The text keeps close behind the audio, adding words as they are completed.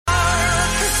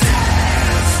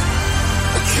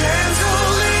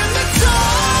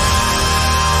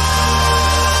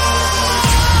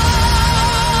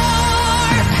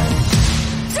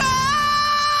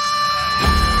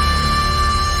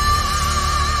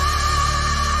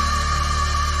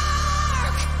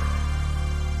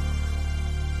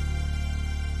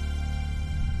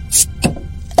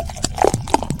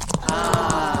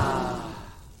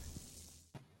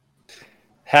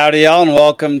Howdy, y'all, and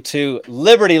welcome to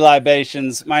Liberty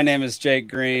Libations. My name is Jake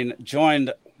Green,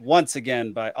 joined once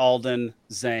again by Alden,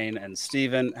 Zane, and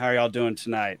Steven. How are y'all doing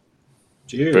tonight?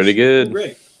 Cheers. Pretty good. Oh,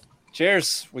 great.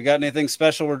 Cheers. We got anything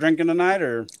special we're drinking tonight,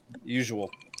 or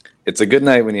usual? It's a good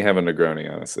night when you have a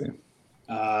Negroni, honestly.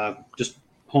 Just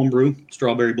homebrew,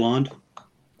 strawberry blonde.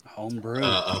 Homebrew.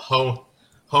 A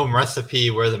home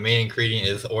recipe where the main ingredient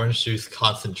is orange juice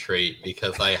concentrate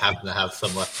because I happen to have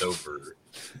some left over.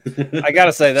 I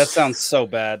gotta say, that sounds so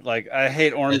bad. Like, I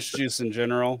hate orange juice in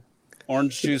general.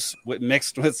 Orange juice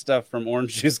mixed with stuff from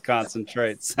orange juice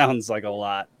concentrate sounds like a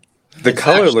lot. The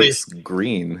color looks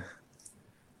green.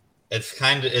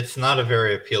 It's not a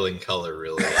very appealing color,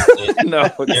 really. No,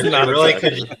 it's not.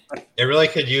 It really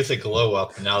could use a glow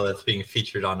up now that it's being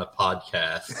featured on a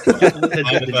podcast.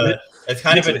 It's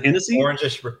kind of an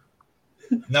orangish.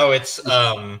 No, it's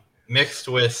mixed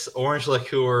with orange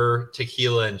liqueur,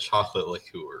 tequila, and chocolate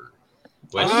liqueur.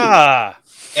 Which,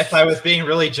 if I was being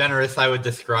really generous, I would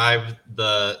describe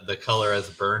the color as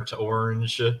burnt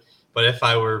orange. But if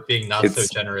I were being not so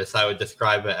generous, I would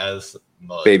describe it as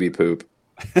mud. Baby poop.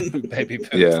 Baby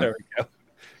poop. Yeah. There we go.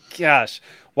 Gosh,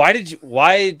 why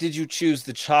did you choose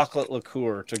the chocolate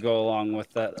liqueur to go along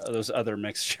with those other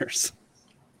mixtures?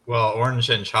 Well, orange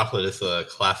and chocolate is a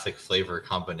classic flavor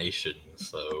combination.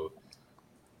 So,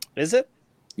 is it?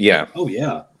 Yeah. Oh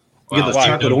yeah. Wow. You get those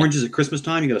chocolate oranges at Christmas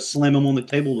time. You got to slam them on the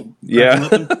table. Yeah.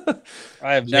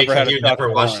 I have Jake, never had. You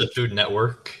never watched the Food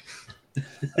Network?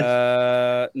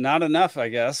 Not enough, I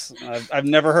guess. I've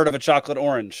never heard of a chocolate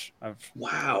orange.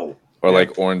 Wow. Or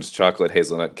like orange chocolate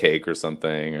hazelnut cake or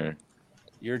something. Or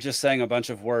you're just saying a bunch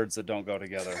of words that don't go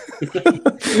together.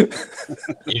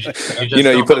 you just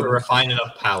put a refined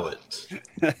enough palate.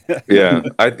 Yeah,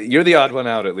 you're the odd one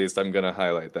out. At least I'm gonna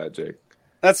highlight that, Jake.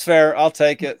 That's fair. I'll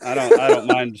take it. I don't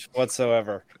mind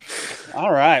whatsoever.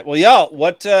 All right. Well, y'all,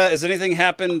 what has anything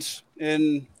happened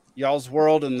in y'all's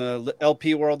world and the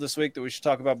LP world this week that we should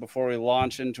talk about before we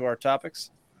launch into our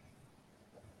topics?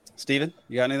 Steven,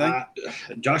 you got anything?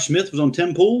 Josh Smith was on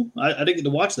Tim Pool. I didn't get to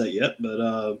watch that yet,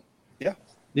 but yeah,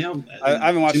 I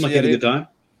haven't watched it yet. Seemed like a good time.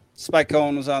 Spike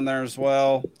Cohen was on there as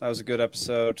well. That was a good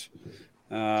episode.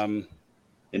 And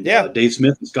Dave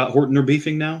Smith and Scott Horton are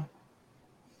beefing now.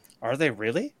 Are they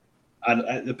really?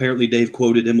 Apparently, Dave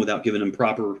quoted him without giving him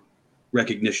proper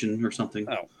recognition or something.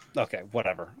 Oh, okay,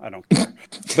 whatever. I don't care.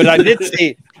 But I did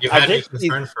see. You had me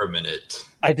concerned for a minute.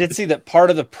 I did see that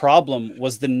part of the problem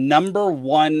was the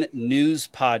 #1 news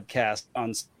podcast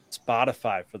on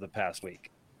Spotify for the past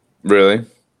week. Really?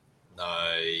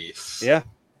 Nice. Yeah.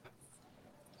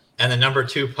 And the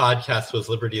 #2 podcast was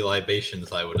Liberty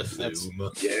Libations, I would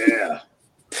assume. Yeah.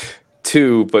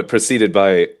 2, but preceded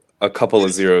by a couple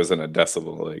of zeros and a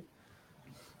decimal. Like,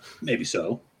 maybe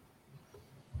so.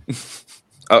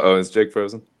 Is Jake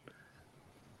frozen?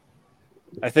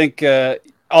 I think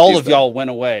all of y'all went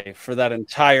away for that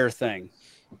entire thing.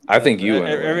 I think you went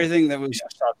away. Everything that we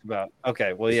just talked about.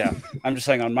 Okay, well, yeah. I'm just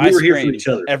saying on my screen,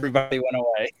 everybody went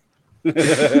away.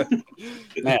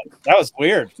 Man, that was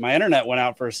weird. My internet went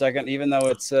out for a second, even though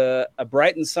it's a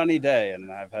bright and sunny day,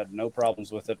 and I've had no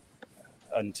problems with it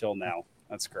until now.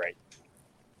 That's great.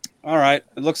 All right,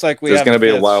 it looks like There's going to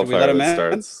be a wildfire that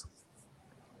starts.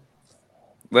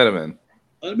 Let him in.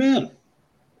 Let him in.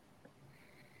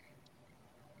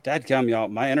 Dadgum, y'all.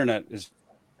 My internet is.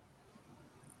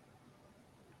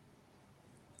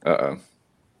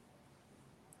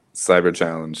 Cyber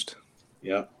challenged.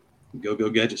 Yeah. Go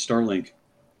Gadget Starlink.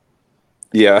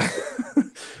 Yeah.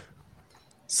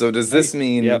 So does this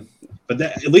mean? Yeah. But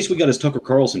at least we got his Tucker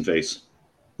Carlson face.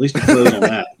 At least he froze on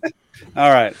that.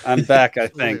 All right, I'm back. I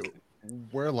think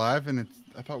we're live, and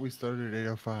I thought we started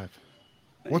at 8:05.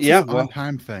 What's the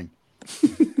on-time thing?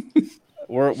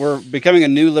 We're becoming a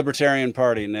new libertarian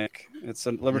party, Nick. It's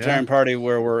a libertarian party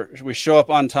where we show up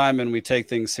on time and we take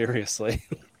things seriously.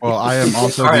 Well, I am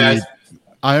also said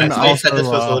this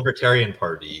was a libertarian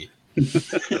party.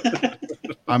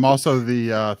 I'm also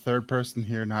the third person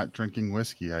here not drinking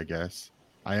whiskey, I guess.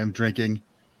 I am drinking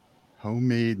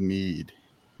homemade mead.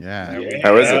 Yeah.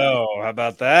 How is it? Oh, how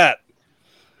about that?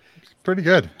 It's pretty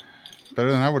good.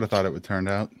 Better than I would have thought it would turn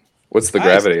out. What's the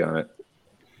gravity on it?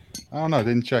 I don't know. I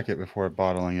didn't check it before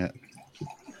bottling it.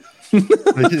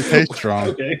 It tastes strong.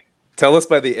 Okay. Tell us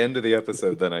by the end of the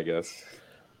episode, then, I guess.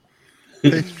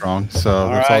 It tastes strong, so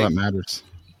that's all that matters.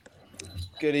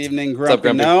 Good evening,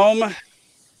 Grumpy Gnome.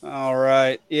 All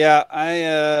right.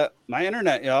 Yeah, my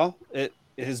internet, y'all, it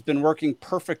has been working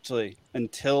perfectly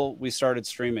until we started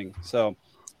streaming. So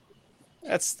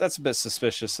that's a bit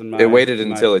suspicious in my. It waited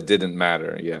until it didn't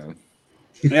matter. Yeah.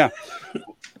 Yeah.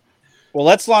 Well,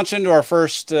 let's launch into our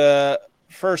first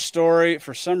first story.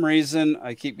 For some reason,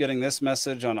 I keep getting this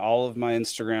message on all of my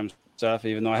Instagram stuff,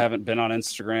 even though I haven't been on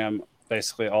Instagram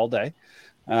basically all day.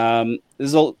 This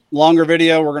is a longer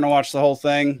video. We're going to watch the whole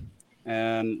thing,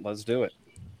 and let's do it.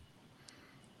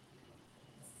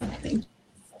 Thank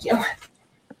you.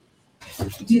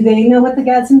 Do they know what the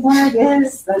Gadsden flag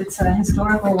is? That it's a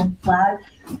historical flag?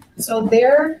 So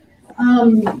the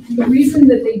reason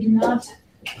that they do not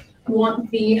want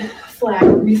the flag,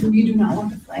 the reason we do not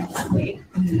want the flag displayed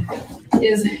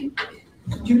is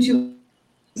due to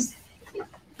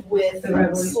with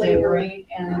slavery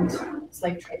and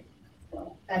slave trade.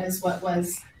 That is what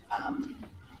was,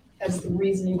 that's the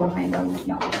reasoning behind them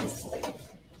not wanting to display.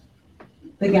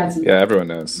 The Gadsden. Yeah, everyone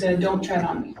knows. The don't tread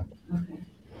on me. Okay.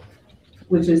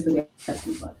 Which is the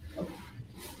Gadsden flag. Okay.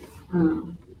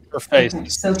 Her face okay.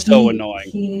 is so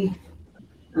annoying.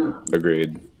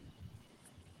 Agreed.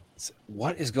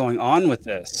 What is going on with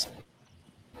this?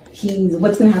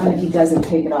 What's going to happen if he doesn't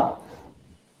take it off?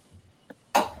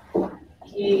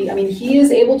 He is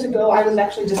able to go. I was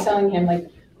actually just telling him, like,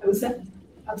 I was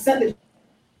upset that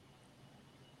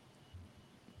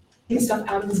he take stuff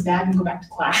out of his bag and go back to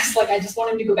class. Like, I just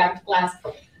want him to go back to class.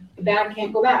 The bag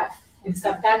can't go back. It's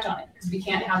got a patch on it because we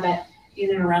can't have that in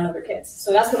and around other kids.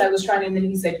 So that's what I was trying. And then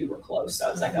he said you were close. So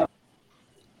I was like, oh.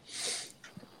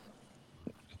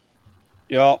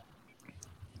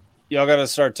 Y'all got to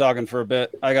start talking for a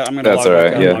bit. I'm going to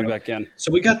log back in. So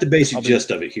we got the basic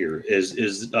gist of it here.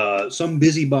 Is some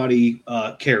busybody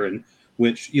Karen,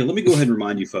 which let me go ahead and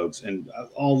remind you folks, and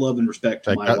all love and respect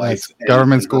to my wife.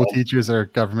 Government school teachers are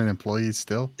government employees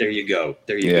still. There you go.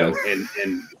 And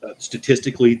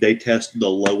statistically, they test the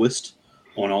lowest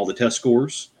on all the test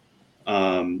scores.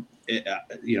 All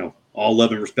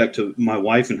love and respect to my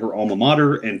wife and her alma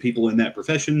mater and people in that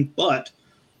profession, but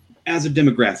as a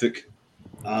demographic,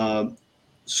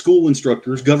 school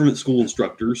instructors, government school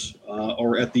instructors,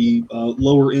 are at the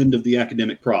lower end of the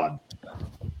academic prod.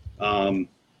 It's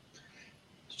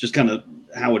just kind of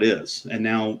how it is. And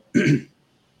now,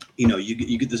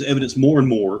 you get this evidence more and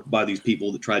more by these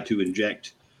people that try to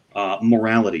inject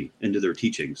morality into their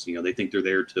teachings. They think they're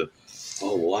there to,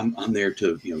 I'm there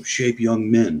to, shape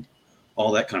young men,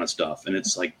 all that kind of stuff. And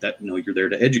it's like that, you're there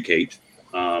to educate.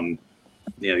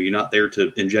 You're not there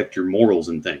to inject your morals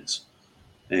and things.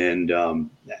 And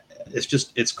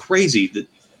it's crazy that,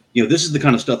 this is the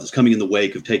kind of stuff that's coming in the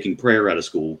wake of taking prayer out of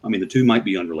school. I mean, the two might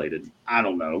be unrelated. I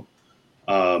don't know.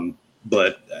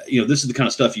 But this is the kind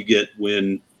of stuff you get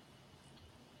when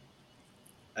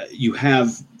you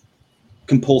have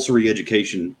compulsory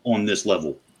education on this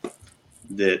level,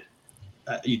 that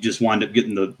you just wind up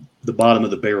getting the bottom of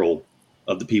the barrel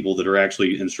of the people that are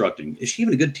actually instructing. Is she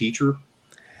even a good teacher?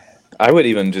 I would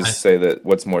even just say that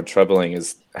what's more troubling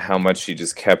is how much she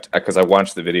just kept, because I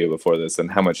watched the video before this, and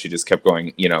how much she just kept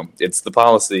going, it's the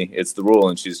policy, it's the rule,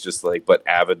 and she's just like, but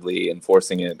avidly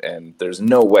enforcing it, and there's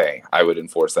no way I would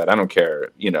enforce that. I don't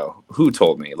care, who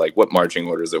told me, like what marching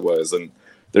orders it was, and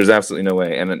there's absolutely no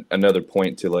way. And another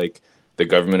point to like the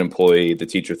government employee, the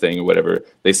teacher thing, or whatever,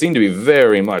 they seem to be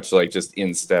very much like just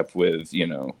in step with,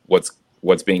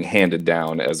 what's being handed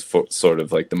down as sort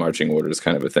of like the marching orders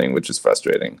kind of a thing, which is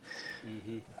frustrating.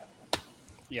 Mm-hmm.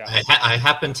 Yeah, I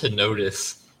happened to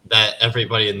notice that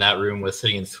everybody in that room was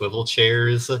sitting in swivel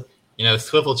chairs.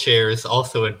 Swivel chairs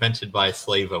also invented by a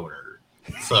slave owner.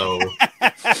 So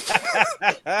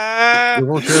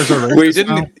we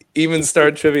didn't even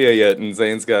start trivia yet, and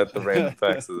Zane's got the random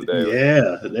facts of the day.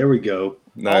 Yeah, there we go.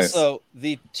 Nice. Also,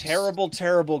 the terrible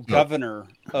governor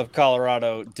of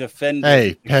Colorado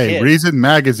defended. Hey! Reason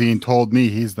Magazine told me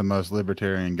he's the most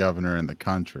libertarian governor in the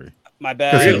country. My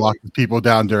bad. Because he locked people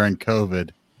down during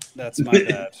COVID. That's my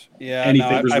bad. Yeah, and he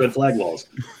favors red flag laws.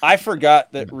 I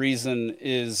forgot that reason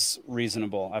is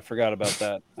reasonable. I forgot about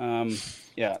that.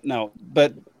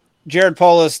 But Jared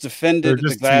Polis defended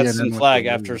the Gadsden flag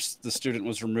after the student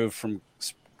was removed from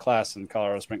class in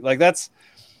Colorado Springs. Like, that's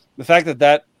the fact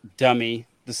that dummy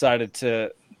decided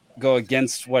to go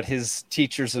against what his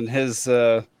teachers in his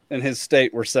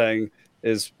state were saying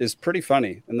is pretty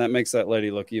funny, and that makes that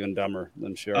lady look even dumber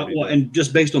than she already did. And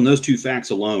just based on those two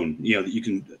facts alone, that you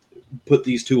can put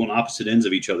these two on opposite ends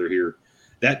of each other here.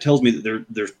 That tells me that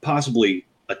there's possibly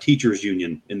a teachers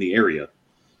union in the area,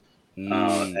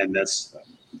 and that's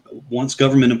once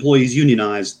government employees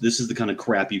unionize, this is the kind of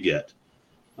crap you get.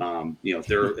 If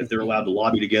they're allowed to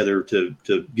lobby together to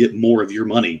get more of your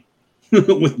money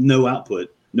with no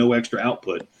extra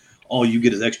output, all you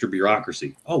get is extra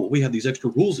bureaucracy. Oh, well, we have these extra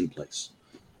rules in place.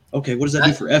 Okay, what does that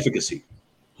do for efficacy?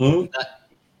 Huh?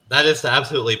 That is the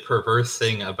absolutely perverse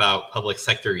thing about public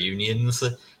sector unions,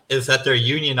 is that they're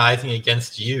unionizing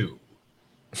against you.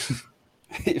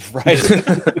 Right.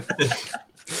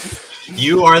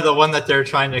 You are the one that they're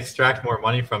trying to extract more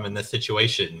money from in this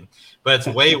situation. But it's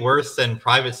way worse than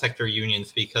private sector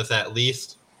unions because at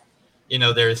least,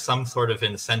 there's some sort of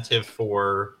incentive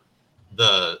for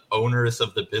the owners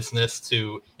of the business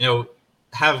to,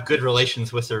 have good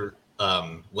relations with their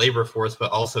labor force,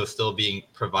 but also still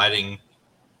providing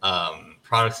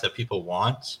products that people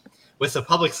want. With the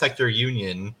public sector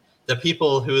union, the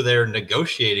people who they're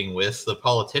negotiating with, the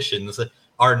politicians,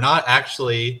 are not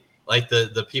actually like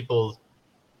the people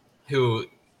who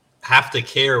have to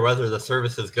care whether the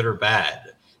service is good or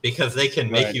bad, because they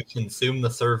can make you consume the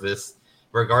service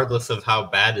regardless of how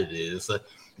bad it is.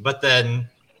 But then,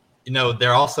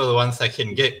 they're also the ones that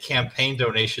can get campaign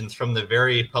donations from the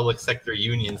very public sector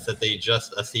unions that they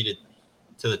just acceded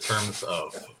to the terms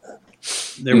of.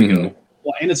 There we go.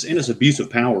 Well, and it's abuse of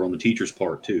power on the teacher's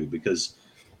part too, because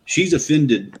she's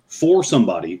offended for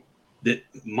somebody that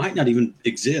might not even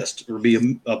exist or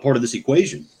be a part of this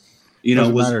equation.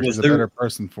 Was there a better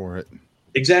person for it?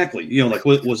 Exactly.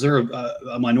 Was there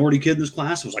a minority kid in this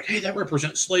class who was like, hey, that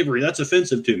represents slavery, that's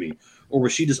offensive to me? Or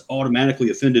was she just automatically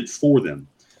offended for them?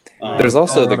 There's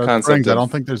also the concept I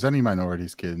don't think there's any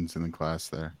minorities kids in the class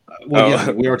there. We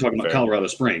are talking about Colorado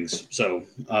Springs. So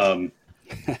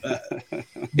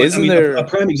isn't there a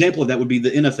prime example of that would be the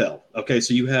NFL. Okay,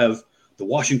 so you have the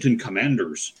Washington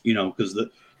Commanders, because the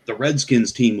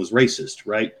Redskins team was racist,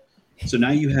 right? So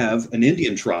now you have an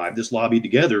Indian tribe that's lobbied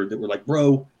together that were like,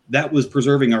 bro, that was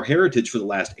preserving our heritage for the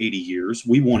last 80 years.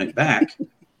 We want it back.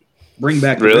 Bring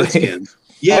back the Redskins.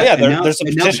 Yeah, there's a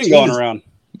petition going around.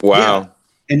 Wow. Yeah,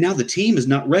 and now the team is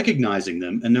not recognizing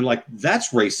them. And they're like, that's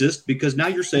racist because now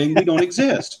you're saying we don't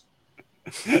exist.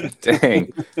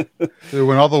 Dang. Dude,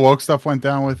 when all the woke stuff went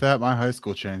down with that, my high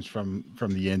school changed from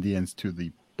the Indians to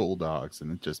the Bulldogs,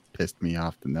 and it just pissed me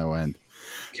off to no end.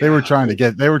 They were trying to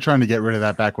get rid of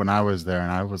that back when I was there,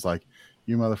 and I was like,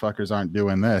 you motherfuckers aren't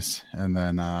doing this. And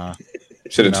then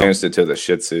should have changed it to the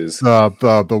Shih Tzus.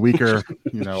 The weaker,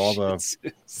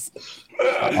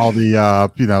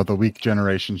 the weak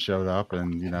generation showed up,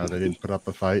 and they didn't put up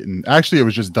a fight. And actually, it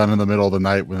was just done in the middle of the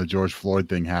night when the George Floyd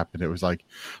thing happened. It was like,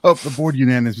 oh, the board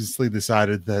unanimously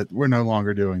decided that we're no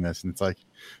longer doing this, and it's like,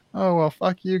 oh well,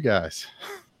 fuck you guys.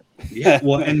 Yeah,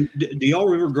 well, and do y'all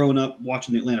remember growing up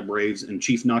watching the Atlanta Braves and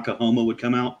Chief Nakahoma would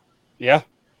come out? Yeah.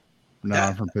 No,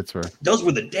 I'm from Pittsburgh. Those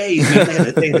were the days,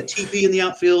 man. They had a teepee in the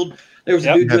outfield. There was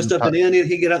a dude dressed up in Indian.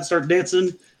 He'd get out and start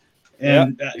dancing.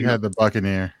 And you had the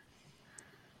Buccaneer.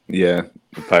 Yeah,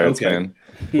 the Pirates fan.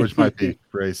 Which might be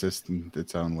racist in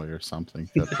its own way or something.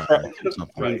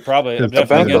 Right. Probably.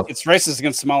 It's racist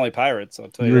against Somali pirates, I'll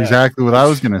tell you. You're exactly what I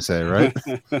was going to say, right?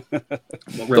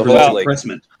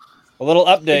 A little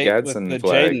update with the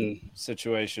Jaden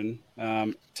situation.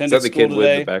 Is that the kid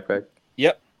today. with the backpack?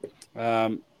 Yep.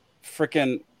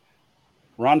 Freaking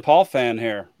Ron Paul fan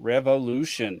here.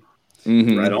 Revolution.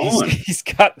 Mm-hmm. Right on. He's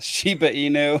got Shiba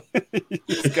Inu.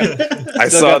 I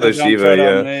saw the Shiba,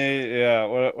 yeah.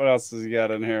 What else has he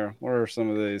got in here? What are some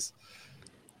of these?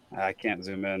 I can't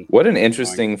zoom in. What an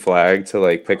interesting flag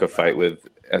to pick a fight with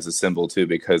as a symbol too,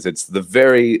 because it's the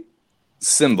very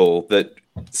symbol that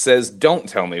says don't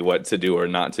tell me what to do or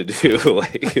not to do.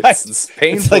 It's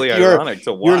painfully ironic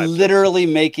to watch. You're literally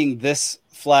making this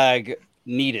flag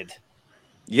needed.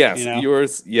 Yes,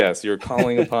 you're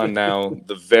calling upon now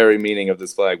the very meaning of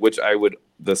this flag, which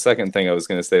the second thing I was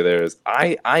going to say there is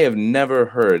I have never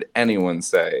heard anyone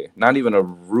say, not even a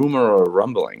rumor or a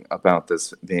rumbling about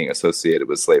this being associated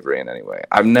with slavery in any way.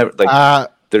 I've never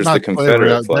there's the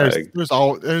Confederate flag.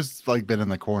 There's been in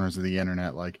the corners of the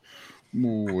internet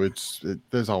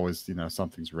there's always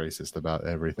something's racist about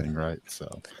everything, right? So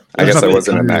I guess I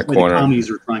wasn't in that corner. The communists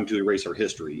are trying to erase our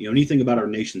history. Anything about our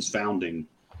nation's founding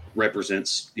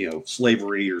represents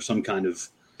slavery or some kind of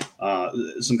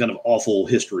awful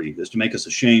history that's to make us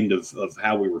ashamed of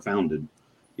how we were founded.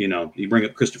 You bring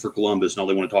up Christopher Columbus and all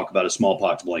they want to talk about is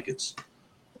smallpox blankets.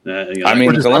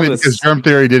 Columbus, because germ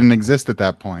theory didn't exist at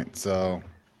that point. So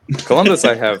Columbus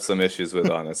I have some issues with,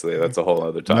 honestly. That's a whole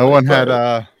other topic. No one had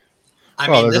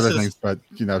there's other things, but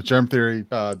germ theory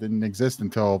didn't exist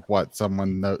until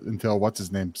until what's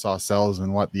his name saw cells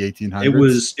in the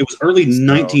 1800s. It was early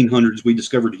 1900s. We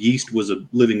discovered yeast was a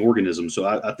living organism, so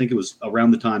I think it was around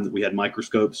the time that we had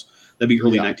microscopes. That'd be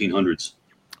early 1900s.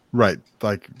 Right,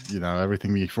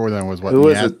 everything before then was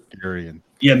miasma theory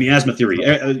miasma theory.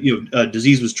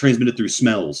 Disease was transmitted through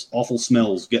smells. Awful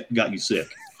smells got you sick.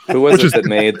 Who was it that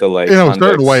made the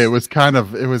certain way? It was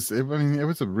it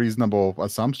was a reasonable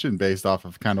assumption based off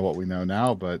of kind of what we know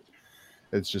now, but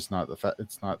it's just not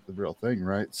it's not the real thing,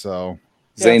 right? So,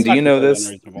 Zane, do you know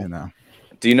this?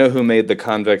 Do you know who made the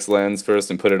convex lens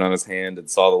first and put it on his hand and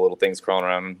saw the little things crawling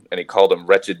around, and he called them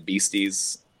wretched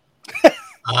beasties?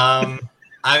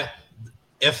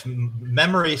 If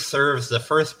memory serves, the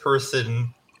first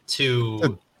person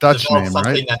to Dutch develop name,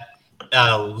 something right? that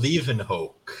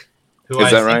Leeuwenhoek, who Is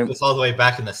I that think right? was all the way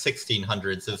back in the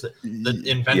 1600s, is the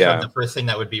inventor of the first thing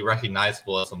that would be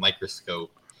recognizable as a microscope.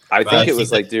 I think it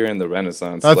was like during the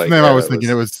Renaissance. That's like, the name I was thinking.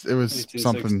 It was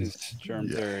something. Germ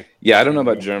theory. Yeah, I don't know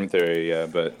about germ theory,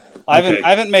 but I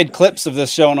haven't made clips of this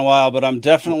show in a while, but I'm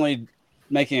definitely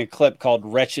making a clip called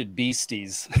 "Wretched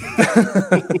Beasties."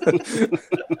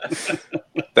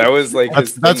 That was like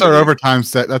that's our overtime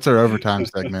set. That's our overtime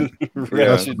segment. That's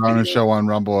Wretched on a show on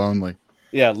Rumble only.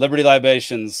 Yeah, Liberty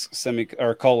Libations,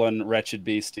 Wretched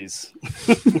Beasties.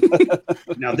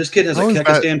 Now, this kid has a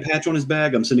Kekistan patch on his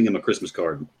bag. I'm sending him a Christmas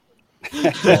card.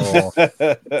 Oh.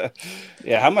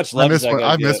 Yeah, how much love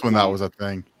I missed when that was a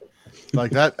thing.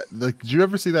 Like that. Did you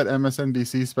ever see that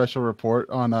MSNBC special report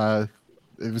on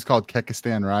it was called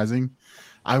Kekistan Rising?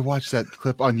 I watched that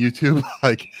clip on YouTube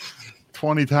like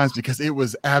 20 times because it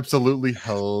was absolutely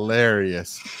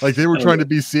hilarious. Like they were trying to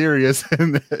be serious,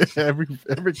 and every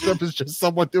clip is just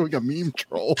someone doing a meme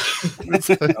troll.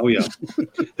 Oh yeah,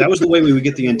 that was the way we would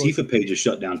get the Antifa pages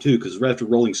shut down too. Because right after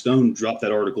Rolling Stone dropped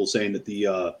that article saying that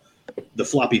the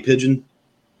floppy pigeon,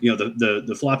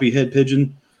 the floppy head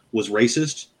pigeon was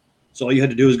racist, so all you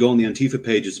had to do is go on the Antifa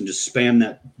pages and just spam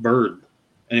that bird,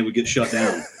 and it would get shut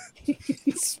down.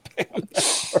 Spam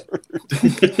that bird.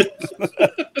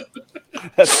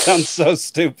 That sounds so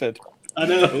stupid. I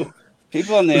know.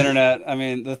 People on the internet, I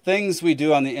mean, the things we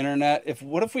do on the internet,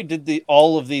 what if we did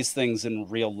all of these things in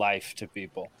real life to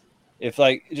people? If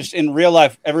like just in real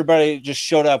life, everybody just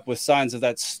showed up with signs of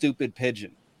that stupid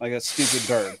pigeon, like that stupid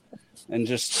bird, and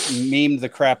just memed the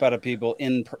crap out of people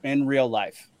in real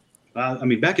life. I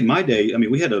mean, back in my day,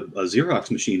 we had a Xerox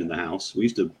machine in the house. We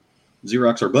used to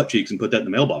Xerox our butt cheeks and put that in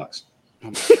the mailbox.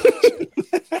 About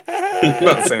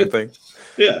the same thing.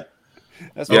 Yeah.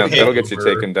 That'll get you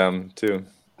taken down too.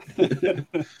 That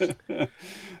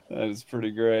is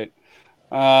pretty great.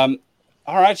 All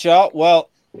right, y'all. Well,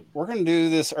 we're going to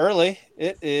do this early.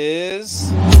 It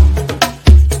is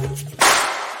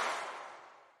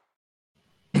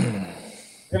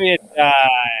trivia time.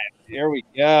 Here we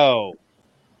go.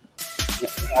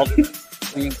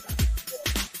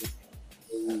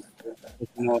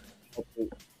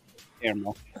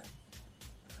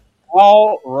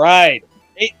 All right.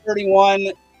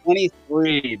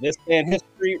 8/31/23. This day in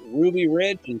history, Ruby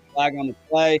Ridge and Flag on the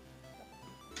Play.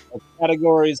 The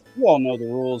categories, you all know the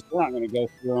rules. We're not going to go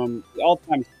through them. The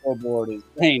all-time scoreboard is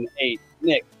Zane 8,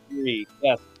 Nick 3,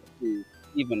 Jeff 2,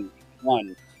 Stephen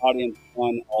 1, Audience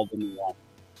 1, Alden 1.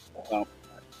 So,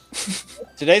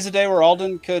 today's a day where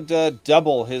Alden could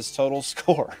double his total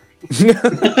score.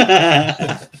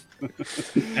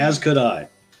 As could I.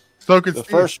 So could the Steve.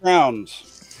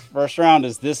 First round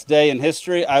is this day in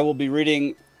history. I will be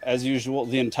reading, as usual,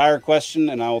 the entire question,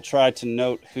 and I will try to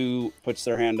note who puts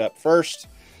their hand up first.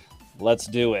 Let's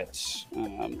do it.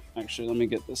 Actually, let me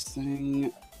get this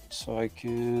thing so I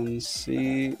can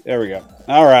see. There we go.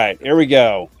 All right, here we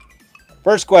go.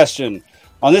 First question.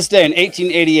 On this day in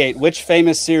 1888, which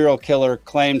famous serial killer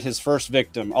claimed his first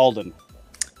victim? Alden.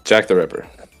 Jack the Ripper.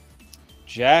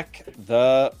 Jack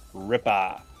the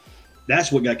Ripper.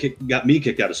 That's what got me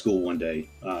kicked out of school one day.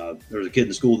 There was a kid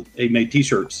in school. He made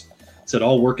T-shirts. Said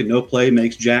 "All work and no play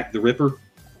makes Jack the Ripper."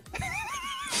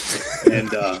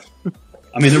 And there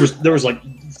was like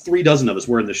 3 dozen of us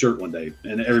wearing the shirt one day,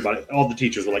 and all the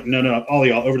teachers were like, "No, all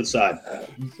y'all over to the side.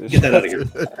 Get that out of here."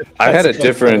 I had a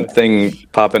different thing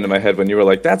pop into my head when you were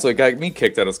like, "That's what got me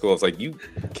kicked out of school." I was like, "You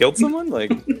killed someone?"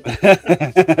 Like,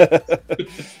 yeah,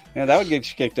 that would get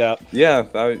you kicked out. Yeah,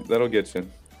 that'll get you.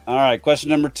 All right,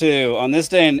 question number 2. On this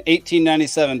day in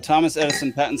 1897, Thomas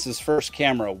Edison patents his first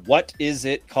camera. What is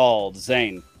it called?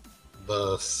 Zane.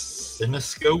 The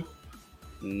Cinescope?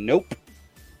 Nope.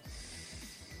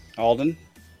 Alden,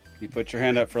 you put your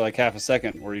hand up for like half a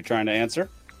second. Were you trying to answer?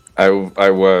 I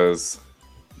was,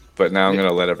 but now I'm going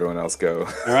to let everyone else go.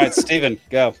 All right, Steven,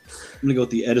 go. I'm going to go with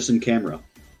the Edison camera.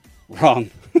 Wrong.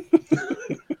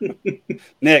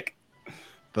 Nick.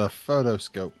 The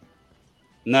photoscope.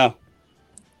 No.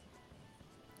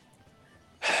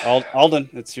 Alden,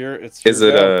 it's your Is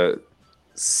it a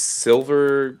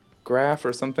silver graph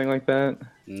or something like that?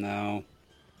 No.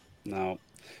 Y'all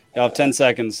have 10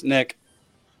 seconds. Nick.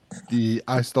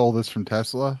 I stole this from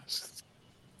Tesla.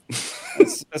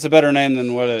 That's a better name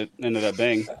than what it ended up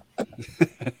being.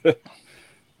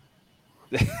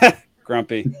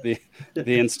 Grumpy, the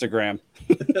Instagram.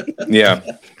 Yeah.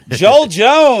 Joel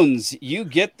Jones, you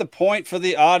get the point for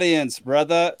the audience,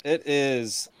 brother. It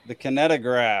is the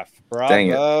kinetograph.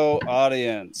 Bravo,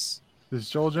 audience. Is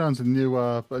Joel Jones a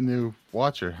new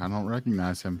watcher? I don't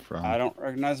recognize him from. I don't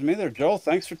recognize him either. Joel,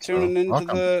 thanks for tuning in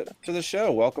to the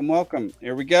show. Welcome.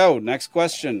 Here we go. Next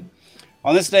question.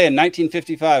 On this day in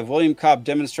 1955, William Cobb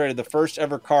demonstrated the first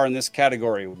ever car in this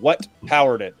category. What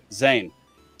powered it? Zane.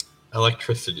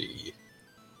 Electricity.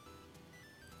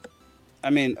 I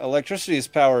mean, electricity has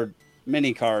powered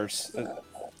many cars.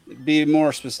 Be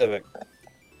more specific.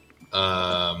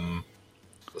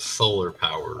 Solar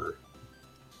power.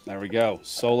 There we go.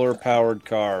 Solar powered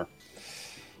car.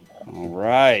 All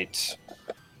right.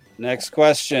 Next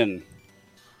question.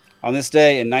 On this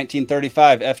day in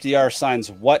 1935, FDR signs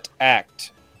what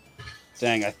act?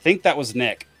 Dang, I think that was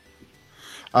Nick.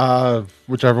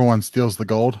 Whichever one steals the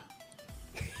gold.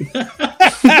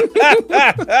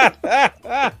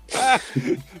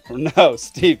 No,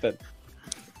 Stephen.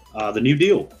 The New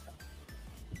Deal.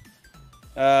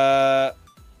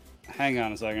 Hang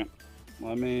on a second.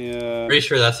 Let me. Pretty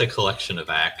sure that's a collection of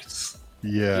acts.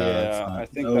 Yeah, I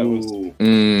think that was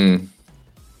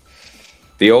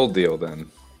the old deal then.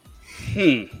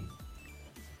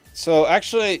 So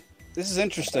actually, this is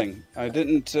interesting. I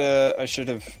didn't. I should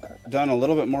have done a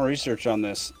little bit more research on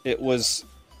this. It was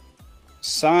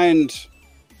signed.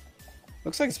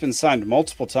 Looks like it's been signed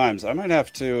multiple times. I might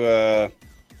have to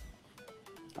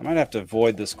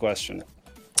void this question.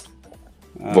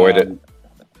 Void it.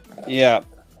 Yeah.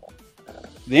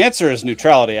 The answer is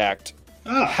Neutrality Act.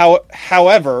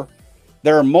 However,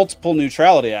 there are multiple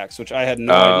Neutrality Acts, which I had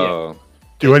no idea.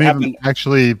 Do any of them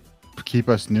actually keep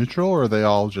us neutral, or are they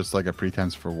all just like a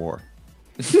pretense for war?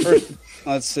 First,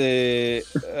 let's see.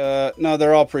 No,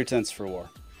 they're all pretense for war.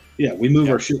 Yeah, we move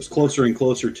our ships closer and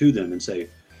closer to them and say,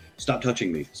 "Stop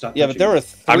touching me! Stop!" Yeah, but there were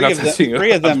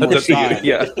three of them were signed.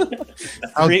 Yeah.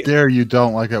 How dare you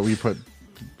don't like that we put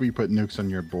nukes on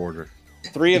your border?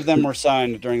 3 of them were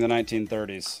signed during the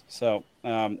 1930s. So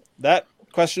that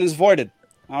question is voided.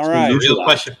 All right.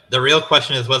 The real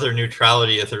question is whether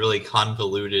neutrality is a really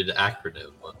convoluted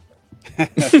acronym.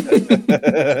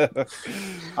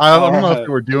 I don't know if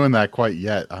we're doing that quite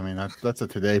yet. I mean, that's a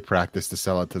today practice to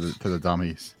sell it to the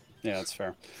dummies. Yeah, that's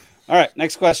fair. All right,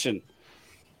 next question.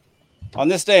 On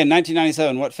this day in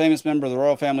 1997, what famous member of the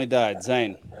royal family died?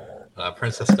 Zane.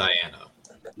 Princess Diana.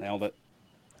 Nailed it.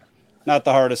 Not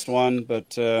the hardest one, but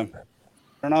they're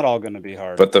not all going to be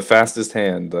hard. But the fastest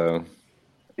hand, though.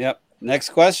 Yep. Next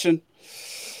question.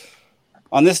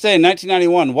 On this day in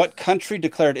 1991, what country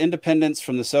declared independence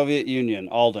from the Soviet Union?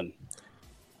 Alden.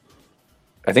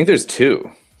 I think there's 2.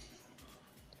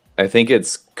 I think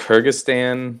it's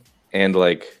Kyrgyzstan and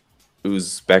like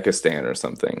Uzbekistan or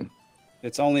something.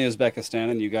 It's only Uzbekistan,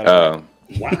 and you got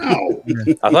it. Wow.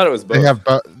 I thought it was both.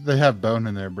 They have bone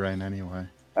in their brain anyway.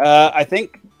 I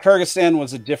think Kyrgyzstan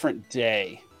was a different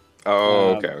day.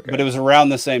 Oh, okay. But it was around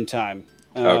the same time.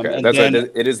 Okay, that's right.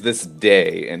 It is this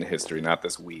day in history, not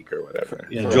this week or whatever.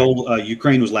 Yeah, Joel,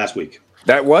 Ukraine was last week.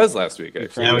 That was last week,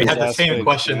 actually. Yeah, we had the same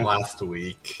question last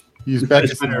week. Uzbekistan, I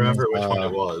just trying to remember which one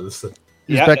it was.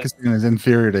 Uzbekistan is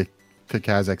inferior to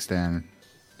Kazakhstan.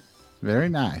 Very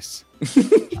nice.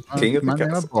 King of the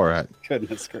Castle. Borat.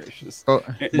 Goodness gracious.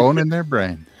 Bone in their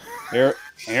brain. Here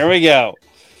we go.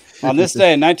 On this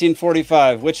day in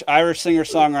 1945, which Irish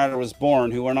singer-songwriter was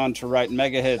born who went on to write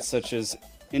mega hits such as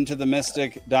Into the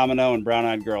Mystic, Domino, and Brown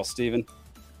Eyed Girl? Steven?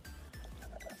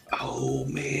 Oh,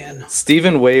 man.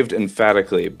 Steven waved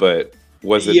emphatically, but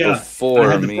was it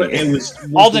before me?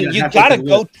 Alden, you got to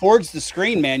go towards the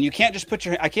screen, man. You can't just put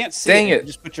your... I can't see Dang it.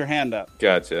 Just put your hand up.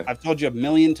 Gotcha. I've told you a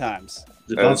million times.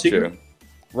 That's true.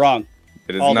 Wrong.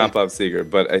 It is Alden. not Bob Seger,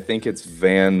 but I think it's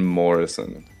Van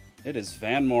Morrison. It is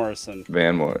Van Morrison.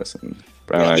 Van Morrison.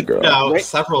 Brown Eyed Girl.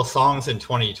 Several songs in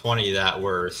 2020 that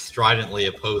were stridently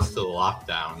opposed to the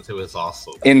lockdowns. It was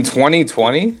awesome. In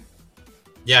 2020?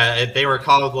 Yeah, they were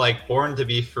called like Born to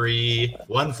Be Free.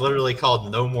 One's literally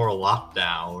called No More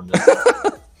Lockdown.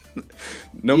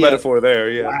 No metaphor there,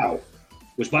 yeah. Wow.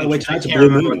 Which, by the way, tonight's a blue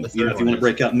moon. If you want to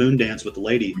break out Moon Dance with the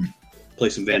lady, play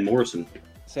some Van Morrison.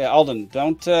 Say, Alden,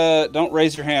 don't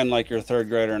raise your hand like you're a third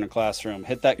grader in a classroom.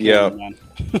 Hit that camera, man.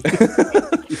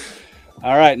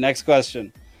 All right, next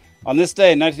question. On this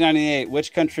day in 1998,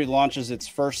 which country launches its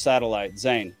first satellite?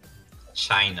 Zane.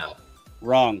 China.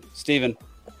 Wrong. Steven.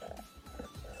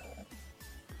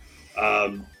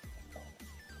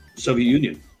 Soviet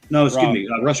Union. No, excuse me.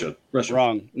 Russia.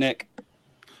 Wrong. Nick.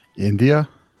 India.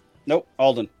 Nope.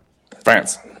 Alden.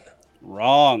 France.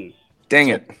 Wrong. Dang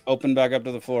it. Open back up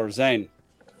to the floor. Zane.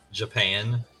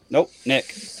 Japan. Nope.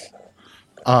 Nick.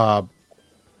 I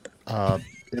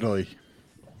Italy.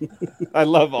 I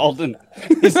love Alden.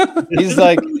 He's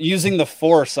like using the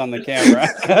force on the camera.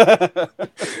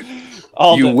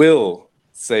 Alden. You will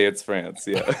say it's France,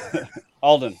 yeah.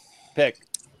 Alden, pick.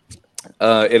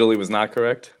 Italy was not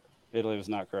correct. Italy was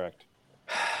not correct.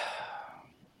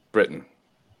 Britain.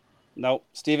 Nope.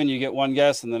 Steven, you get one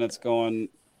guess, and then it's going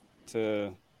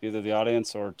to either the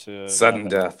audience or to sudden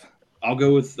death. I'll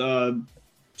go with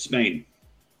Spain.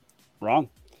 Wrong.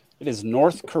 It is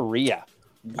North Korea.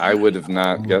 I would have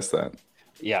not guessed that.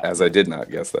 Yeah. As I did not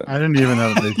guess that. I didn't even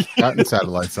know they'd gotten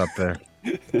satellites up there.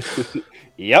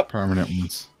 Yep. Permanent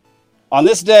ones. On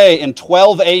this day in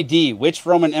 12 AD, which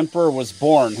Roman emperor was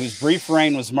born whose brief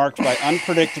reign was marked by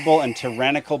unpredictable and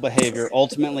tyrannical behavior,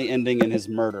 ultimately ending in his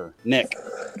murder? Nick.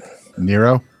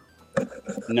 Nero?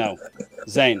 No.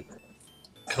 Zane.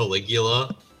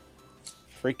 Caligula.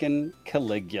 Freaking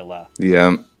Caligula.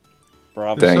 Yeah.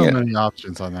 Bravo. There's so many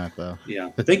options on that, though.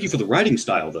 Yeah. Thank you for the writing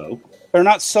style, though. There are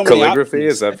not so many Calligraphy,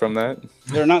 options. is that from that?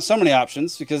 There are not so many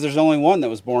options because there's only one that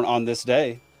was born on this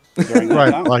day. During that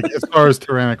Right, time. like as far as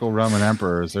tyrannical Roman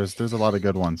emperors, there's a lot of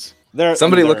good ones.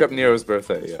 Somebody look up Nero's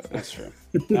birthday. Yeah, that's true.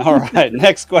 All right,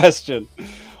 next question.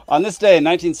 On this day in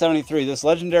 1973, this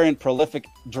legendary and prolific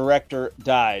director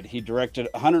died. He directed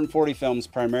 140 films,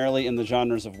 primarily in the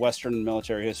genres of Western and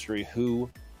military history. Who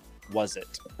was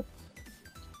it?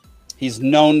 He's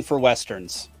known for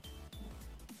Westerns.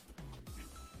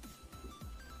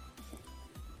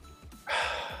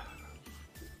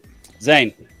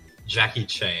 Zane. Jackie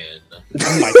Chan.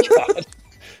 Oh my god.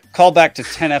 Call back to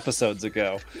 10 episodes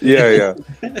ago. Yeah.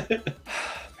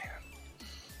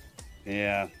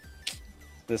 Yeah.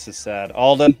 This is sad.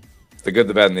 Alden? The Good,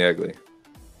 the Bad, and the Ugly.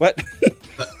 What?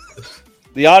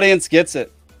 The audience gets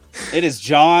it. It is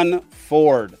John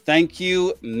Ford. Thank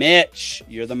you, Mitch.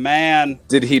 You're the man.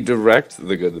 Did he direct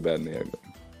The Good, the Bad, and the Ugly?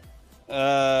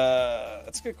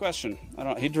 That's a good question.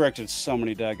 He directed so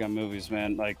many daggone movies,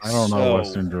 man. Like I don't know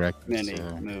Western directors. Many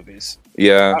movies.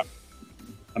 Yeah.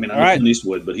 I mean, I know Clint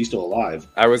Eastwood, but he's still alive.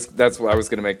 That's why I was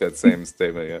going to make that same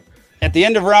statement. Yeah. At the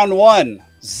end of round 1,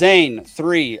 Zane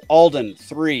 3, Alden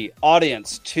 3,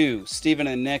 audience 2, Steven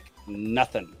and Nick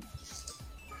nothing.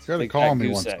 You gotta call me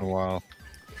once in a while.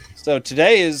 So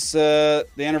today is the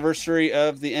anniversary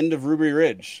of the end of Ruby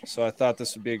Ridge. So I thought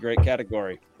this would be a great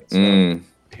category. So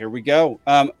here we go.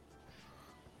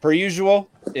 Per usual,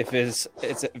 if it's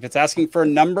asking for a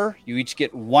number, you each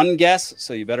get one guess,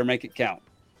 so you better make it count.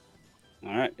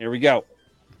 All right, here we go.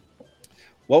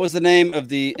 What was the name of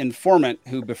the informant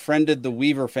who befriended the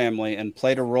Weaver family and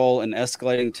played a role in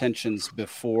escalating tensions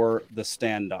before the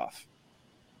standoff?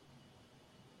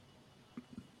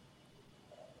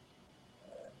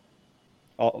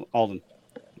 Alden.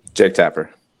 Jake Tapper.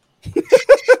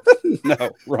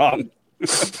 No, wrong.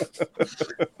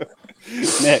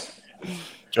 Nick.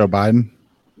 Joe Biden.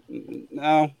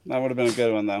 No, that would have been a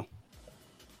good one, though.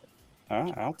 All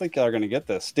right, I don't think y'all are going to get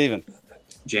this. Steven.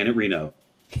 Janet Reno.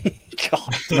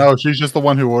 God. No, she's just the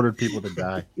one who ordered people to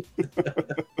die.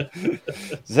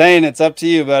 Zane, it's up to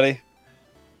you, buddy.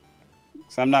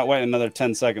 So I'm not waiting another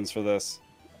 10 seconds for this.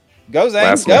 Go, Zane.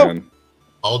 Last go. Man.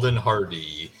 Alden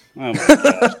Hardy. Oh, my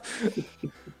gosh.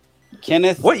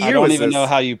 Kenneth, what year I don't was even this? know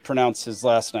how you pronounce his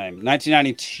last name.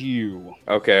 1992.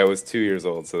 Okay, I was 2 years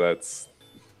old, so that's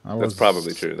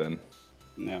probably true then.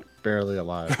 No. Barely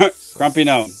alive. Grumpy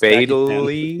gnome.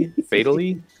 Fatally?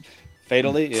 Fatally,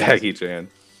 yeah. Jackie Chan.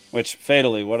 Which,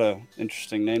 Fatally, what a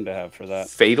interesting name to have for that.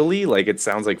 Fatally? Like, it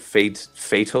sounds like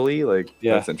fatally? Like,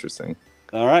 yeah. That's interesting.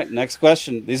 All right, next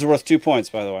question. These are worth 2 points,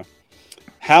 by the way.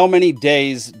 How many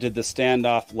days did the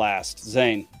standoff last?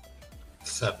 Zane.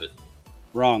 7.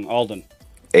 Wrong. Alden.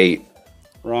 8.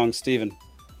 Wrong. Steven.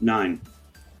 9.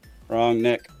 Wrong.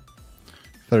 Nick.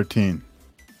 13.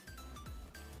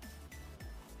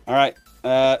 All right.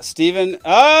 Steven.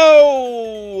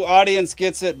 Oh, audience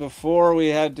gets it before we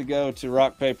had to go to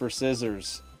rock, paper,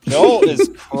 scissors. Joel is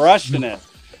crushing it.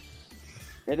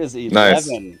 It is 11. Nice.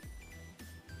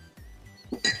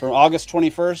 From August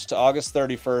 21st to August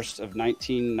 31st of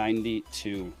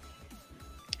 1992.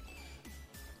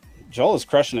 Joel is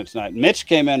crushing it tonight. Mitch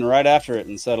came in right after it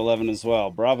and said 11 as well.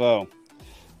 Bravo.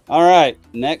 All right.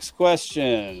 Next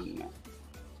question.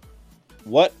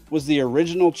 What was the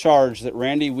original charge that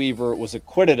Randy Weaver was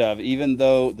acquitted of, even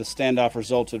though the standoff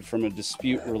resulted from a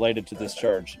dispute related to this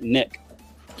charge? Nick.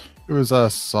 It was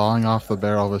sawing off the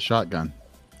barrel of a shotgun.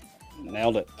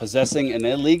 Nailed it. Possessing an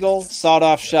illegal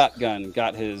sawed-off shotgun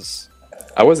got his...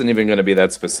 I wasn't even going to be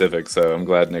that specific, so I'm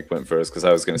glad Nick went first, because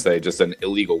I was going to say just an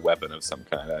illegal weapon of some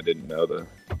kind. I didn't know the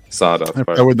sawed-off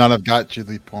part. I would not have got you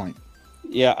the point.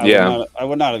 Yeah, I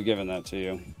would not have given that to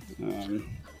you.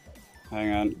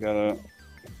 Hang on.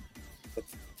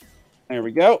 There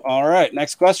we go. All right.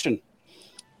 Next question.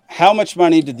 How much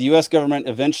money did the U.S. government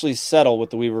eventually settle with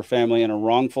the Weaver family in a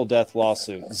wrongful death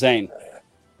lawsuit? Zane.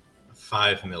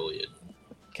 $5 million.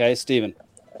 Okay. Steven.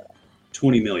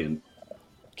 $20 million.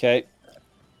 Okay.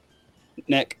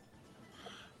 Nick.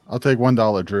 I'll take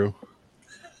 $1, Drew.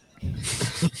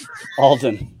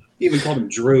 Alden. He even called him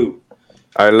Drew.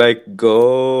 I like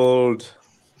gold.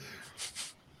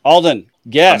 Alden.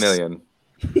 Guess. $1 million.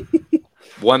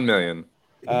 $1 million.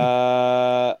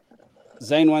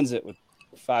 Zane wins it with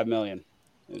 $5 million.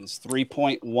 It is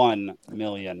 $3.1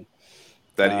 million.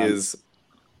 That is.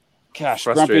 Gosh,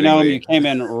 Grumpy Gnome, you came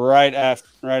in right at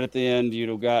the end. You'd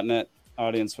have gotten it.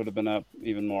 Audience would have been up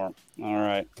even more. All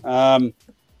right.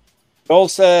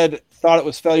 Gold said thought it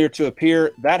was failure to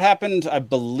appear. That happened, I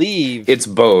believe. It's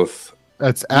both.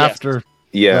 That's after.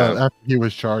 Yeah. After he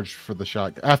was charged for the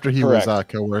shot. After he Correct. was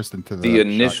coerced into the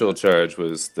initial charge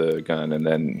was the gun, and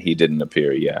then he didn't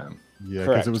appear. Yeah. Yeah,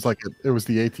 because it was it was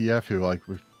the ATF who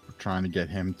were trying to get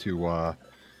him to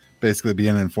basically be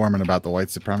an informant about the white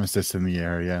supremacists in the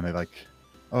area, and they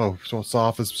oh, so saw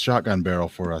off his shotgun barrel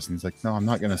for us, and he's like, no, I'm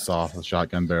not going to saw off a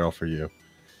shotgun barrel for you.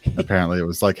 Apparently, it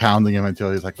was hounding him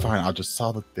until he's like, fine, I'll just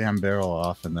saw the damn barrel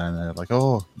off, and then they're like,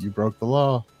 oh, you broke the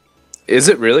law. Is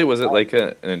it really? Was it like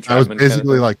an entrapment? I was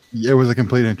basically it was a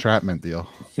complete entrapment deal.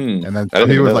 And then so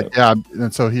he was like, yeah,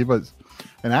 and so he was,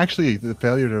 and actually the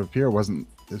failure to appear wasn't,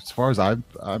 as far as I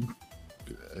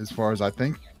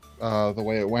think, the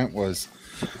way it went was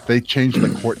they changed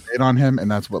the court date on him,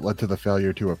 and that's what led to the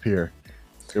failure to appear.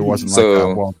 It wasn't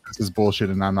well, this is bullshit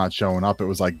and I'm not showing up. It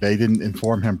was they didn't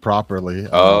inform him properly.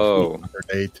 Their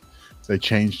date. They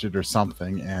changed it or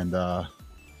something, and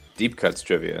deep cuts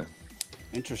trivia.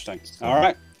 Interesting. All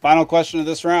right. Final question of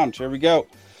this round. Here we go.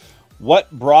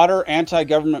 What broader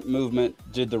anti-government movement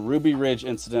did the Ruby Ridge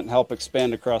incident help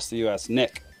expand across the U.S.?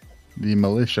 Nick. The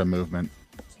militia movement.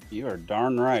 You are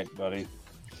darn right, buddy.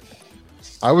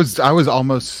 I was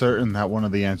almost certain that one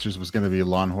of the answers was going to be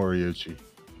Lon Horiuchi.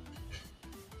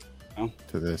 Oh.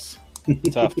 To this.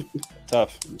 Tough.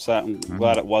 I'm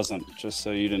glad it wasn't, just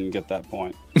so you didn't get that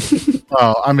point.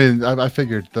 Well, I mean, I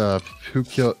figured who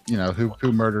killed,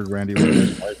 who murdered Randy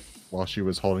Williams' wife while she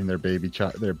was holding their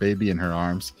baby in her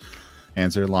arms.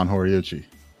 Answer: Lon Horiuchi.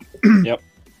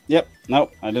 Yep.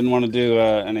 Nope. I didn't want to do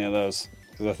any of those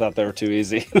because I thought they were too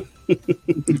easy.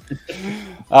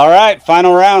 All right,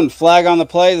 final round. Flag on the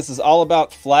play. This is all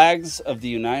about flags of the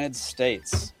United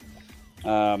States.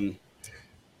 3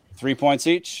 points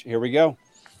each. Here we go.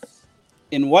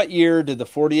 In what year did the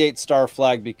 48-star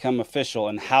flag become official,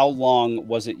 and how long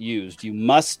was it used? You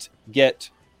must get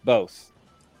both.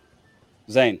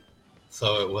 Zane.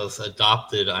 So it was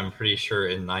adopted, I'm pretty sure,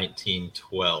 in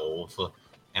 1912,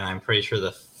 and I'm pretty sure the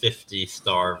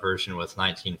 50-star version was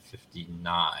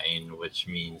 1959, which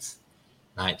means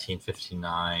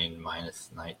 1959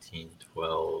 minus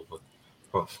 1912,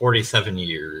 47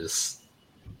 years.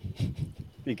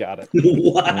 You got it.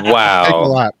 Wow. Take a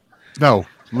lap. No,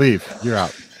 leave. You're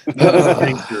out.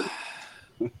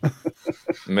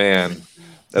 Man,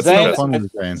 that's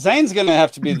Zane's going to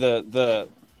have to be the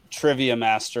trivia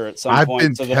master at some point.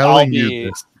 I've been telling you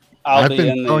this. I've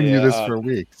been telling you this for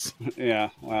weeks. Yeah,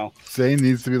 well. Zane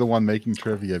needs to be the one making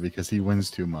trivia because he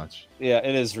wins too much. Yeah,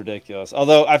 it is ridiculous.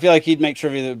 Although I feel like he'd make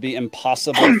trivia that would be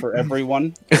impossible for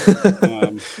everyone.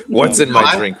 What's in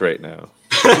my drink right now?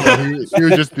 He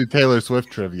would just do Taylor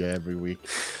Swift trivia every week.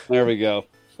 There we go.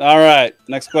 All right,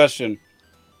 next question.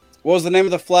 What was the name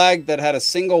of the flag that had a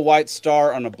single white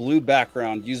star on a blue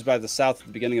background used by the South at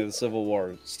the beginning of the Civil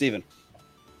War? Steven.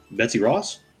 Betsy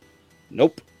Ross?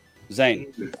 Nope.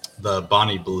 Zane. The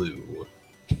Bonnie Blue.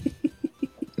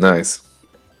 Nice.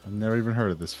 I've never even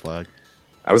heard of this flag.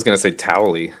 I was going to say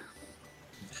Towley.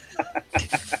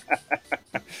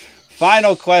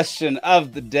 Final question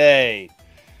of the day.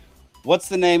 What's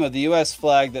the name of the U.S.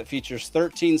 flag that features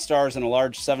 13 stars and a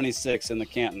large 76 in the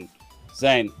canton?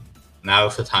 Zane. Now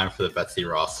is the time for the Betsy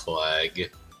Ross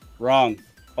flag. Wrong.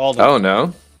 Alden. Oh,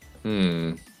 no?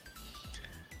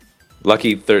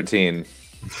 Lucky 13.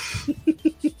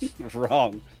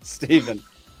 Wrong. Steven.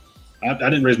 I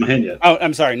didn't raise my hand yet. Oh,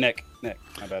 I'm sorry, Nick. My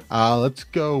bad. Let's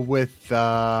go with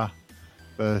the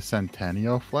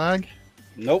Centennial flag.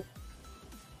 Nope.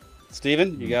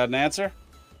 Steven, you got an answer?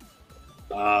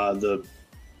 The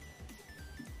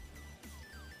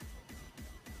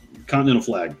Continental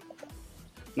flag.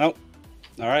 Nope.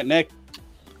 All right, Nick.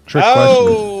 Trick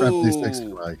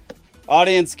question. Flag.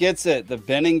 Audience gets it. The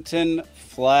Bennington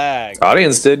flag.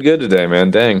 Audience did good today,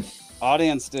 man. Dang.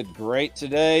 Audience did great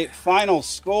today. Final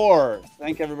score.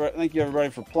 Thank you, everybody,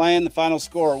 for playing. The final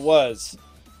score was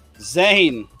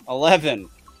Zane 11,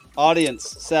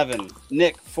 audience 7,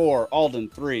 Nick 4, Alden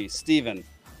 3, Steven,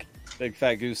 big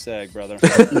fat goose egg, brother.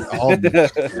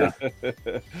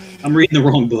 I'm reading the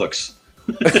wrong books.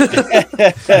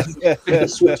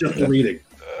 Switch up the reading.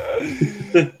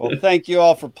 Well, thank you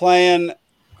all for playing.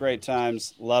 Great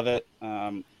times. Love it.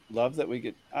 Love that we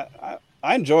get.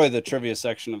 I enjoy the trivia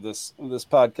section of this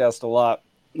podcast a lot.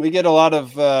 We get a lot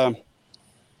of.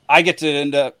 I get to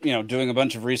end up, doing a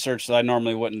bunch of research that I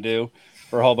normally wouldn't do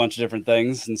for a whole bunch of different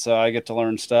things, and so I get to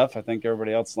learn stuff. I think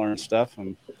everybody else learns stuff,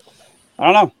 and I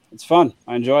don't know. It's fun.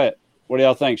 I enjoy it. What do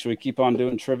y'all think? Should we keep on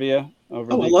doing trivia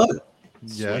over? I love it.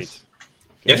 Yes.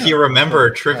 If you remember,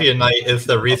 trivia night is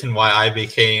the reason why I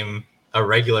became a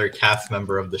regular cast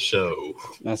member of the show.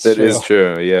 That is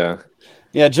true. Yeah.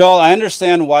 Yeah, Joel, I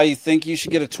understand why you think you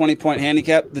should get a 20-point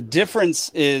handicap. The difference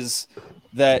is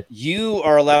that you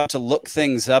are allowed to look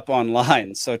things up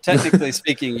online. So technically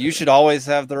speaking, you should always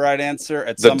have the right answer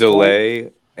at some point. The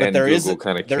delay and there Google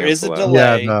kind of there is a cancel out.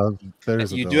 delay. Yeah, no,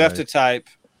 there's a you delay. do have to type,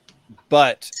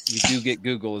 but you do get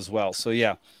Google as well. So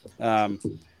yeah, that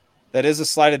is a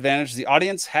slight advantage. The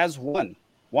audience has won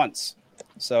once.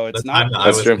 So it's not. I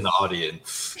was in the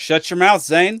audience. Shut your mouth,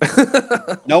 Zane.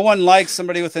 No one likes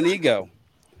somebody with an ego.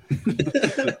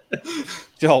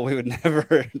 Joel, we would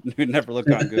never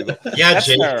look on Google. Yeah,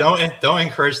 Jake, don't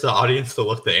encourage the audience to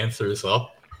look the answers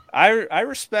up. I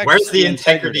respect. Where's the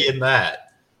integrity in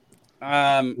that?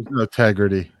 No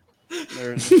integrity.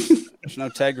 There's no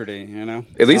integrity,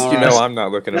 At least I'm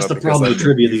not looking That's it up. That's the problem with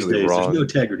trivia these days. Wrong. There's no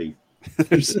integrity.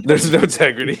 There's no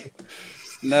integrity.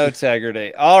 No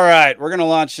integrity. All right, we're going to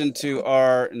launch into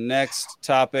our next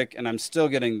topic, and I'm still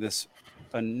getting this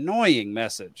annoying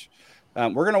message.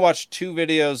 We're going to watch 2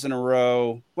 videos in a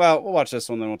row. Well, we'll watch this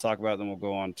one, then we'll talk about it, then we'll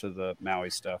go on to the Maui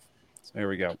stuff. So here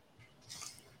we go.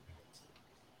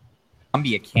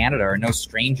 Colombia, Canada are no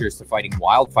strangers to fighting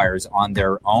wildfires on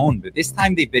their own, but this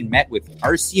time they've been met with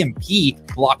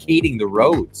RCMP blockading the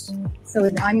roads. So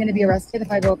I'm going to be arrested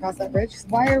if I go across that bridge?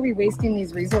 Why are we wasting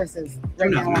these resources right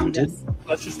now on this?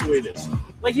 That's just the way it is.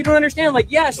 Like, you don't understand.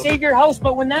 Like, yeah, save your house,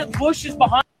 but when that bush is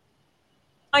behind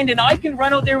and I can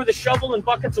run out there with a shovel and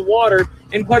buckets of water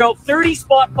and put out 30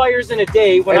 spot fires in a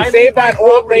day, when I save that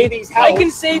old lady's house, I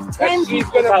can save 10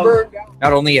 people's house.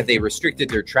 Not only have they restricted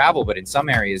their travel, but in some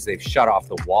areas they've shut off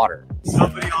the water.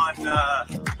 Somebody on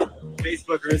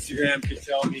Facebook or Instagram could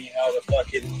tell me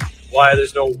why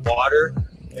there's no water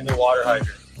in the water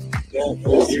hydrant.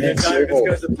 Anytime it's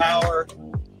because of power,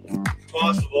 it's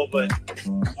possible, but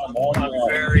I'm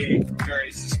very,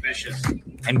 very suspicious.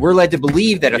 And we're led to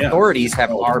believe that authorities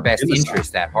have our best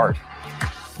interest at heart.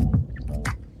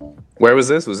 Where was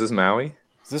this? Was this Maui?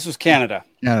 This was Canada.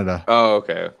 Canada. Oh,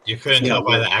 okay. You couldn't tell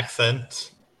by the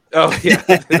accent. Oh, yeah.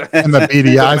 And the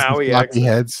beady eyes and Maui floppy accent.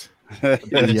 heads.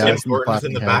 And the Tim Hortons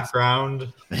in the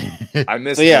background. I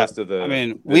missed most of the. I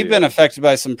mean, we've been affected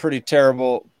by some pretty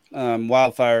terrible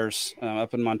wildfires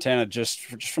up in Montana just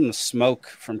from the smoke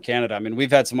from Canada. I mean,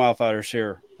 we've had some wildfires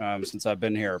here since I've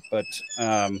been here, but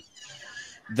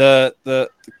the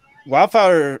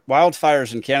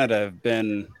wildfires in Canada have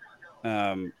been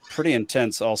pretty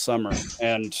intense all summer,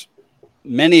 and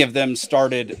many of them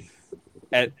started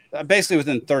at basically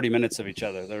within 30 minutes of each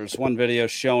other. There's one video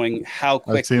showing how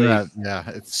quickly I've seen that.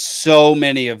 Yeah, it's so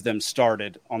many of them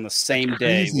started on the same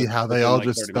day. Crazy how they all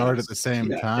just start at the same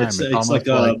time. It's like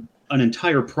an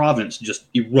entire province just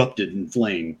erupted in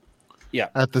flame. Yeah,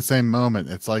 at the same moment.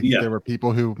 It's like there were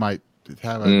people who might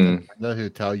have who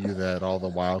tell you that all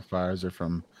the wildfires are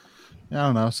from, I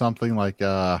don't know, something like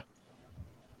I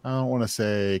don't want to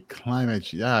say climate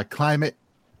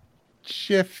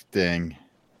shifting.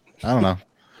 I don't know.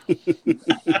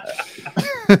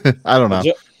 I don't know.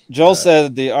 Joel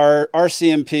said the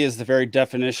RCMP is the very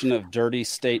definition of dirty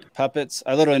state puppets.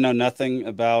 I literally know nothing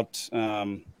about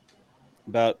RCMP,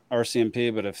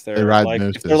 but if they're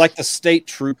like the state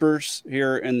troopers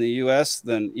here in the U.S.,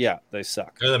 then yeah, they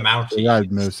suck. They're the Mounties. They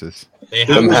ride mooses.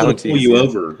 They'll pull you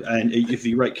over, and if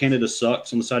you write "Canada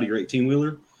sucks" on the side of your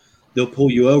 18-wheeler, they'll pull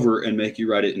you over and make you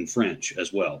write it in French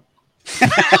as well.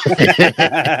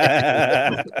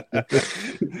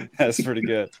 That's pretty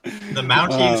good. The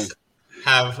Mounties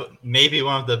have maybe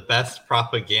one of the best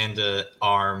propaganda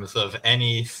arms of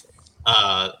any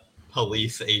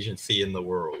police agency in the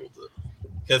world.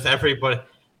 Because everybody,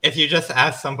 if you just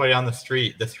ask somebody on the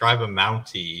street, describe a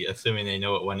Mountie, assuming they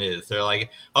know what one is, they're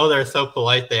like, oh, they're so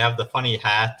polite. They have the funny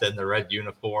hat and the red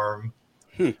uniform.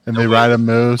 And they ride a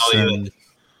moose.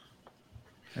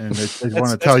 And they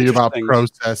want to tell you about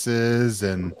processes,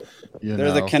 and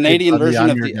they're the Canadian version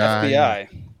of the FBI.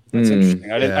 That's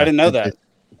interesting. I didn't know that.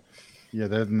 Yeah,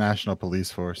 they're the National Police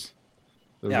Force.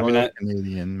 Royal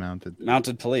Canadian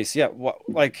mounted police. Yeah,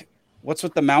 what's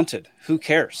with the mounted? Who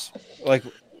cares? Like,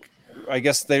 I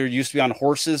guess they used to be on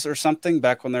horses or something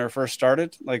back when they were first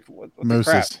started. Like, what the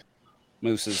crap?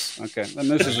 Mooses. Okay, the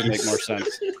mooses would make more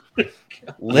sense.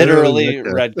 Literally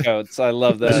redcoats. I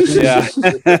love that. Yeah,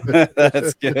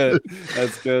 that's good.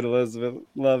 That's good, Elizabeth.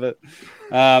 Love it.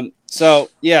 So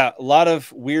yeah, a lot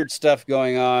of weird stuff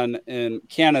going on in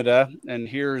Canada, and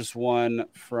here's one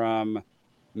from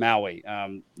Maui.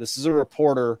 This is a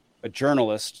reporter, a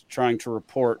journalist, trying to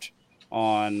report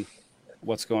on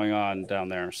what's going on down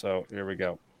there. So here we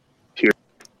go. Here.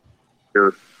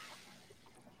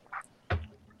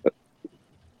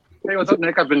 Hey, what's up,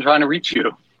 Nick? I've been trying to reach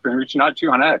you. Been reaching out to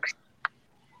you on X.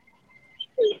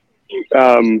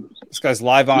 This guy's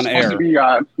live on air. Supposed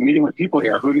to be meeting with people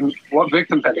here. What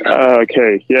victims?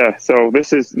 Okay, yeah. So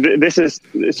this is.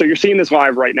 So you're seeing this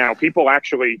live right now. People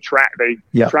actually tracked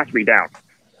me down.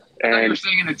 And you were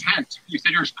staying in a tent. You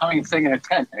said you were coming and staying in a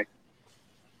tent, Nick.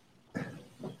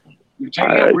 You're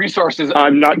taking up resources.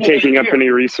 I'm not taking up any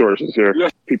resources here.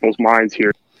 People's minds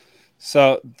here.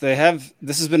 So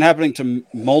this has been happening to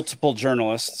multiple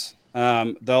journalists.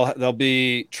 They'll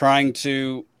be trying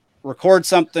to record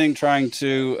something,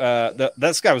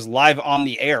 this guy was live on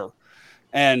the air,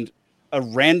 and a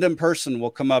random person will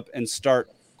come up and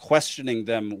start questioning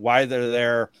them why they're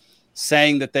there,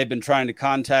 saying that they've been trying to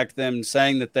contact them,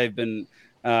 saying that they've been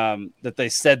that they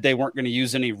said they weren't going to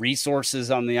use any resources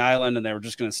on the island and they were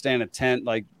just going to stay in a tent,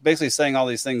 like basically saying all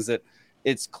these things that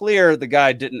it's clear the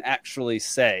guy didn't actually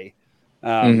say.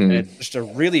 And it's just a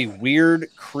really weird,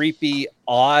 creepy,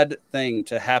 odd thing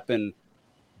to happen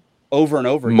over and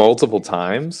over again. Multiple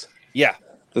times? Yeah.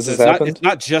 This has happened? It's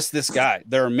not just this guy.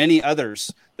 There are many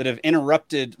others that have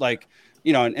interrupted, like,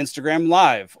 an Instagram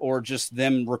live or just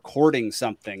them recording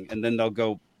something, and then they'll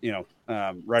go,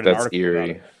 write an article eerie. about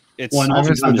it. It's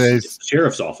oftentimes it's the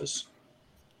sheriff's office.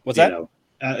 What's that?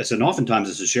 Oftentimes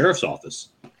it's the sheriff's office.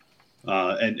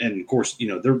 And of course,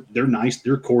 they're nice,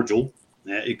 they're cordial,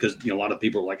 because a lot of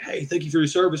people are like, "Hey, thank you for your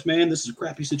service, man. This is a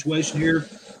crappy situation here.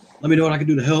 Let me know what I can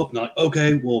do to help." And I'm like,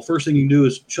 "Okay, well, first thing you can do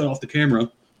is shut off the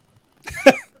camera."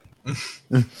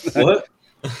 What?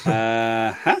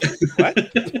 What?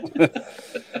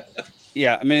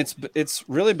 Yeah, I mean, it's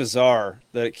really bizarre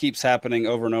that it keeps happening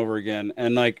over and over again.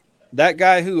 And like that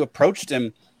guy who approached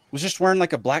him was just wearing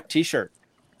like a black T-shirt.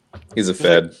 He's a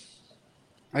Fed.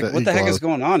 Like, what the heck is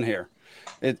going on here?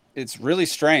 It's really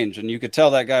strange, and you could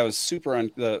tell that guy was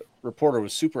the reporter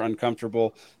was super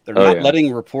uncomfortable. They're not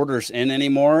letting reporters in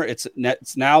anymore. It's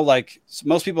now like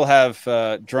most people have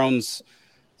drones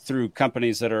through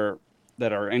companies that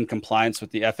are in compliance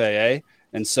with the FAA,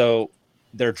 and so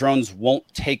their drones won't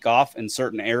take off in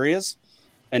certain areas.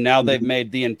 And now they've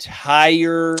made the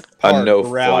entire part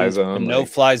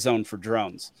no-fly zone for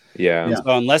drones. Yeah.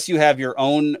 So unless you have your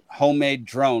own homemade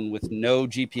drone with no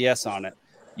GPS on it,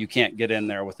 you can't get in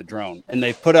there with a drone. And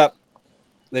they put up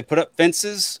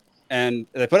fences, and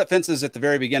they put up fences at the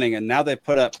very beginning, and now they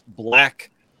put up black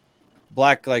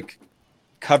like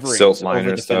coverings silt liner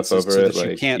over the stuff fences over so it,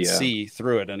 that you can't see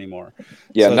through it anymore.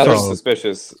 Yeah, so nothing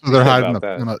suspicious. So they're hiding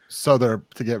they're,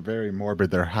 to get very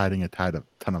morbid, they're hiding a ton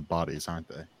of bodies, aren't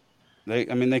they? They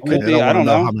could be. I don't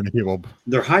know how many people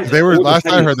they're hiding. They were last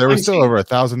I heard there were still over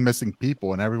 1,000 missing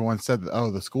people, and everyone said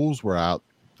that the schools were out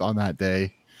on that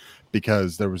day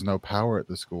because there was no power at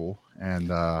the school, and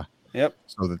so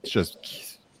that's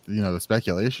just the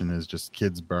speculation is just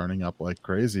kids burning up like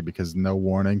crazy because no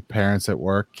warning, parents at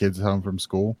work, kids home from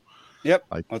school. Yep.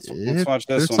 Like let's watch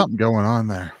this. There's something going on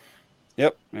there.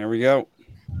 Yep. There we go.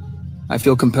 I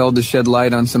feel compelled to shed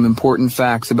light on some important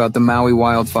facts about the Maui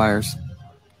wildfires.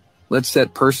 Let's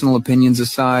set personal opinions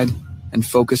aside and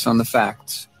focus on the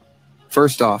facts.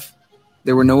 First off,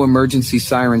 there were no emergency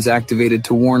sirens activated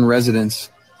to warn residents,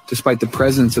 despite the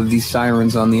presence of these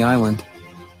sirens on the island.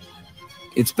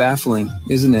 It's baffling,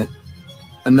 isn't it?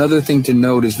 Another thing to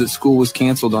note is that school was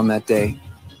canceled on that day,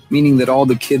 meaning that all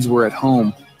the kids were at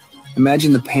home.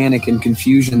 Imagine the panic and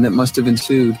confusion that must have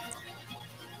ensued.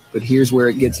 But here's where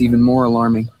it gets even more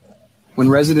alarming. When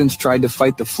residents tried to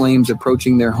fight the flames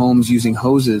approaching their homes using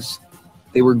hoses,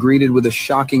 they were greeted with a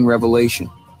shocking revelation.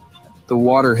 The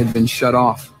water had been shut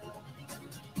off.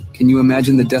 Can you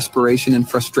imagine the desperation and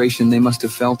frustration they must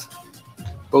have felt?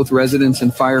 Both residents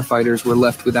and firefighters were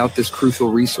left without this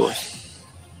crucial resource.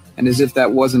 And as if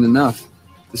that wasn't enough,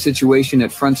 the situation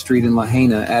at Front Street in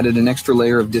Lahaina added an extra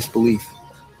layer of disbelief.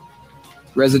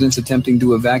 Residents attempting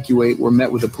to evacuate were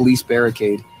met with a police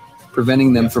barricade,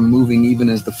 preventing them from moving even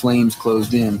as the flames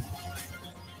closed in.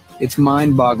 It's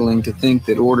mind-boggling to think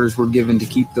that orders were given to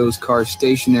keep those cars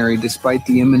stationary despite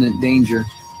the imminent danger.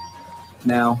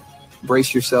 Now,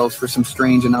 brace yourselves for some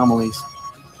strange anomalies.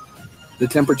 The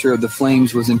temperature of the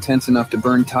flames was intense enough to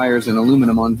burn tires and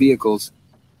aluminum on vehicles.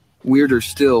 Weirder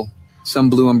still, some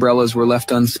blue umbrellas were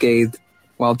left unscathed,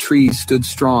 while trees stood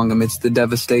strong amidst the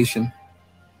devastation.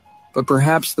 But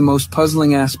perhaps the most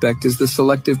puzzling aspect is the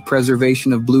selective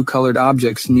preservation of blue-colored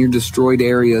objects near destroyed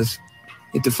areas.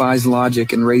 It defies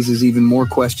logic and raises even more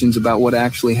questions about what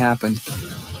actually happened.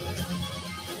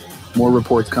 More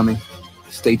reports coming.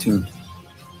 Stay tuned.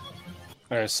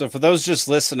 All right, so for those just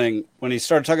listening, when he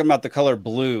started talking about the color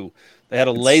blue, they had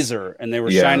a laser and they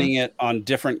were shining it on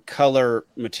different color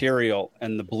material,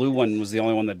 and the blue one was the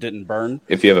only one that didn't burn.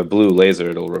 If you have a blue laser,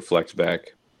 it'll reflect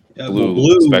back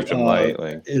blue spectrum light.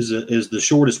 Is the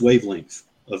shortest wavelength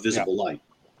of visible light.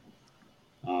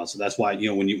 So that's why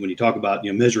when you talk about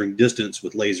measuring distance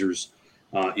with lasers,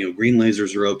 green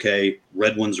lasers are okay,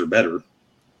 red ones are better.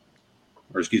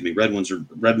 Or excuse me, red ones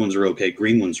are okay,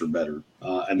 green ones are better.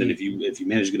 And then if you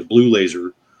manage to get a blue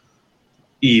laser,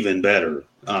 even better.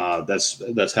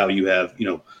 That's how you have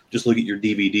just look at your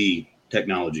DVD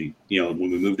technology. When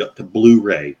we moved up to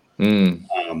Blu-ray,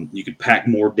 you could pack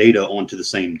more data onto the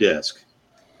same disc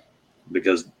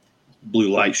because blue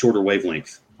light, shorter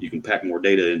wavelength. You can pack more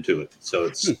data into it, so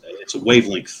it's a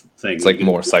wavelength thing. It's like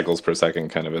more cycles per second,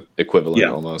 kind of equivalent,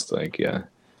 almost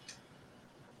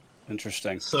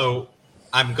Interesting. So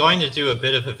I'm going to do a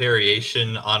bit of a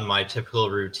variation on my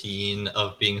typical routine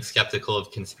of being skeptical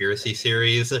of conspiracy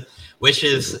theories, which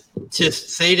is to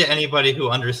say to anybody who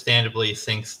understandably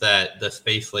thinks that the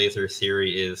space laser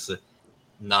theory is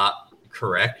not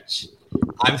correct,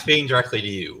 I'm speaking directly to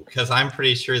you because I'm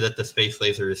pretty sure that the space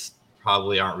lasers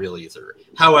probably aren't real either.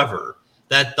 However,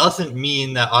 that doesn't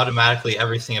mean that automatically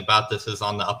everything about this is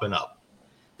on the up and up.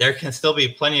 There can still be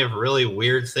plenty of really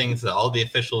weird things that all the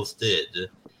officials did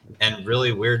and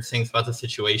really weird things about the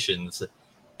situations.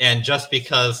 And just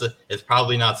because it's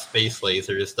probably not space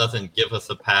lasers doesn't give us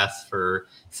a pass for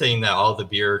saying that all the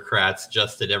bureaucrats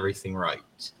just did everything right.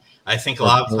 I think a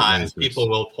lot of times people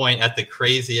will point at the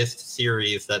craziest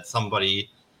series that somebody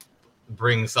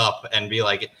brings up and be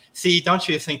like, see, don't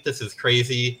you think this is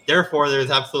crazy? Therefore,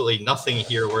 there's absolutely nothing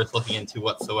here worth looking into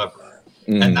whatsoever.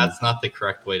 And that's not the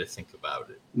correct way to think about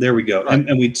it. There we go. Right.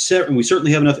 And we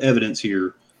certainly have enough evidence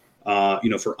here,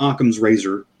 for Occam's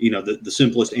razor, the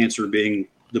simplest answer being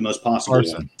the most possible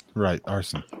arson. One. Right,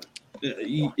 arson.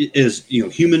 Is,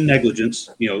 human negligence.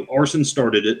 Arson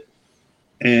started it.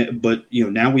 But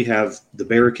now we have the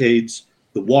barricades,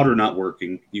 the water not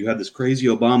working. You have this crazy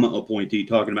Obama appointee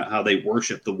talking about how they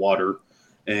worship the water,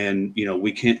 and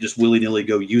we can't just willy-nilly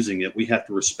go using it. We have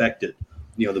to respect it.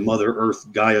 The Mother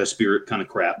Earth Gaia spirit kind of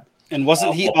crap. And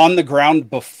wasn't he on the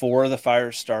ground before the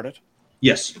fire started?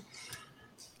 Yes.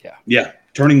 Yeah.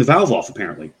 Turning the valve off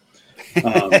apparently.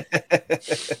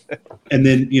 And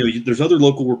then there's other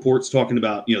local reports talking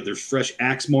about there's fresh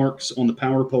axe marks on the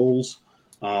power poles.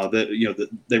 That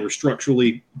they were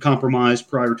structurally compromised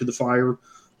prior to the fire,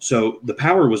 so the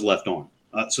power was left on.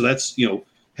 So that's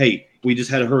hey, we just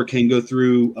had a hurricane go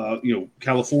through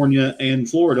California and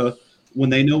Florida. When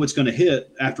they know it's going to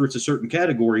hit after it's a certain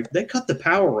category, they cut the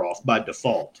power off by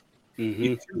default. If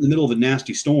you're in the middle of a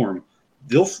nasty storm,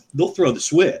 they'll throw the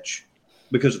switch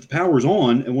because if the power's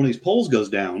on and one of these poles goes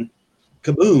down,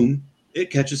 kaboom, it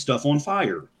catches stuff on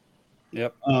fire.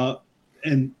 Yep.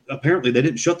 And apparently they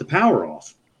didn't shut the power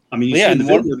off. I mean, you see in the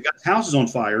video, the guy's house is on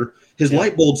fire, his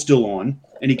light bulb's still on,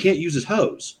 and he can't use his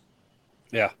hose.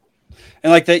 Yeah.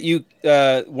 And like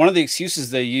that, one of the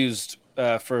excuses they used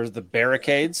for the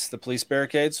barricades, the police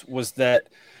barricades, was that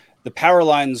the power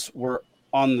lines were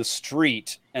on the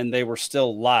street and they were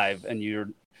still live,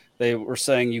 and they were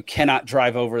saying you cannot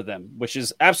drive over them, which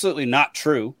is absolutely not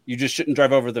true. You just shouldn't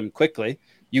drive over them quickly.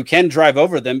 You can drive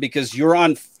over them because you're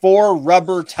on 4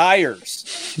 rubber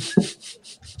tires.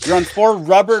 You're on 4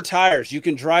 rubber tires. You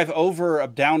can drive over a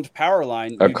downed power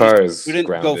line. A car is you didn't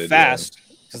grounded, go fast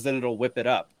because then it'll whip it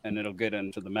up and it'll get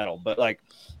into the metal. But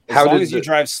as long as you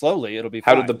drive slowly, it'll be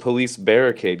fine. How did the police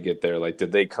barricade get there?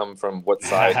 Did they come from what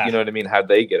side? You know what I mean? How'd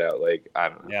they get out? I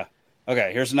don't know. Yeah.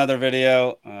 Okay, here's another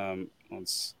video.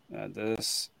 Let's add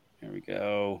this. Here we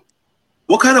go.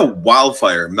 What kind of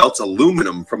wildfire melts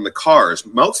aluminum from the cars,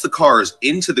 melts the cars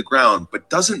into the ground, but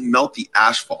doesn't melt the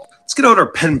asphalt? Let's get out our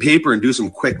pen and paper and do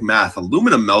some quick math.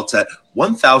 Aluminum melts at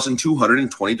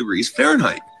 1,220 degrees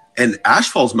Fahrenheit, and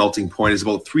asphalt's melting point is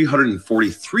about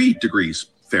 343 degrees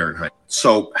Fahrenheit.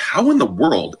 So how in the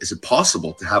world is it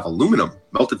possible to have aluminum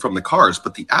melted from the cars,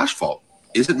 but the asphalt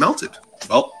isn't melted?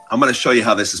 Well, I'm going to show you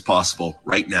how this is possible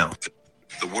right now.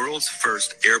 The world's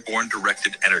first airborne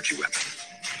directed energy weapon.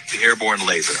 The airborne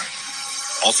laser,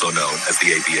 also known as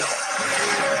the ABL.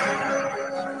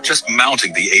 Just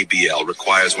mounting the ABL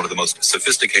requires one of the most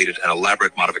sophisticated and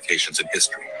elaborate modifications in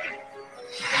history.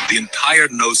 The entire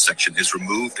nose section is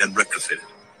removed and retrofitted,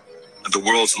 and the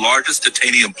world's largest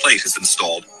titanium plate is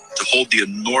installed to hold the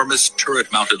enormous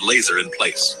turret-mounted laser in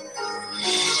place.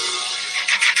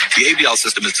 The ABL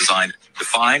system is designed to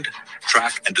find,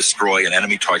 track, and destroy an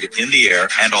enemy target in the air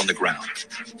and on the ground.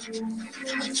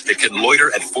 It can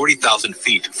loiter at 40,000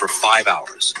 feet for 5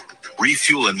 hours,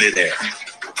 refuel in midair,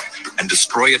 and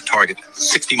destroy a target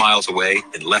 60 miles away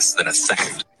in less than a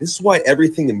second. This is why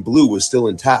everything in blue was still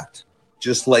intact,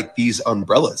 just like these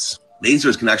umbrellas.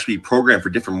 Lasers can actually be programmed for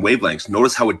different wavelengths.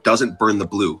 Notice how it doesn't burn the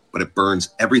blue, but it burns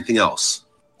everything else.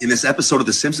 In this episode of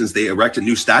The Simpsons, they erect a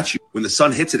new statue. When the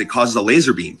sun hits it, it causes a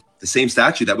laser beam. The same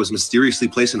statue that was mysteriously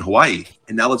placed in Hawaii.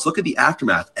 And now let's look at the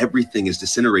aftermath. Everything is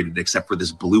disintegrated except for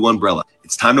this blue umbrella.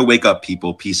 It's time to wake up,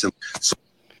 people. Peace and... So,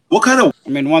 what kind of... I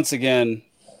mean, once again...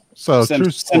 So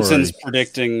Simpsons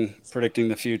predicting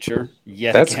the future.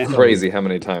 Yeah, that's crazy. How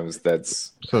many times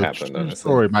that's happened? True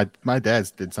story. My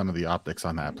dad's did some of the optics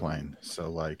on that plane, so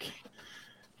like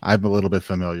I'm a little bit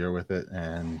familiar with it,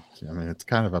 and I mean it's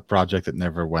kind of a project that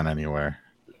never went anywhere.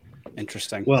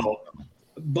 Interesting. Well,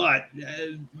 but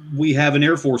we have an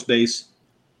Air Force base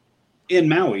in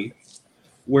Maui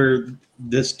where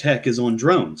this tech is on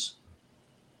drones.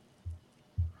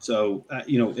 So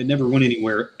it never went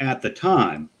anywhere at the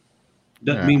time.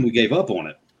 Doesn't mean we gave up on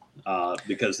it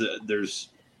because there's,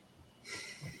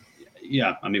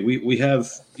 I mean, we have,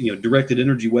 directed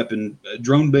energy weapon,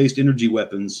 drone-based energy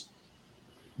weapons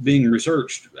being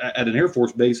researched at an Air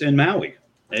Force base in Maui.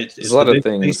 It's a lot of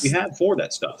things we have for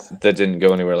that stuff that didn't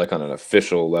go anywhere, like on an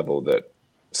official level that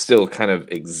still kind of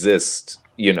exist,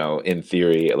 in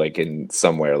theory, like in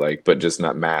somewhere, like, but just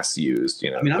not mass used,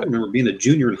 I mean, I remember being a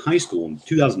junior in high school in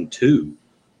 2002,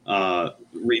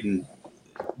 reading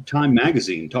Time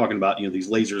magazine talking about these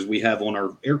lasers we have on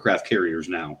our aircraft carriers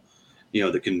now,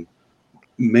 that can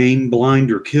maim, blind,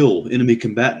 or kill enemy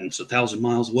combatants 1,000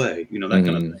 miles away. That kind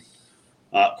of thing.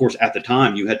 Of course, at the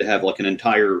time, you had to have like an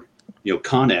entire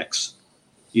Connex,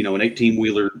 an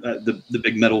 18-wheeler, the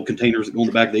big metal containers that go in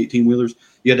the back of the 18-wheelers.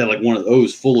 You had to have like one of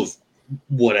those full of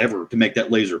whatever to make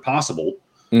that laser possible.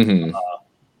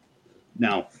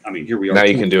 Now, I mean, here we are. Now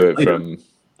you can do it later. from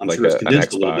I'm like sure it's an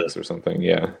condensed a little Xbox bit. or something.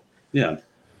 Yeah. Yeah.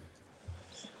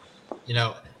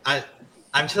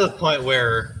 I'm to the point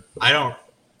where I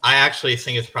actually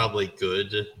think it's probably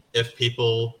good if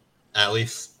people, at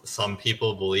least some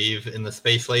people, believe in the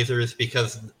space lasers,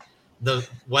 because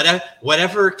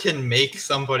whatever can make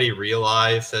somebody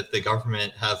realize that the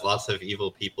government has lots of evil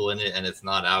people in it and it's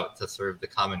not out to serve the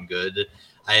common good.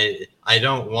 I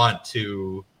don't want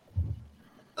to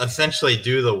essentially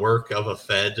do the work of a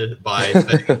Fed by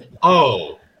saying,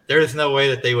 oh, there's no way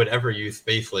that they would ever use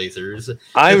space lasers.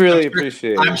 I really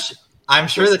appreciate I'm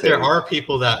sure that there are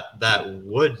people that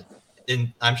would.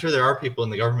 I'm sure there are people in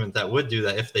the government that would do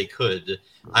that if they could.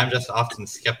 I'm just often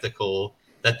skeptical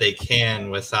that they can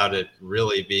without it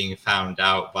really being found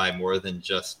out by more than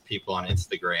just people on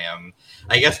Instagram.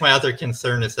 I guess my other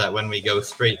concern is that when we go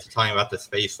straight to talking about the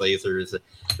space lasers,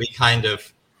 we kind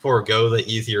of forego the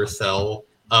easier sell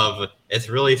of it's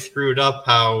really screwed up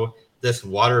how this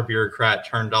water bureaucrat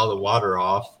turned all the water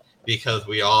off because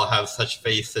we all have such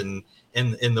faith in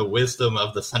the wisdom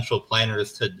of the central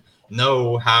planners to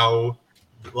know how,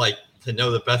 like, to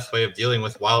know the best way of dealing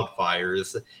with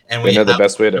wildfires. And we know the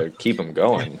best way to keep them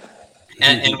going.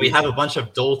 And we have a bunch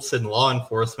of dolts in law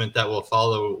enforcement that will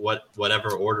follow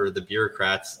whatever order the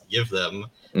bureaucrats give them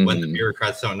when the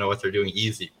bureaucrats don't know what they're doing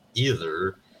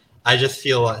either. I just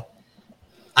feel,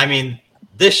 I mean,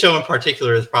 this show in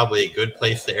particular is probably a good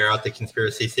place to air out the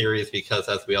conspiracy theories because,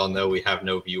 as we all know, we have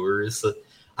no viewers.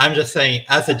 I'm just saying,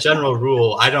 as a general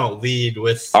rule, I don't lead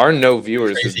with... Our no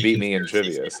viewers just beat me in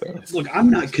trivia. So. Look, I'm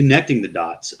not connecting the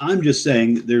dots. I'm just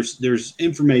saying there's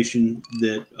information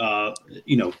that,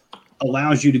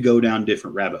 allows you to go down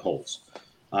different rabbit holes.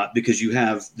 Because you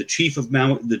have the chief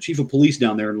of police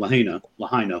down there in Lahaina,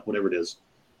 whatever it is,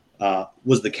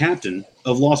 was the captain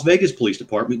of Las Vegas Police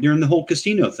Department during the whole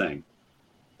casino thing.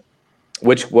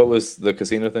 What was the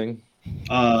casino thing?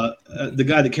 The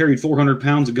guy that carried 400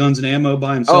 pounds of guns and ammo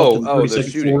by himself to the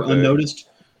 32nd floor unnoticed.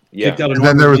 Yeah. Kicked out And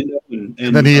then there was,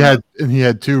 and then he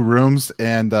had 2 rooms,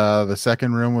 and the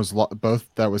second room was both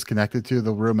that was connected to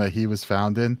the room that he was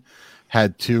found in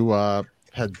had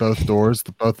both doors,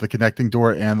 both the connecting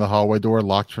door and the hallway door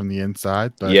locked from the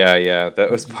inside. But yeah, that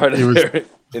was part of their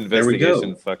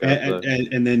investigation. Fuck up.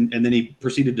 And then he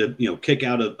proceeded to kick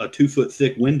out a 2-foot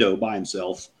thick window by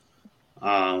himself.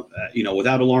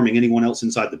 without alarming anyone else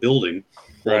inside the building,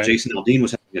 while Right. Jason Aldean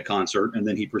was having a concert, and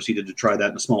then he proceeded to try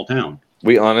that in a small town.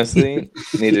 We honestly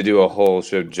need to do a whole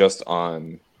show just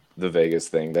on the Vegas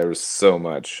thing. There was so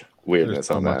much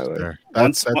weirdness on that.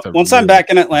 Once I'm back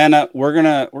in Atlanta, we're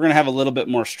gonna have a little bit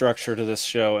more structure to this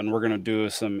show, and we're gonna do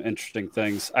some interesting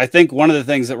things. I think one of the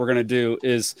things that we're gonna do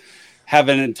is we're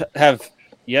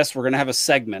gonna have a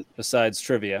segment besides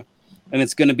trivia, and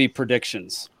it's gonna be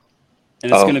predictions.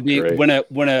 And it's going to be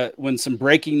great. when some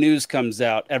breaking news comes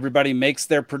out, everybody makes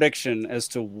their prediction as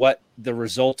to what the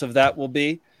result of that will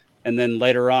be, and then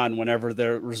later on, whenever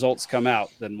the results come out,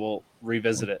 then we'll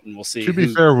revisit it and we'll see. To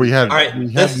be fair, we had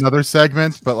another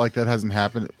segment, but like that hasn't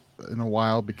happened in a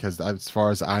while because, as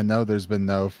far as I know, there's been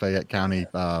no Fayette County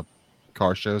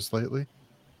car shows lately.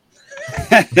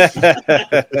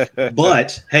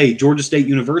 But hey, Georgia State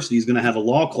University is going to have a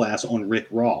law class on Rick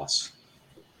Ross.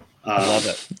 I love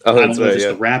it. I don't know if it's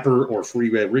the rapper or Free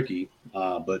Red Ricky,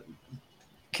 but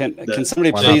can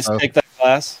somebody please take that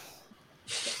class?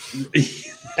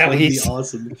 That would be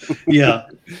awesome. Yeah.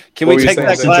 Can we take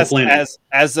that class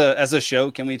as a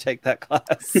show? Can we take that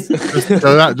class?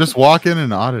 just walk in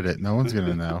and audit it. No one's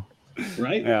gonna know.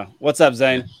 Right? Yeah. What's up,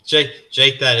 Zane?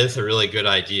 Jake, that is a really good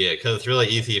idea because it's really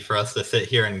easy for us to sit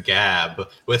here and gab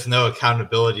with no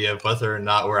accountability of whether or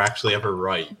not we're actually ever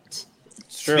right.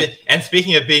 True. And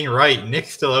speaking of being right, Nick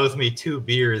still owes me 2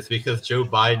 beers because Joe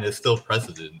Biden is still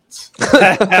president.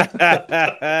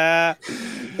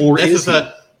 Or this is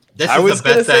a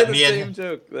bet that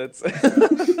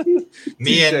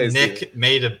me and Nick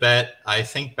made a bet, I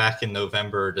think back in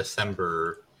November or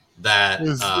December, that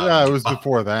it was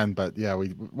before then, but yeah, we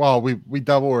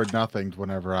double or nothing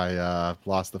whenever I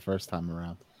lost the first time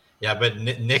around. Yeah, but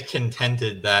Nick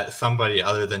contended that somebody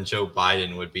other than Joe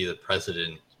Biden would be the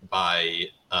president by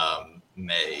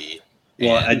May.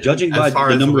 Well, judging by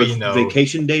the number of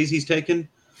vacation days he's taken,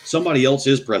 somebody else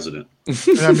is president.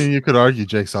 I mean, you could argue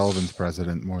Jake Sullivan's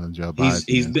president more than Joe Biden.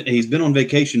 He's been on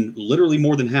vacation literally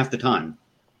more than half the time.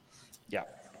 Yeah,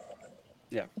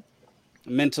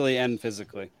 mentally and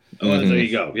physically. Oh, there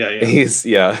you go. Yeah. He's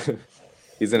in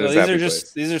his happy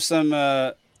place. These are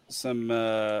some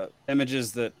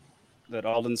images that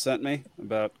Alden sent me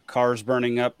about cars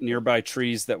burning up nearby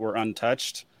trees that were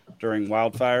untouched during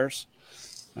wildfires.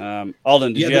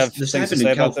 Alden, did you have things to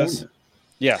say about this?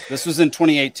 Yeah, this was in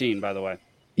 2018, by the way.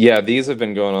 Yeah, these have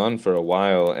been going on for a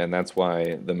while, and that's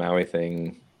why the Maui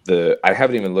thing. I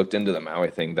haven't even looked into the Maui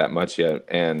thing that much yet,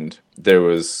 and there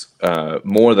was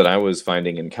more that I was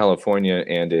finding in California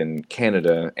and in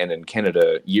Canada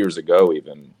years ago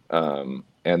even.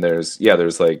 And there's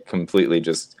like completely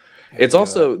just. It's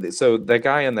also so that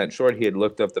guy in that short, he had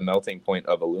looked up the melting point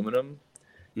of aluminum,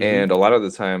 and a lot of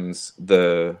the times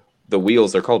the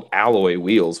wheels, they're called alloy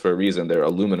wheels for a reason. They're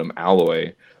aluminum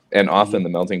alloy, and often the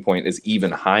melting point is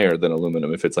even higher than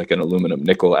aluminum if it's like an aluminum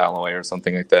nickel alloy or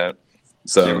something like that.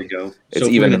 So there we go. It's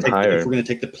even higher. If we're going to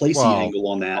take the placing angle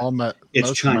on that,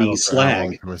 it's Chinese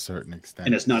slag to a certain extent,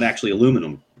 and it's not actually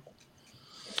aluminum.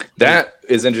 That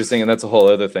is interesting, and that's a whole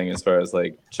other thing as far as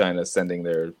like China sending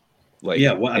their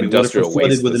industrial what if we're waste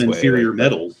flooded with an this way, inferior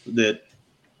metal that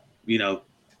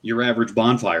your average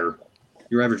bonfire,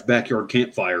 your average backyard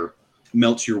campfire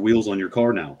melts your wheels on your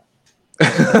car now.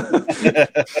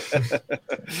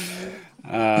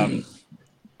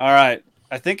 All right.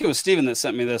 I think it was Steven that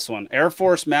sent me this one. Air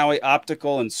Force Maui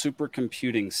optical and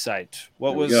supercomputing site.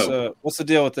 What's the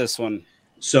deal with this one?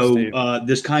 So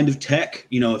this kind of tech,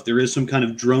 if there is some kind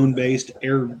of drone-based,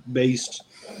 air-based,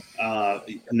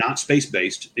 not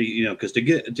space-based, because to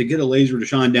get a laser to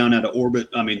shine down out of orbit,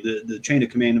 I mean, the chain of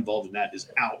command involved in that is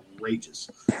outrageous.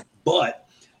 But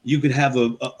you could have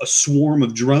a swarm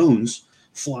of drones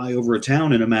fly over a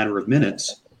town in a matter of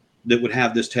minutes that would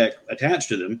have this tech attached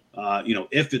to them.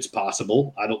 If it's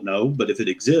possible, I don't know, but if it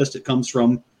exists, it comes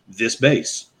from this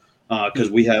base.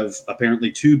 Because we have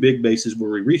apparently 2 big bases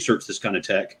where we research this kind of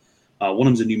tech. One of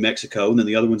them's in New Mexico, and then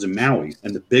the other one's in Maui,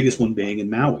 and the biggest one being in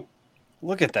Maui.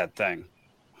 Look at that thing.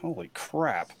 Holy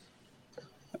crap.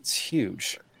 That's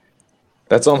huge.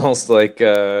 That's almost like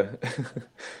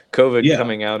COVID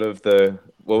coming out of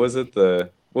what was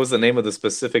the name of the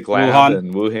specific lab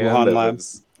in Wuhan lab.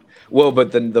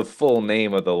 But then the full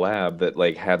name of the lab that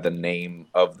like had the name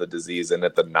of the disease in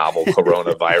it, the novel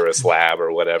coronavirus lab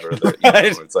or whatever.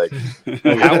 It's like,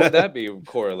 how would that be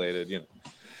correlated?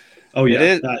 Oh yeah,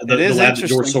 it is the lab that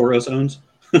George Soros owns.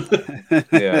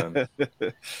 Yeah,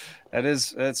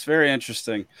 that's very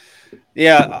interesting.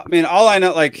 Yeah, I mean, all I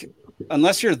know, like,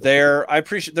 unless you're there, I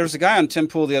appreciate. There's a guy on Tim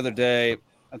Pool the other day.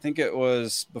 I think it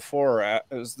was before. It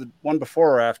was the one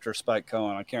before or after Spike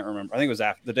Cohen. I can't remember. I think it was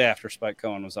the day after Spike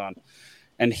Cohen was on.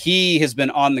 And he has been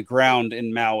on the ground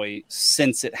in Maui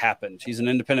since it happened. He's an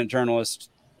independent journalist.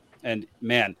 And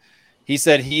man, he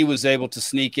said he was able to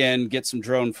sneak in, get some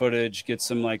drone footage, get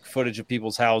some like footage of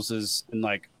people's houses. And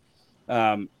like,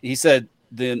 he said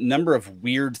the number of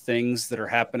weird things that are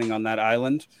happening on that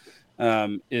island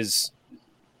is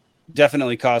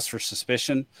definitely cause for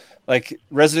suspicion. Like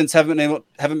residents haven't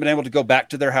been able to go back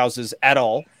to their houses at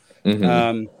all.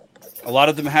 Mm-hmm. A lot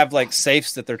of them have like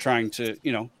safes that they're trying to,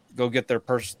 go get their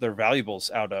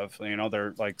valuables out of,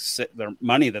 their like their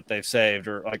money that they've saved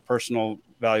or like personal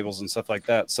valuables and stuff like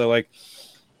that. So like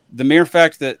the mere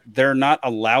fact that they're not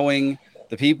allowing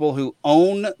the people who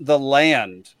own the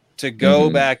land to go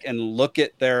back and look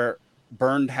at their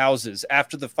burned houses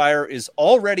after the fire is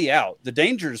already out, the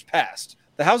danger is past.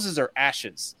 The houses are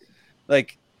ashes.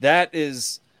 Like that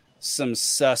is some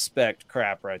suspect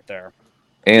crap right there.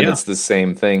 And it's the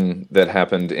same thing that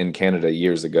happened in Canada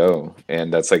years ago.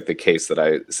 And that's like the case that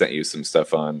I sent you some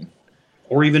stuff on.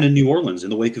 Or even in New Orleans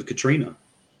in the wake of Katrina.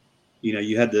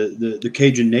 You had the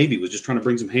Cajun Navy was just trying to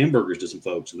bring some hamburgers to some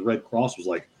folks. And the Red Cross was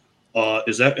like,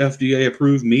 is that FDA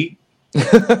approved meat?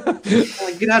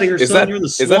 Like, get out of here, son. You're in the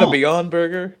swamp. Is that a Beyond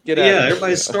Burger? Get out of here.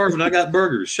 Everybody's starving. I got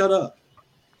burgers. Shut up.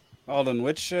 Alden,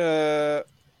 what'd you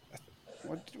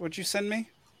send me?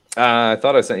 I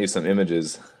thought I sent you some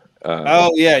images.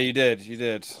 Yeah, you did.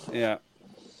 Yeah,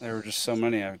 there were just so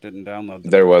many I didn't download them.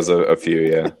 There was a few,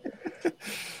 yeah.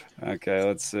 Okay,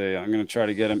 let's see. I'm gonna try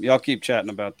to get them. Y'all keep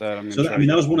chatting about that.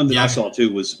 That was one of them I saw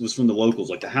too. Was from the locals,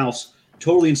 like the house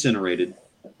totally incinerated.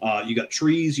 You got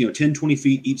trees, 10, 20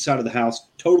 feet each side of the house,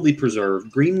 totally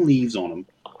preserved, green leaves on them.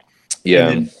 Yeah.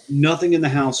 And then nothing in the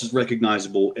house is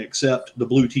recognizable except the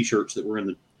blue T-shirts that were in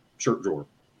the shirt drawer.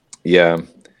 Yeah,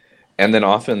 and then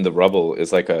often the rubble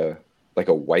is like a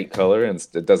white color, and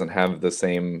it doesn't have the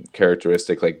same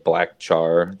characteristic like black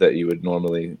char that you would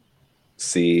normally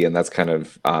see, and that's kind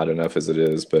of odd enough as it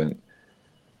is. But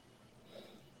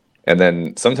and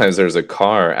then sometimes there's a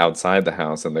car outside the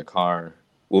house, and the car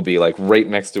will be like right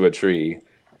next to a tree,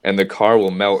 and the car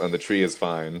will melt, and the tree is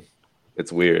fine.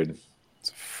 It's weird.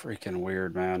 It's freaking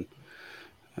weird, man.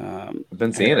 I've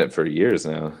been seeing it for years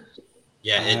now.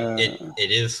 Yeah,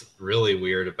 it is really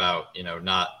weird about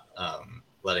not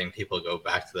letting people go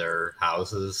back to their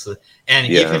houses, and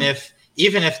even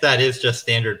if that is just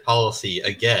standard policy,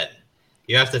 again,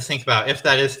 you have to think about if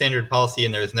that is standard policy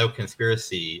and there's no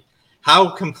conspiracy, how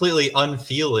completely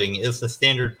unfeeling is the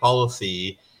standard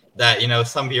policy that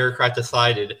some bureaucrat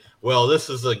decided, well, this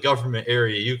is a government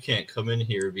area, you can't come in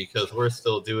here because we're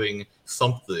still doing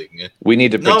something. We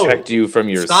need to protect you from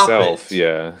yourself.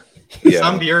 Yeah.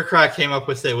 Some bureaucrat came up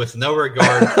with it with no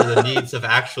regard for the needs of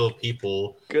actual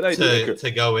people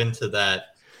to go into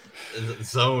that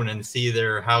zone and see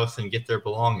their house and get their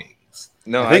belongings.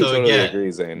 No, I totally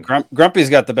agree, Zane. Grumpy's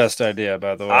got the best idea,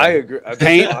 by the way. I agree.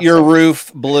 Paint your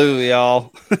roof blue,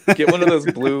 y'all. Get one of those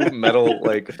blue metal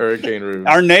like hurricane roofs.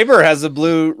 Our neighbor has a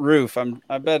blue roof.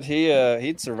 I bet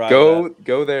he'd survive.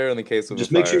 Go there in the case of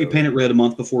just make sure you paint it red a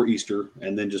month before Easter,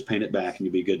 and then just paint it back, and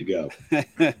you'll be good to go.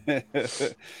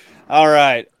 All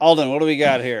right, Alden, what do we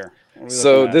got here?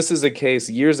 So this is a case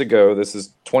years ago. This is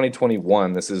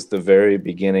 2021. This is the very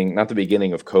beginning, not the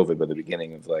beginning of COVID, but the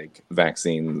beginning of like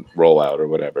vaccine rollout or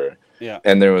whatever. Yeah.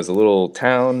 And there was a little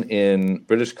town in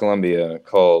British Columbia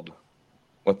called,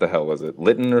 what the hell was it?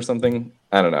 Lytton or something?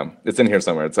 I don't know. It's in here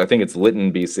somewhere. I think it's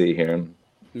Lytton, BC here.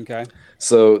 Okay.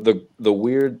 So the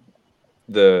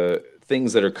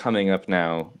things that are coming up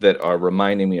now that are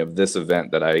reminding me of this event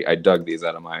that I dug these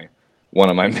out of one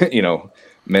of my,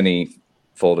 many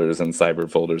folders and cyber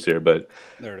folders here, but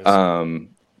there it is.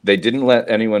 They didn't let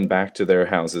anyone back to their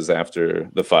houses after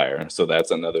the fire, so that's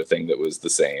another thing that was the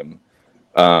same.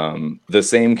 The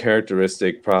same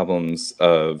characteristic problems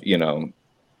of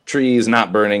trees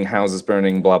not burning, houses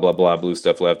burning, blah blah blah, blue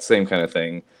stuff left, same kind of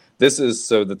thing.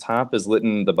 So the top is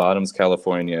Lytton, the bottom's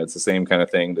California. It's the same kind of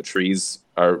thing. The trees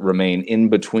remain in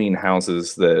between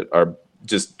houses that are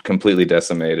just completely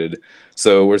decimated.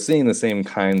 So we're seeing the same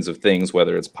kinds of things,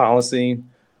 whether it's policy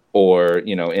or,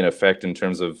 in effect in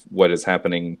terms of what is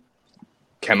happening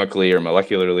chemically or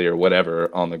molecularly or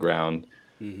whatever on the ground.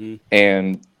 Mm-hmm.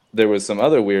 And there was some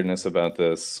other weirdness about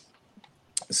this.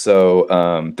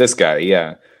 So this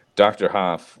guy, Dr.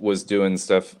 Hoff, was doing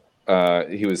stuff.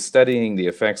 He was studying the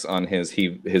effects on his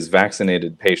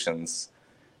vaccinated patients.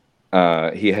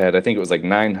 He had, I think it was like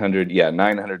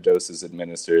 900 doses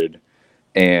administered.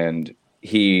 And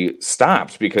he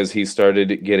stopped because he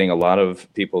started getting a lot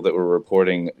of people that were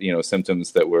reporting,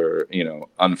 symptoms that were,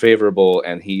 unfavorable.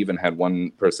 And he even had one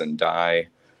person die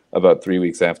about 3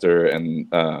 weeks after.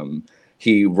 And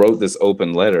he wrote this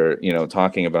open letter,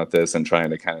 talking about this and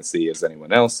trying to kind of see, is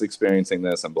anyone else experiencing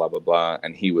this and blah, blah, blah.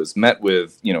 And he was met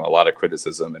with, a lot of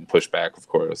criticism and pushback, of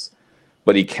course.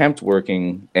 But he kept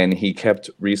working and he kept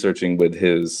researching with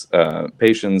his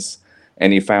patients.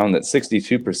 And he found that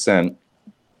 62%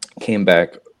 came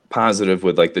back positive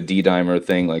with like the D-dimer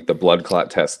thing, like the blood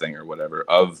clot test thing or whatever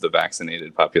of the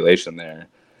vaccinated population there.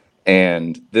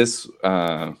 And this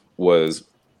was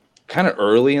kind of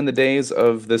early in the days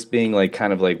of this being like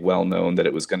kind of like well known that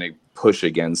it was going to push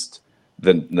against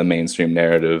the mainstream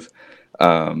narrative.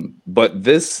 But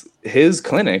his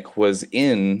clinic was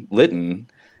in Lytton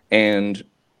and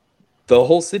the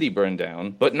whole city burned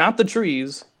down, but not the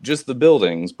trees, just the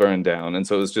buildings burned down. And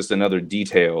so it was just another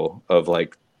detail of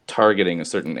like targeting a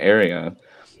certain area.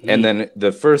 And then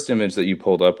the first image that you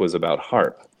pulled up was about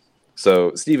HAARP.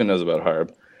 So Stephen knows about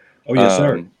HAARP. Oh, yes,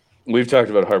 sir. We've talked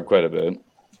about HAARP quite a bit.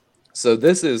 So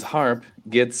this is HAARP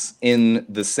gets in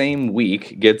the same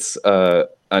week, gets a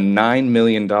 $9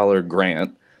 million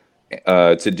grant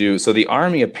to do. So the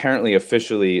Army apparently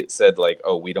officially said like,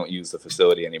 oh, we don't use the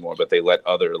facility anymore, but they let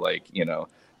other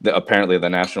apparently the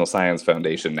National Science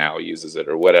Foundation now uses it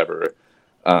or whatever.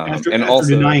 After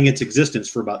denying its existence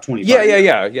for about 25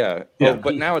 years. Yeah. Oh,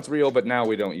 but now it's real, but now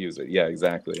we don't use it. Yeah,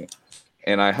 exactly.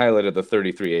 And I highlighted the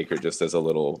 33 acre just as a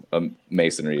little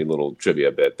masonry, little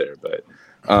trivia bit there.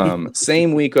 But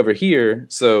same week over here.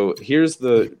 So here's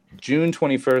the June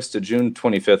 21st to June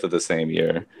 25th of the same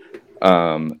year.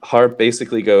 HAARP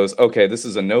basically goes, okay, this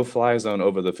is a no-fly zone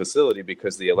over the facility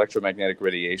because the electromagnetic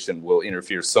radiation will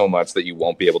interfere so much that you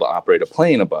won't be able to operate a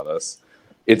plane above us.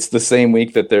 It's the same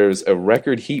week that there's a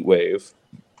record heat wave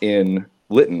in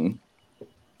Lytton,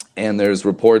 and there's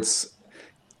reports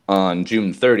on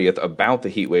June 30th about the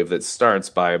heat wave that starts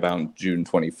by about June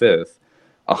 25th.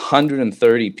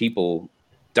 130 people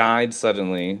died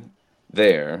suddenly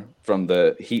there from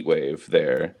the heat wave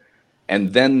there.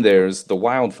 And then there's the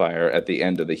wildfire at the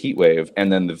end of the heat wave.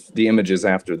 And then the images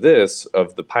after this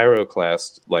of the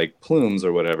pyroclast like plumes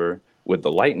or whatever with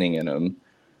the lightning in them.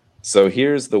 So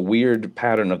here's the weird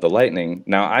pattern of the lightning.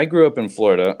 Now, I grew up in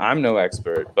Florida. I'm no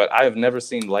expert, but I've never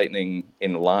seen lightning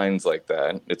in lines like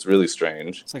that. It's really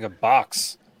strange. It's like a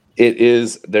box. It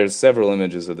is. There's several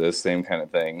images of this same kind of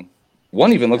thing.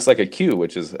 One even looks like a Q,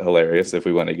 which is hilarious if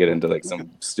we want to get into like some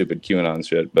stupid QAnon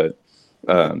shit, but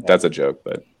that's a joke.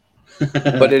 But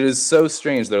it is so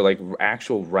strange. They're like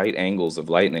actual right angles of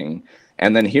lightning.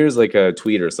 And then here's like a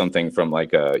tweet or something from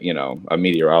like a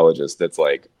meteorologist that's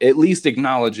like at least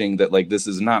acknowledging that like this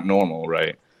is not normal,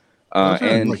 right?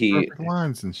 And like he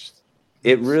lines and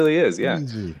it really is, yeah.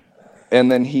 Crazy.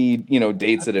 And then he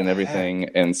dates it and everything.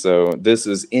 And so this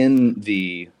is in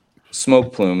the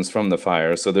smoke plumes from the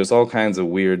fire. So there's all kinds of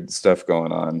weird stuff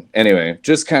going on. Anyway,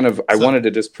 just kind of I wanted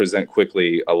to just present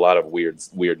quickly a lot of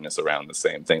weirdness around the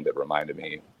same thing that reminded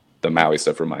me, the Maui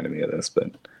stuff reminded me of this, but.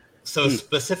 So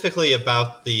specifically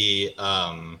about the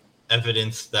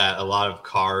evidence that a lot of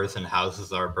cars and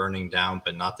houses are burning down,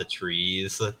 but not the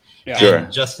trees. Yeah. Sure.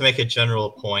 And just to make a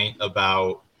general point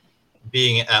about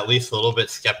being at least a little bit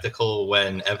skeptical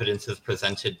when evidence is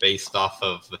presented based off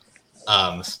of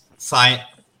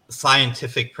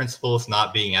scientific principles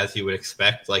not being as you would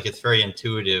expect. Like it's very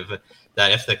intuitive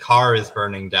that if the car is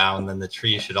burning down, then the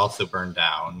tree should also burn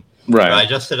down. Right. But I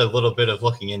just did a little bit of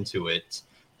looking into it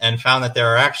and found that there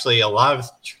are actually a lot of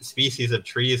species of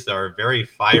trees that are very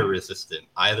fire resistant,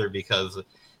 either because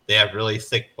they have really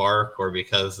thick bark or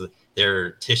because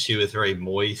their tissue is very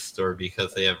moist or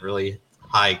because they have really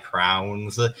high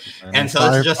crowns. And so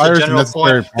that's just a general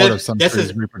point. Part of some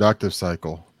trees' reproductive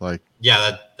cycle. Like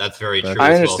that's very true.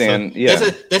 I understand. Well. So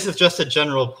this is just a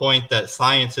general point that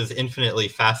science is infinitely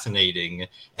fascinating,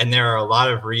 and there are a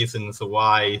lot of reasons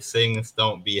why things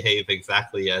don't behave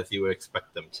exactly as you would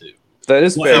expect them to. That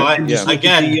is fair. So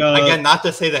again, not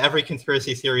to say that every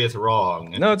conspiracy theory is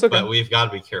wrong. No, it's okay. But we've got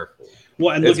to be careful.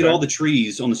 Well, and look at all the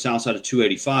trees on the south side of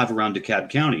 285 around DeKalb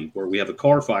County, where we have a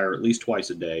car fire at least twice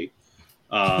a day.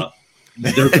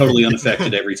 They're totally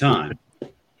unaffected every time.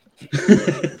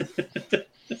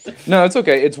 No, it's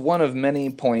okay. It's one of many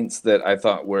points that I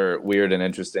thought were weird and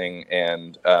interesting.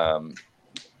 And there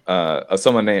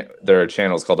are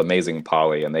channels called Amazing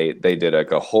Polly, and they did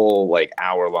like a whole like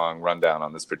hour-long rundown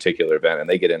on this particular event, and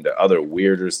they get into other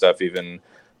weirder stuff. Even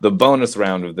the bonus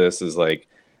round of this is like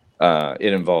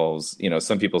it involves,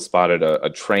 some people spotted a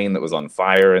train that was on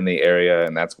fire in the area,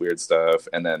 and that's weird stuff.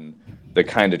 And then the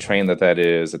kind of train that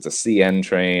is, it's a CN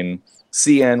train.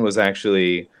 CN was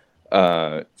actually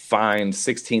fined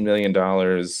 $16 million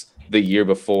the year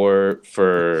before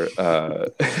for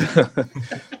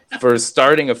for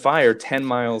starting a fire 10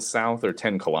 miles south or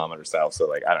 10 kilometers south. So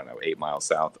like, I don't know, 8 miles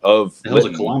south of That was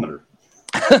a kilometer.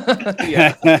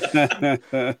 Yeah.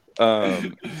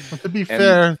 To be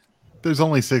fair, there's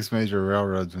only 6 major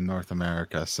railroads in North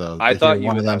America, so I thought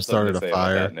one of them started a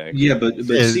fire. Yeah, but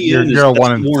CN is that's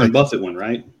the Warren Buffett one,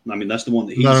 right? I mean, that's the one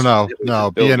that he's no.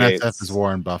 Bill BNSF Gates. is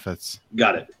Warren Buffett's.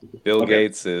 Got it. Bill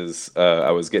Gates is. I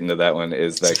was getting to that one.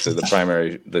 Is actually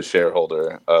the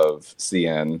shareholder of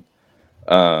CN,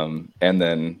 and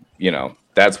then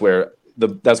that's where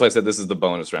that's why I said this is the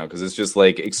bonus round, because it's just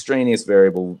like extraneous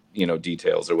variable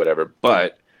details or whatever,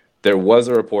 but. There was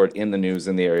a report in the news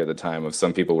in the area at the time of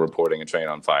some people reporting a train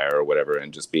on fire or whatever,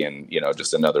 and just being,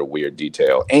 just another weird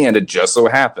detail. And it just so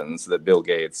happens that Bill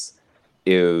Gates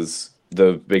is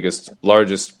the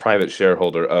largest private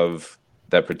shareholder of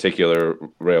that particular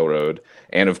railroad.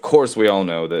 And of course, we all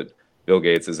know that Bill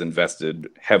Gates has invested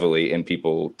heavily in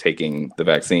people taking the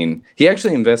vaccine. He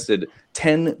actually invested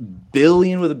 $10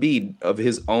 billion with a B of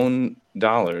his own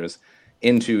dollars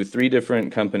into 3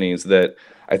 different companies that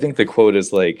I think the quote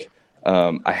is like,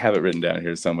 I have it written down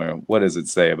here somewhere. What does it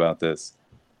say about this?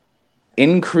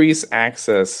 Increase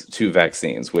access to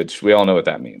vaccines, which we all know what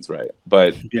that means, right?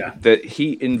 But that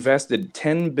he invested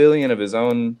 $10 billion of his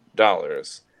own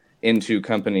dollars into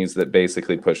companies that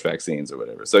basically push vaccines or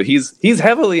whatever. So he's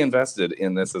heavily invested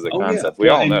in this as a concept. We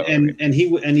all know. And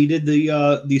he did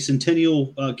the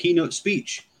centennial keynote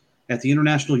speech at the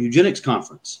International Eugenics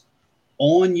Conference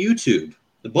on YouTube.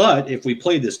 But if we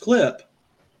play this clip,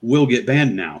 we'll get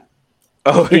banned now.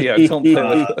 Oh yeah, don't play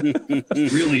that.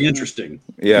 It's really interesting.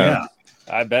 Yeah.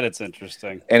 I bet it's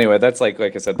interesting. Anyway, that's like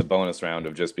I said, the bonus round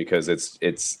of just because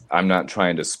it's I'm not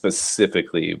trying to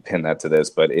specifically pin that to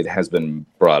this, but it has been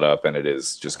brought up and it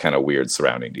is just kind of weird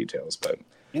surrounding details. But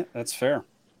yeah, that's fair.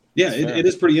 Yeah, it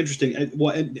is pretty interesting.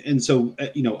 Well, and so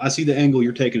I see the angle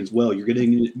you're taking as well. You're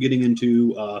getting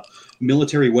into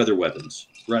military weather weapons,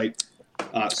 right?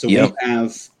 So we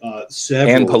have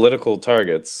several and political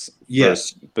targets. Yes,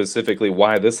 specifically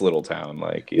why this little town?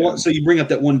 Well, so you bring up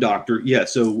that one doctor. Yeah,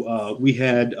 so we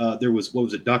had there was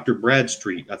Dr.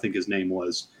 Bradstreet, I think his name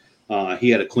was. He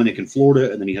had a clinic in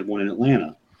Florida, and then he had one in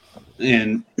Atlanta,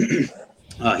 and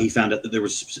he found out that there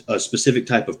was a specific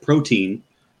type of protein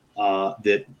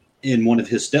that in one of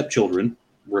his stepchildren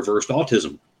reversed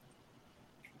autism.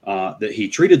 That he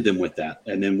treated them with that,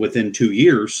 and then within 2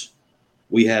 years.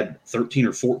 We had 13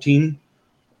 or 14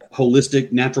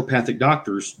 holistic naturopathic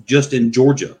doctors just in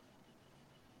Georgia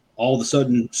all of a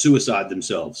sudden suicide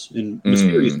themselves in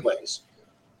mysterious ways.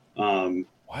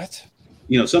 What?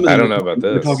 Some of them I don't know about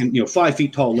this. We're talking, 5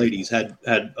 feet tall ladies had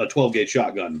a 12-gauge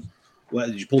shotgun. What,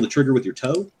 did you pull the trigger with your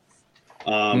toe?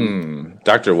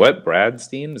 Dr. what?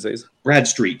 Bradstein?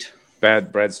 Bradstreet.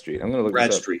 Bradstreet. I'm going to look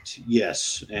Bradstreet.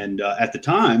 Yes. And at the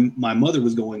time, my mother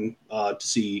was going to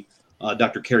see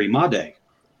Dr. Carrie Madej.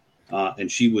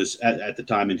 And she was at the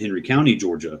time in Henry County,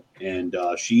 Georgia, and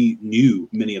she knew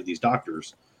many of these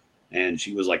doctors, and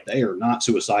she was like, "They are not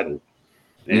suicidal."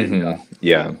 And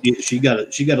she got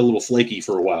a little flaky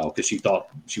for a while because she thought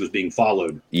she was being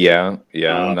followed. Yeah,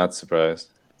 I'm not surprised.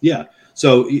 Yeah.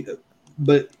 So,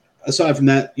 but aside from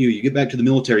that, you get back to the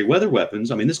military weather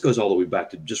weapons. I mean, this goes all the way back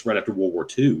to just right after World War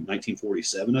II,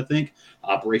 1947, I think.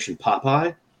 Operation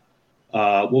Popeye.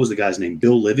 What was the guy's name?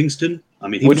 Bill Livingston. I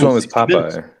mean, which one was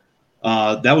Popeye?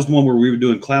 That was the one where we were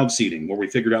doing cloud seeding, where we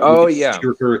figured out we could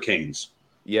steer hurricanes.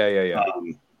 Yeah.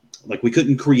 Like we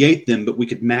couldn't create them, but we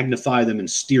could magnify them and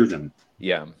steer them.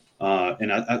 Yeah.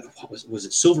 And I was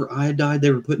it silver iodide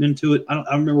they were putting into it? I don't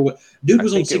remember what. Dude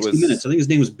was on 60 Minutes. I think his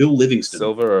name was Bill Livingston.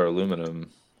 Silver or aluminum?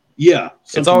 Yeah.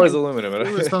 It's always aluminum.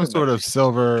 It was some sort of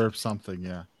silver something.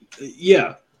 Yeah.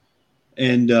 Yeah.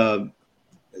 And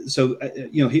so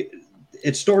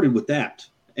it started with that,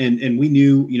 and we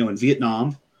knew in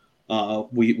Vietnam.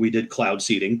 We did cloud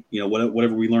seeding,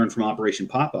 whatever we learned from Operation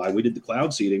Popeye, we did the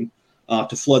cloud seeding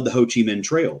to flood the Ho Chi Minh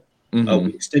Trail.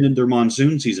 We extended their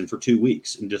monsoon season for 2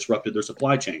 weeks and disrupted their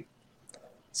supply chain.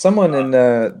 Someone in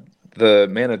the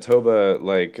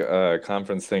Manitoba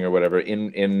conference thing or whatever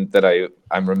in that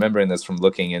I'm remembering this from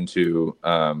looking into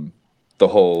the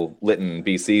whole Lytton,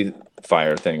 BC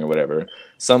fire thing or whatever.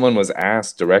 Someone was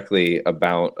asked directly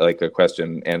about a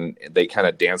question and they kind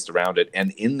of danced around it.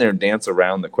 And in their dance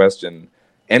around the question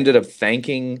ended up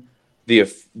thanking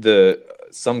the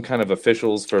some kind of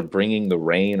officials for bringing the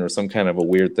rain or some kind of a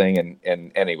weird thing.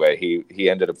 And anyway, he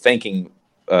ended up thanking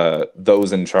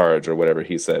those in charge or whatever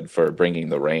he said for bringing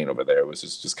the rain over there. It was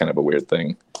just kind of a weird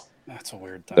thing. That's a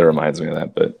weird thing. That reminds me of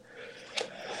that, but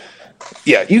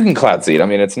Yeah, you can cloud seed. I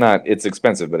mean, it's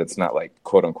expensive, but it's not like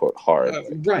quote unquote hard.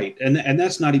 Right, and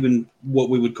that's not even what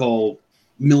we would call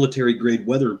military grade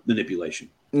weather manipulation.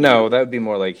 No, that would be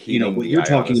more like heating. What you're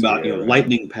talking about,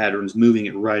 lightning patterns moving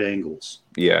at right angles.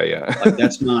 Yeah. Like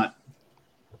that's not,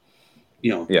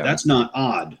 that's not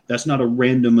odd. That's not a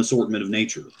random assortment of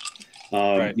nature.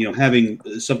 Right. Having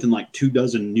something like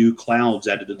 24 new clouds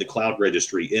added to the cloud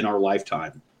registry in our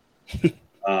lifetime.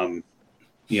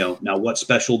 Now what's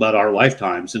special about our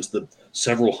lifetime since the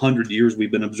several hundred years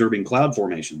we've been observing cloud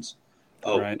formations?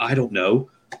 Oh, right. I don't know.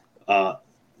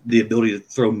 The ability to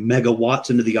throw megawatts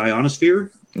into the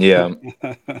ionosphere. Yeah.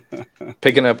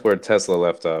 Picking up where Tesla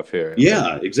left off here.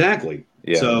 Yeah, exactly.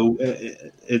 Yeah. So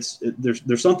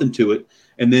there's something to it.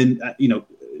 And then,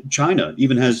 China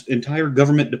even has entire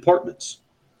government departments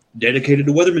dedicated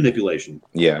to weather manipulation.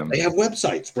 Yeah. They have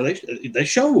websites where they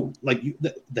show, like,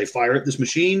 they fire at this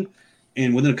machine,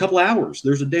 and within a couple hours,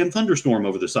 there's a damn thunderstorm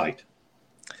over the site.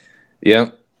 Yeah.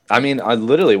 I mean, I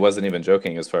literally wasn't even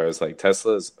joking as far as, like,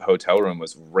 Tesla's hotel room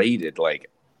was raided,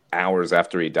 like, hours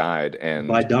after he died. And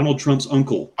by Donald Trump's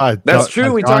uncle. That's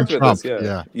true. We talked about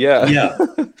this. Yeah.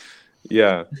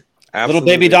 Yeah. Little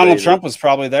baby Donald Trump was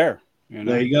probably there.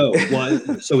 There you go.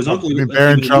 Well, so his uncle was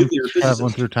Baron Trump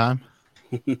traveling through time.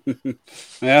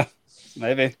 Yeah,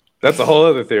 maybe. That's a whole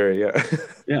other theory.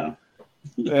 Yeah.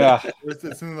 Yeah.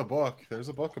 It's in the book. There's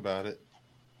a book about it.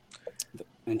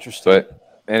 Interesting.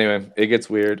 But anyway, it gets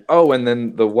weird. Oh, and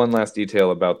then the one last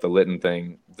detail about the Lytton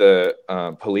thing. The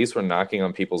police were knocking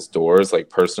on people's doors,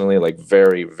 like personally, like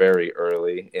very, very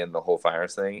early in the whole fire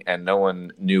thing. And no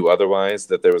one knew otherwise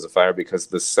that there was a fire because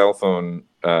the cell phone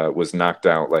was knocked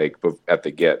out like at the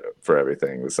get for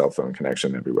everything, the cell phone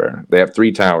connection everywhere. They have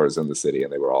 3 towers in the city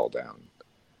and they were all down.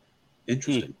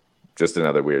 Interesting. Just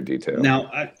another weird detail. Now,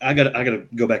 I gotta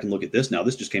go back and look at this now.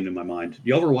 This just came to my mind. Do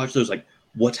you ever watch those like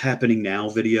what's happening now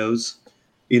videos?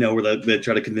 Where they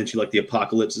try to convince you like the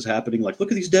apocalypse is happening. Like,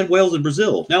 look at these dead whales in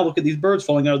Brazil. Now look at these birds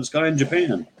falling out of the sky in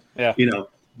Japan. Yeah.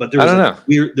 But there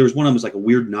was one of them was like a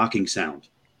weird knocking sound.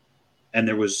 And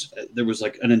there was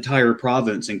like an entire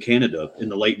province in Canada in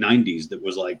the late 90s that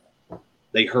was like,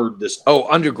 they heard this.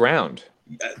 Oh, underground.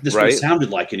 This right? What it sounded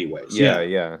like anyways.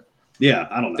 Yeah,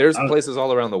 I don't know. There's places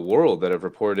all around the world that have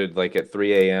reported like at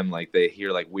 3 a.m. like they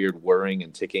hear like weird whirring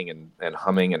and ticking and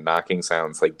humming and knocking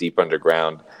sounds like deep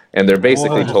underground, and they're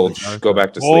basically told go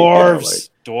back to sleep.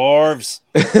 Dwarves.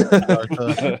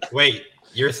 Wait,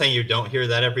 you're saying you don't hear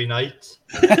that every night?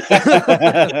 That's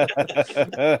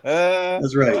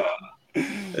right.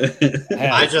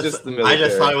 I just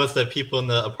thought it was the people in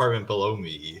the apartment below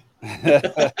me.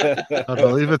 I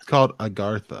believe it's called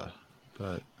Agartha,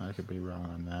 but I could be wrong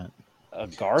on that.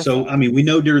 So, I mean, we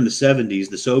know during the 70s,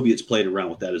 the Soviets played around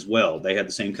with that as well. They had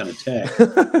the same kind of tech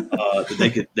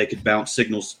that they could bounce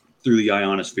signals through the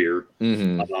ionosphere.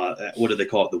 Mm-hmm. What do they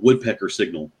call it? The woodpecker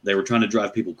signal. They were trying to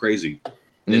drive people crazy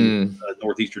in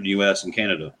northeastern U.S. and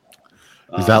Canada.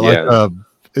 Is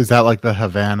that like the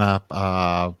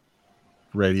Havana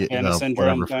radio? Havana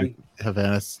syndrome thing?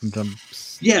 Havana syndrome.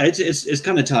 Yeah, it's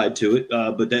kind of tied to it,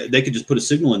 but they could just put a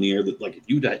signal in the air that, like, if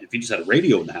you just had a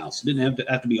radio in the house, it didn't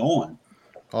have to be on.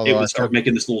 Although it would start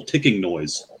making this little ticking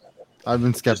noise. I've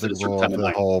been skeptical of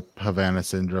the whole Havana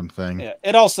syndrome thing. Yeah,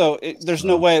 it also there's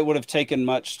no way it would have taken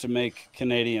much to make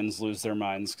Canadians lose their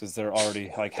minds because they're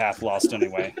already like half lost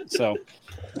anyway. So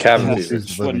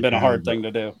it wouldn't have been a hard thing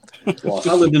to do. Well, if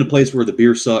I lived in a place where the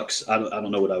beer sucks, I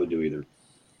don't know what I would do either.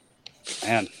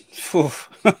 Man,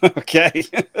 okay.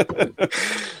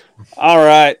 All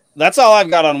right, that's all I've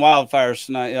got on wildfires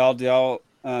tonight, y'all. Do y'all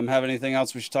have anything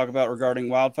else we should talk about regarding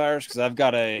wildfires? Because I've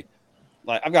got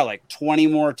like 20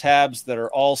 more tabs that are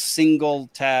all single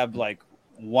tab, like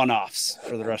one-offs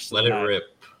for the rest of the night. Let it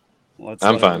rip.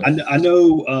 I'm fine. I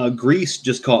know Greece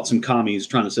just caught some commies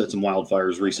trying to set some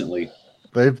wildfires recently.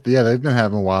 They've been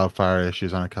having wildfire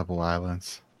issues on a couple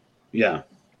islands. Yeah.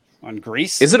 On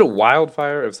Greece? Is it a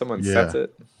wildfire if someone sets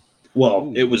it?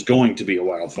 Well, it was going to be a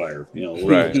wildfire,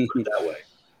 right? Put it that way.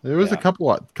 There was a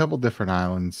couple different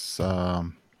islands. I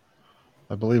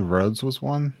believe Rhodes was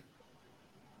one.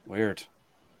 Weird.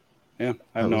 Yeah,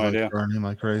 I have no idea. Burning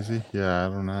like crazy. Yeah, I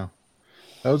don't know.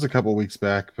 That was a couple weeks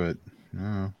back, but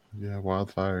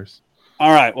wildfires.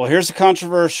 All right. Well, here's a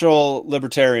controversial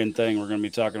libertarian thing we're going to be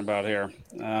talking about here.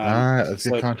 All right, let's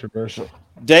get controversial.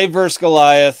 Dave vs.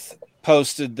 Goliath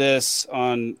posted this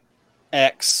on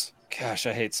X. Gosh,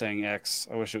 I hate saying X.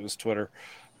 I wish it was Twitter.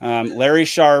 Larry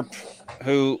Sharp,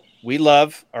 who we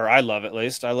love, or I love at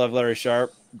least. I love Larry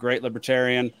Sharp. Great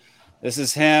libertarian. This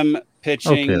is him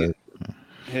pitching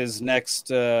his next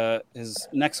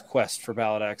quest for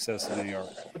ballot access in New York.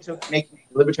 To make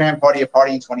the Libertarian Party a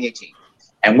party in 2018.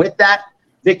 And with that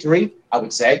victory, I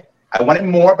would say, I wanted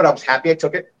more, but I was happy I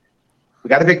took it. We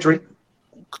got a victory.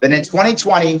 Then in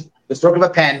 2020, the stroke of a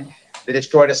pen, they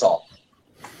destroyed us all.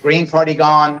 Green Party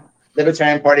gone,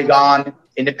 Libertarian Party gone,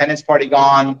 Independence Party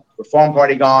gone, Reform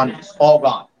Party gone, all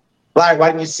gone. Larry, why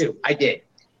didn't you sue? I did.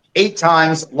 8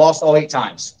 times, lost all 8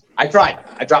 times. I tried.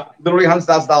 I dropped literally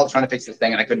 $100,000 trying to fix this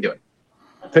thing, and I couldn't do it.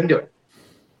 Couldn't do it.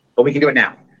 But we can do it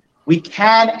now. We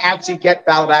can actually get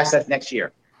ballot access next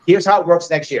year. Here's how it works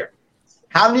next year.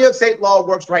 How New York State law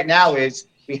works right now is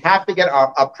we have to get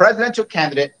a presidential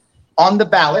candidate on the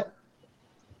ballot,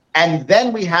 and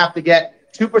then we have to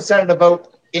get 2% of the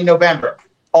vote in November.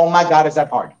 Oh my God, is that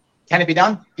hard? Can it be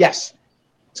done? Yes.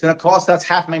 It's going to cost us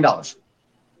 $500,000.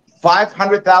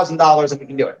 $500,000 if we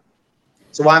can do it.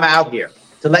 So why am I out here?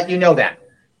 To let you know that.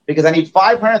 Because I need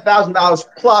 $500,000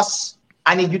 plus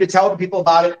I need you to tell the people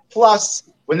about it. Plus,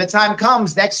 when the time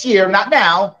comes next year, not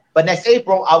now, but next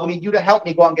April, I will need you to help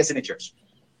me go out and get signatures.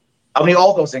 I'll need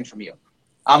all those things from you.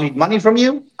 I'll need money from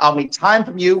you. I'll need time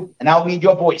from you. And I'll need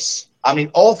your voice. I'll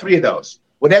need all 3 of those.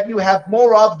 Whatever you have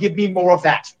more of, give me more of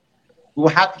that. We will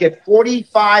have to get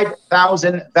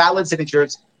 45,000 valid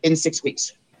signatures in 6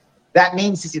 weeks. That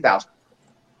means 60,000,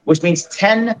 which means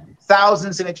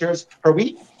 10,000 signatures per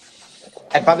week.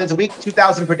 At 5 days a week,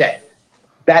 2,000 per day.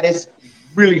 That is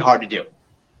really hard to do,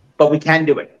 but we can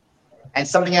do it. And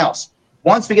something else.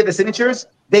 Once we get the signatures,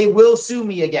 they will sue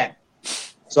me again.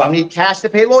 So I need cash to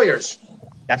pay lawyers.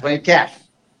 That's why I need cash.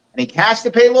 I need cash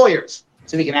to pay lawyers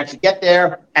so we can actually get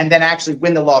there and then actually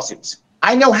win the lawsuits.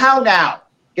 I know how now.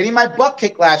 Getting my butt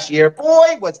kicked last year,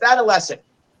 boy, was that a lesson.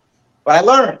 But I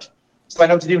learned. So I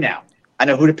know what to do now. I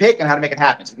know who to pick and how to make it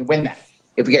happen so we can win that.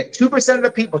 If we get 2% of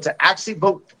the people to actually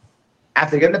vote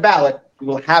after getting the ballot, we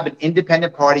will have an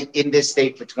independent party in this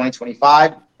state for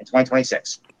 2025 and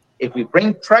 2026. If we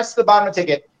bring press to the bottom of the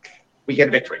ticket, we get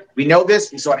a victory. We know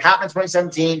this. We saw it happen in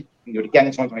 2017. We can do it again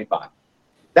in 2025.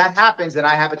 That happens, then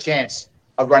I have a chance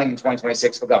of running in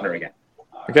 2026 for governor again.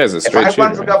 Okay, if I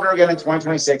run for governor again in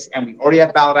 2026 and we already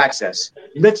have ballot access,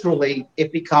 literally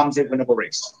it becomes a winnable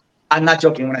race. I'm not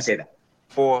joking when I say that.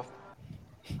 4th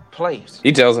place.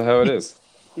 He tells it how it is.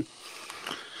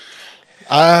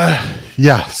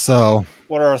 Yeah. So,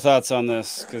 what are our thoughts on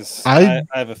this? Because I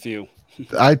have a few.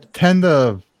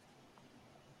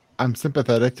 I'm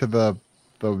sympathetic to the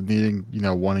needing,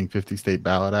 wanting 50 state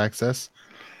ballot access.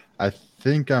 I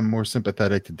think I'm more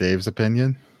sympathetic to Dave's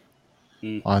opinion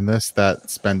on this, that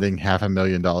spending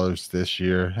 $500,000 this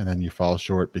year and then you fall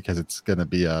short because it's going to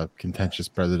be a contentious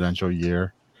presidential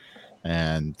year.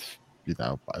 And,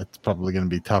 it's probably going to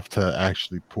be tough to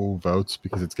actually pool votes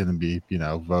because it's going to be,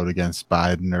 vote against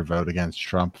Biden or vote against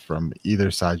Trump from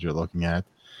either side you're looking at.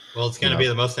 Well, it's going to be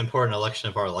the most important election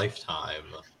of our lifetime.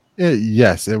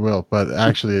 Yes, it will. But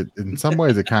actually, in some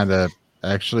ways, it kind of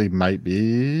actually might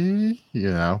be,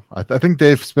 I think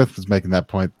Dave Smith was making that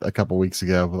point a couple weeks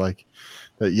ago, like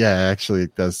that. Yeah, actually,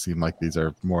 it does seem like these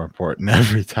are more important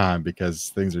every time because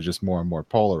things are just more and more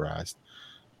polarized.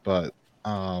 But,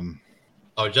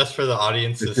 just for the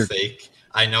audience's sake,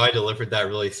 I know I delivered that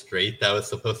really straight. That was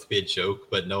supposed to be a joke,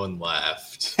 but no one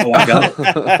laughed. Oh, I got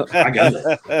it. I got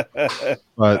it.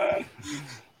 But,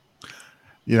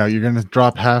 you're going to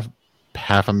drop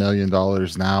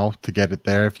 $500,000 now to get it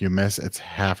there. If you miss, it's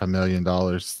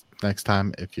 $500,000 next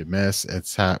time. If you miss,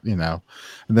 it's and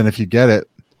then if you get it,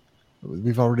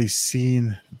 we've already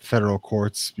seen federal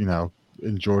courts,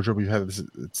 in Georgia, we've had this,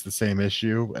 it's the same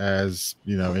issue as,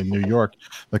 in New York.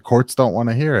 The courts don't want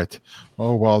to hear it.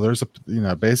 Oh, well, there's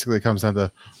basically it comes down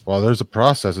to, well, there's a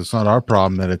process. It's not our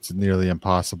problem that it's nearly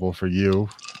impossible for you,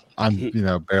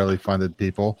 barely funded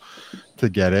people to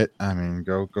get it. I mean,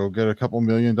 go get a couple $1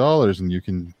 million and you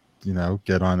can,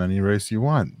 get on any race you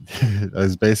want.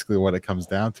 That's basically what it comes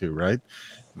down to, right?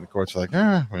 And the courts are like,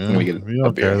 we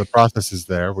don't care. The process is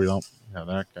there. We don't. They're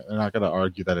not going to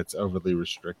argue that it's overly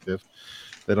restrictive.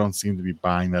 They don't seem to be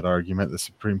buying that argument. The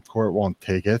Supreme Court won't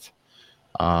take it,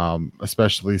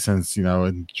 especially since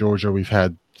in Georgia we've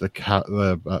had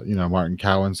the Martin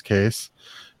Cowan's case,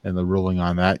 and the ruling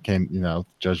on that came. The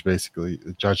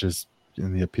judges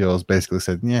in the appeals basically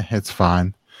said, yeah, it's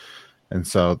fine, and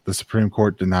so the Supreme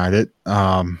Court denied it.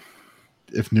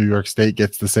 If New York State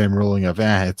gets the same ruling of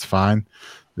it's fine,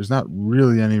 there's not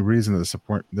really any reason to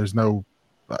support. There's no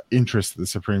interest the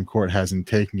Supreme Court has in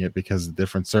taking it because the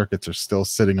different circuits are still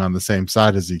sitting on the same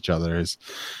side as each other.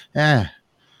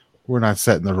 We're not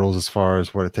setting the rules as far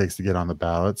as what it takes to get on the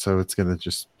ballot, so it's going to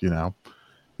just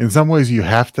in some ways you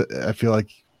have to. I feel like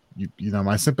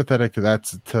my sympathetic to that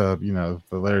to the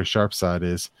Larry Sharp side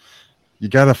is you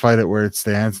got to fight it where it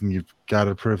stands and you've got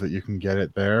to prove that you can get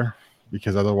it there.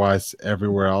 because otherwise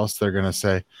everywhere else they're going to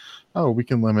say, oh, we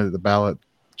can limit the ballot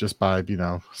just by,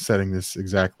 setting this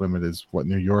exact limit as what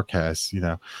New York has. You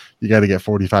got to get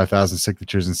 45,000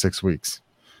 signatures in 6 weeks.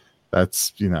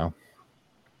 That's,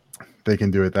 they can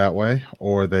do it that way,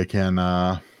 or they can,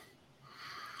 but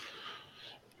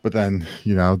then,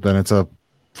 then it's a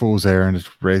fool's errand,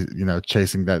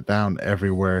 chasing that down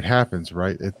everywhere it happens,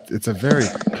 right? It's a very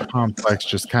complex,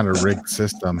 just kind of rigged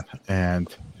system.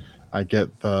 And I get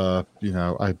I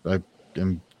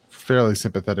am fairly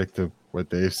sympathetic to what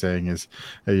Dave's saying is,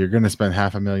 hey, you're going to spend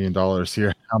 $500,000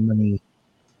 here. How many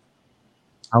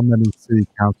city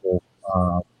council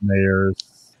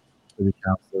mayors, city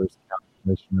councilors, county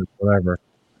commissioners, whatever,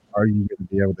 are you going to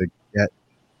be able to get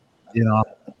in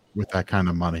office with that kind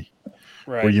of money?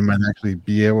 Right. Where you might actually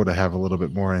be able to have a little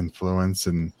bit more influence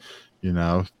and,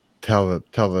 tell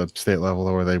the state level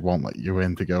where they won't let you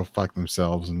in to go fuck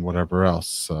themselves and whatever else.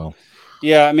 So,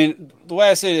 yeah, I mean, the way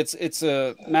I say it, it's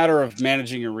a matter of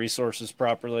managing your resources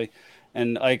properly.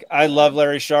 And like, I love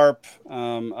Larry Sharp.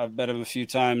 I've met him a few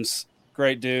times.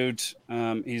 Great dude.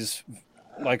 He's,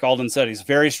 like Alden said, he's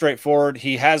very straightforward.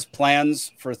 He has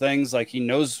plans for things. Like, he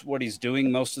knows what he's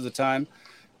doing most of the time.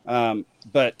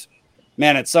 But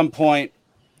man, at some point,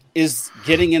 is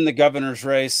getting in the governor's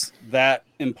race that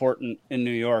important in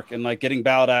New York, and like getting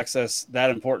ballot access that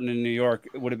important in New York?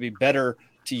 Would it be better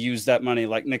to use that money,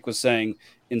 like Nick was saying,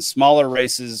 in smaller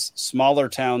races, smaller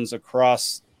towns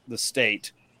across the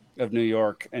state of New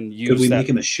York, and use? Could we make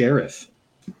him a sheriff?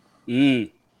 There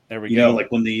we go. Like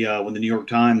when the New York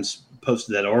Times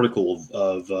posted that article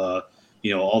of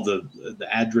all the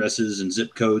addresses and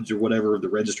zip codes or whatever of the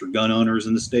registered gun owners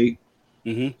in the state.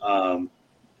 Mm-hmm.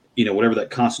 Whatever that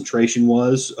concentration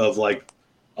was of like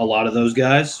a lot of those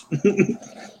guys,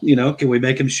 can we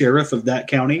make him sheriff of that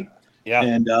county? Yeah.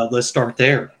 And let's start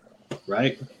there.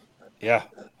 Right. Yeah.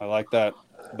 I like that.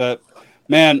 But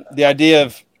man, the idea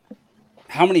of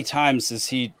how many times has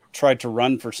he tried to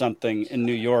run for something in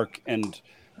New York and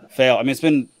fail? I mean, it's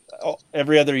been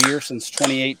every other year since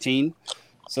 2018.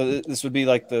 So this would be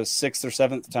like the 6th or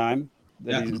 7th time.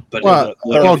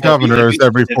 Governors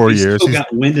every 4 years. He's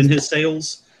got wind in his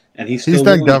sails, and he's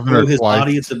done governor his twice.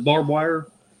 body at the barbed wire.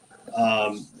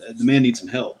 The man needs some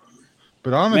help.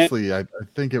 But honestly, I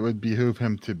think it would behoove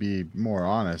him to be more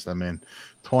honest. I mean,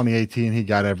 2018, he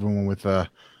got everyone with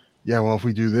if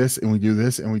we do this and we do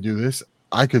this and we do this,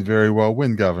 I could very well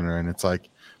win governor. And it's like,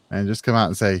 man, just come out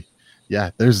and say,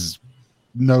 yeah, there's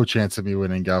no chance of me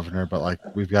winning governor, but like,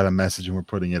 we've got a message and we're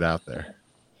putting it out there.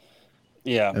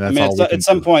 Yeah, I mean, at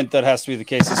some point that has to be the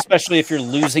case, especially if you're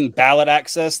losing ballot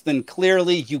access. Then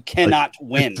clearly you cannot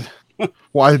win.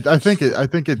 Well, I think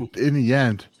it in the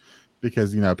end,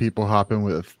 because people hop in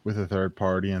with a third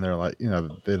party and they're like,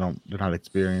 they're not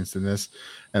experienced in this,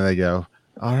 and they go,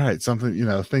 all right,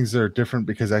 something, things are different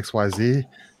because XYZ.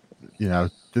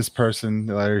 This person,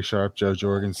 Larry Sharp, Joe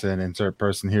Jorgensen, insert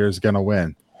person here is gonna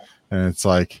win, and it's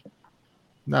like,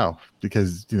 no,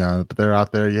 because they're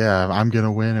out there. Yeah, I'm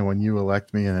gonna win, and when you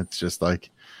elect me, and it's just like,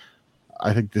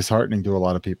 I think disheartening to a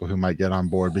lot of people who might get on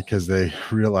board because they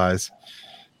realize,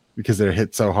 because they're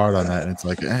hit so hard on that, and it's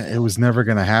like, it was never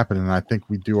gonna happen. And I think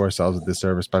we do ourselves a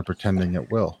disservice by pretending it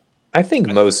will. I think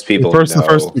most people first,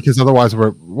 know. Because otherwise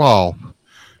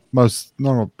most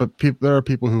normal, but there are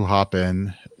people who hop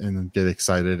in and get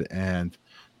excited and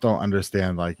don't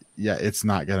understand, like, yeah, it's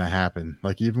not gonna happen.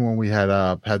 Like, even when we had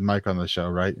Mike on the show,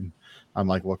 right? And I'm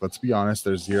like, look, let's be honest,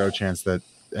 there's zero chance that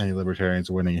any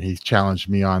libertarians winning, and he challenged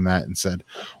me on that and said,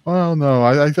 well, no,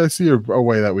 I see a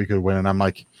way that we could win. And I'm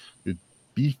like,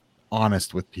 be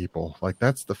honest with people. Like,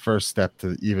 that's the first step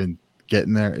to even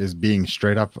getting there, is being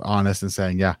straight up honest and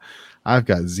saying, yeah, I've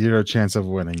got zero chance of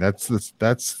winning. That's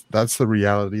the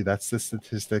reality. That's the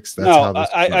statistics. That's how this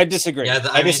I disagree. Yeah,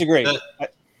 I disagree.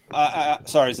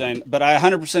 Sorry, Zane, but I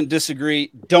 100% disagree.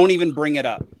 Don't even bring it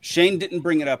up. Shane didn't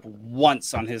bring it up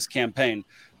once on his campaign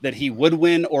that he would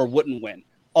win or wouldn't win.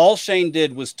 All Shane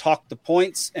did was talk the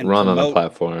points and run on a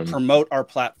platform, promote our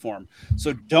platform.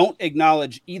 So don't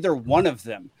acknowledge either one of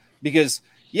them, because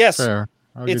yes,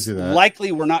 it's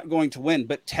likely we're not going to win,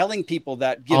 but telling people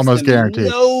that gives almost them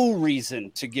guaranteed no reason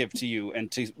to give to you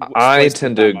and to. I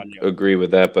tend to agree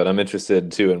with that, but I'm interested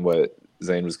too in what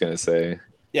Zane was going to say.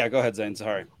 Yeah, go ahead, Zane.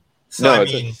 Sorry. So I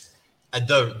mean,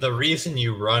 the reason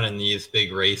you run in these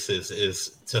big races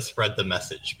is to spread the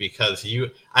message, because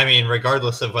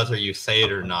regardless of whether you say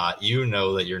it or not, you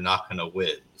know that you're not going to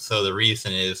win. So the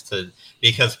reason is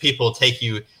because people take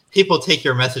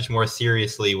your message more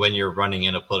seriously when you're running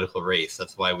in a political race.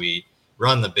 That's why we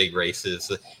run the big races.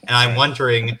 And I'm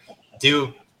wondering,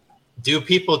 do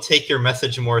people take your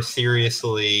message more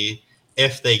seriously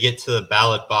if they get to the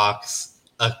ballot box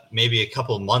maybe a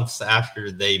couple months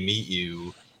after they meet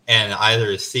you and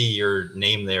either see your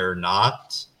name there or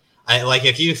not. Like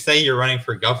if you say you're running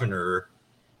for governor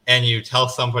and you tell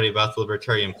somebody about the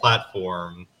Libertarian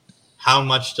platform, how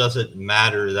much does it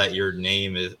matter that your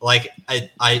name is like?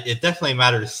 It definitely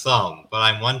matters some, but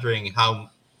I'm wondering how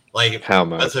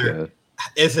much.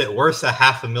 Is it worth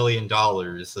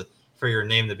 $500,000 for your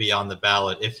name to be on the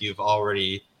ballot if you've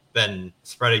already been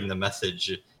spreading the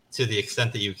message to the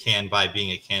extent that you can by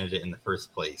being a candidate in the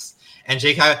first place? And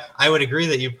Jake, I would agree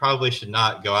that you probably should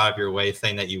not go out of your way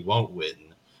saying that you won't win.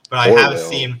 But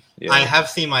I have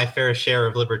seen my fair share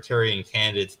of libertarian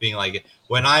candidates being like,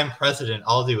 when I'm president,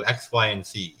 I'll do X, Y, and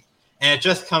Z. And it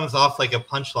just comes off like a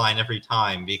punchline every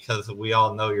time because we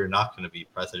all know you're not going to be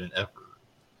president ever.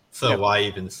 So why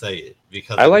even say it?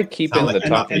 Because I like keeping the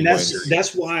talking points. And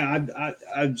that's why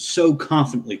I so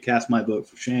confidently cast my vote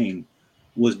for Shane,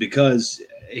 was because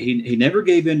he never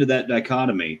gave into that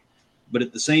dichotomy. But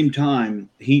at the same time,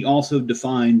 he also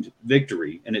defined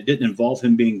victory, and it didn't involve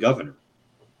him being governor.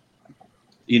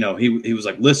 You know, he was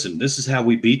like, listen, this is how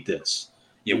we beat this.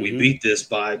 You know, we beat this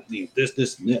by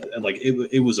this, and like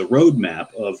it was a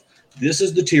roadmap of this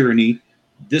is the tyranny,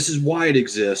 this is why it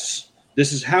exists,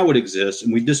 this is how it exists,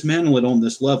 and we dismantle it on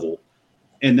this level.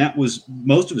 And that was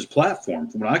most of his platform,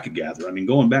 from what I could gather. I mean,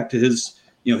 going back to his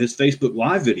Facebook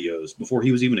Live videos before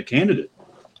he was even a candidate.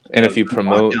 And if you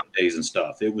promote days and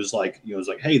stuff, it was like,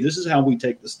 hey, this is how we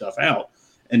take this stuff out.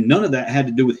 And none of that had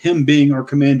to do with him being our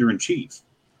commander in chief.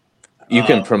 You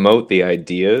can promote the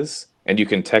ideas, and you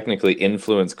can technically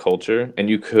influence culture, and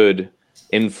you could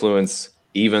influence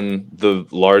even the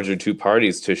larger two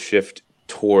parties to shift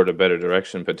toward a better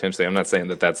direction potentially. I'm not saying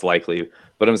that that's likely,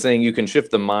 but I'm saying you can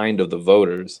shift the mind of the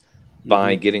voters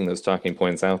by getting those talking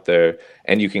points out there,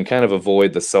 and you can kind of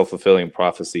avoid the self-fulfilling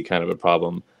prophecy kind of a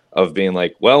problem of being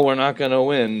like, well, we're not going to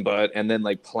win, and then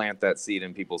like plant that seed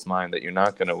in people's mind that you're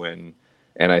not going to win.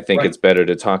 And I think it's better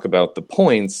to talk about the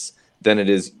points than it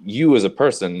is you as a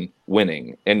person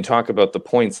winning, and talk about the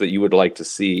points that you would like to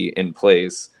see in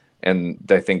place. And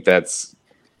I think that's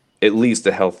at least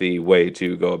a healthy way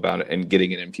to go about it and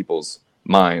getting it in people's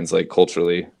minds, like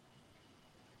culturally.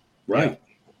 Right.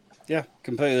 Yeah,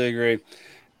 completely agree.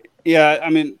 Yeah, I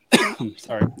mean,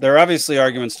 sorry. There are obviously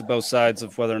arguments to both sides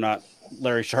of whether or not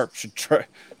Larry Sharpe should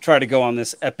try to go on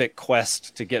this epic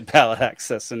quest to get ballot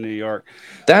access in New York.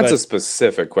 That's a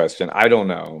specific question. I don't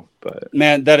know, but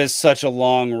man, that is such a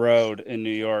long road in New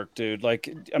York, dude.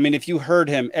 Like, I mean, if you heard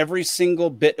him, every single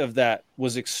bit of that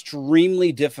was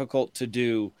extremely difficult to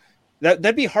do.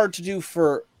 That'd be hard to do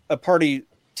for a party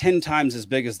 10 times as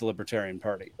big as the Libertarian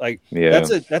Party. Like,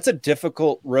 that's a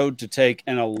difficult road to take,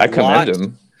 and I commend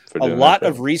him for doing a lot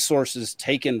of resources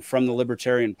taken from the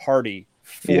Libertarian Party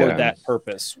for that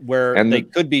purpose, where they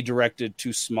could be directed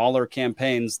to smaller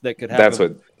campaigns that could have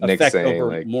what Nick's effect saying,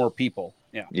 over like, more people.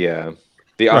 Yeah.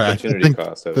 The opportunity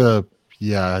cost of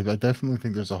it. I definitely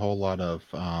think there's a whole lot of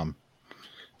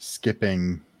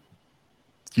skipping,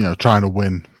 trying to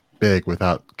win big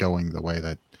without going the way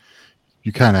that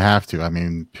you kind of have to. I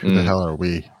mean, who the hell are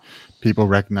we? People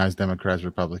recognize Democrats,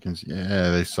 Republicans.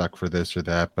 Yeah, they suck for this or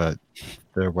that, but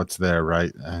they're what's there,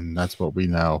 right? And that's what we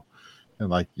know. And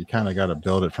like, you kind of got to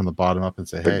build it from the bottom up and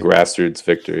say, the hey, grassroots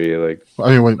victory. Like,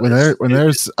 I mean, when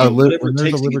there's a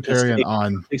libertarian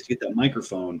on, it takes to get that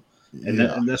microphone, and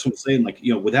that's what I'm saying. Like,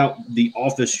 without the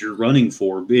office you're running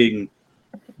for being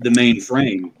the main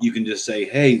frame, you can just say,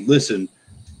 hey, listen,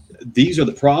 these are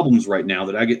the problems right now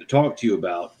that I get to talk to you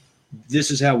about.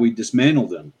 This is how we dismantle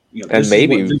them. And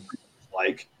maybe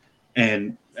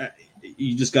and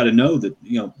you just got to know that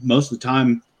most of the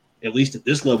time, at least at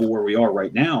this level where we are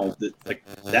right now,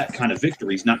 that kind of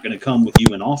victory is not going to come with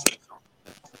you in office.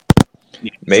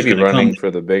 Maybe running for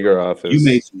the bigger office. You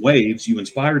made some waves. You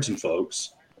inspired some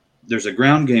folks. There's a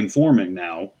ground game forming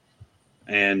now.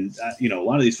 And, a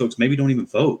lot of these folks maybe don't even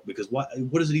vote because what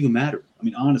does it even matter? I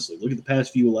mean, honestly, look at the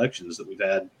past few elections that we've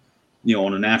had,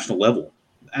 on a national level.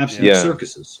 Absolute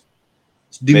circuses.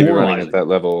 Maybe running at that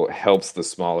level helps the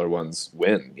smaller ones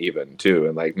win even too.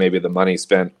 And like maybe the money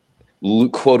spent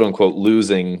quote unquote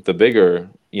losing the bigger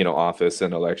office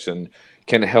and election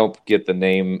can help get the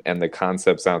name and the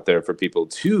concepts out there for people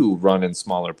to run in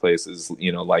smaller places,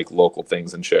 like local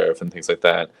things and sheriff and things like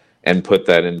that, and put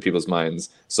that in people's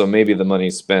minds. So maybe the money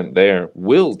spent there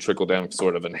will trickle down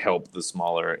sort of and help the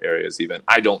smaller areas even.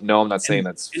 I don't know. I'm not saying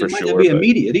that's for sure. It might not be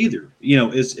immediate either.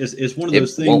 It's one of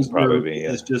those things where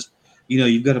it's just,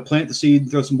 you've got to plant the seed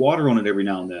and throw some water on it every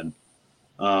now and then.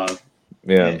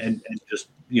 And just,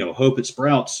 hope it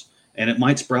sprouts, and it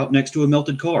might sprout next to a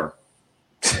melted car.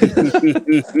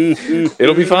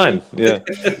 It'll be fine. Yeah.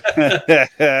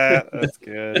 That's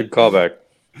good. Good callback.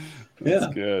 Yeah.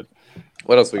 That's good.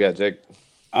 What else we got, Jake?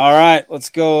 All right, let's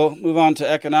go move on to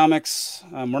economics.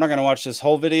 We're not going to watch this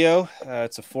whole video.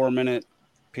 It's a 4-minute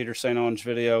Peter St. Onge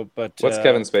video, but what's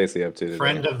Kevin Spacey up to today?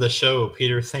 Friend of the show,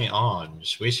 Peter St.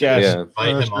 Onge. We should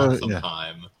invite him on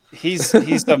sometime. He's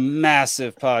a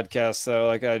massive podcast, though.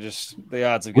 Like the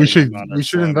odds of we getting him on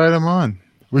should invite him on.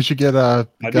 We should get I'd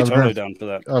be totally down for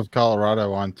that. Of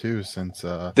Colorado on too, since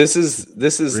this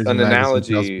is an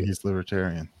analogy. He's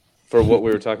libertarian. For what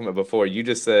we were talking about before, you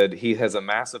just said he has a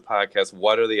massive podcast.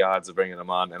 What are the odds of bringing him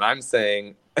on? And I'm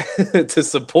saying to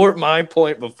support my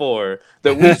point before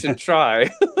that we should try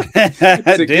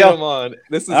to get him on.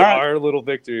 This is our little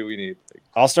victory we need.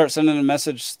 I'll start sending a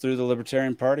message through the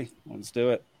Libertarian Party. Let's do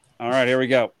it. All right, here we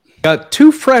go. Got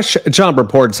 2 fresh job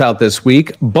reports out this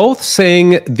week, both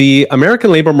saying the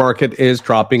American labor market is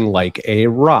dropping like a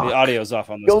rock. The audio's off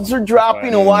on this. Jolts are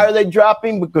dropping, and why are they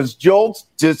dropping? Because Jolt's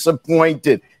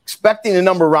disappointed. Expecting a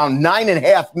number around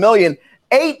 9.5 million,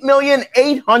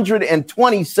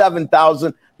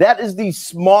 8,827,000. That is the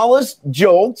smallest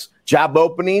Jolt's job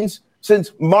openings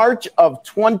since March of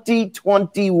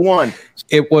 2021.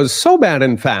 It was so bad,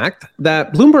 in fact,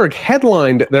 that Bloomberg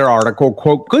headlined their article,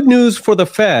 quote, "Good news for the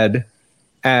Fed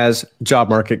as job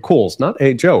market cools." Not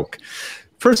a joke.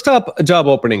 First up, job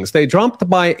openings. They dropped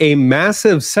by a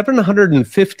massive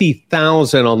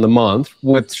 750,000 on the month,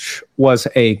 which was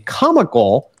a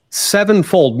comical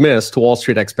 7-fold miss to Wall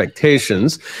Street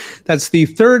expectations. That's the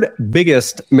 3rd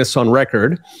biggest miss on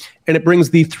record. And it brings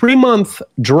the 3-month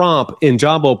drop in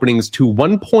job openings to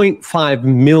 1.5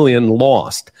 million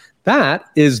lost. That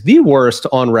is the worst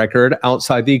on record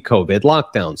outside the COVID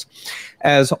lockdowns.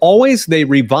 As always, they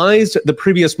revised the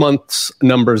previous month's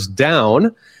numbers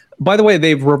down. By the way,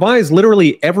 they've revised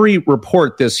literally every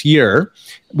report this year,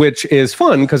 which is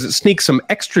fun because it sneaks some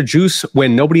extra juice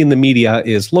when nobody in the media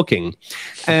is looking.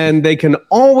 And they can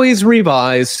always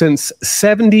revise since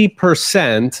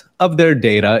 70% of their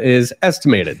data is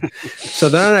estimated. So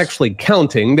they're not actually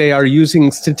counting. They are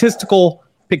using statistical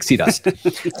pixie dust.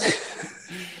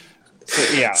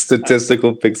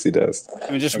 Statistical pixie dust.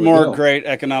 I mean, just more great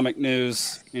economic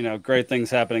news, great things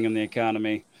happening in the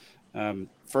economy.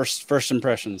 First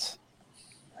impressions.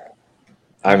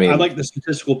 I mean, I like the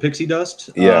statistical pixie dust.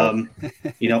 Yeah.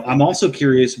 I'm also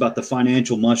curious about the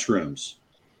financial mushrooms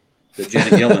that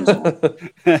Janet Yellen's on.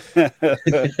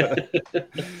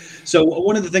 So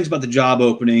one of the things about the job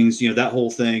openings, that whole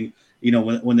thing,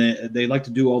 when they like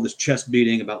to do all this chest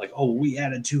beating about like, oh, we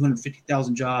added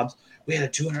 250,000 jobs, we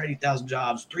added 280,000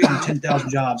 jobs, 310,000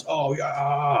 jobs. Oh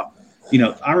yeah.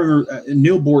 I remember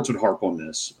Neil Bortz would harp on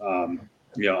this. I'm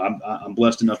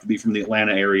blessed enough to be from the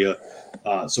Atlanta area.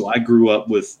 So I grew up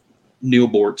with Neil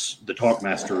Bortz, the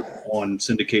talkmaster, on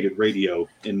syndicated radio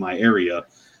in my area.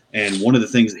 And one of the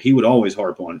things that he would always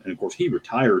harp on, and of course he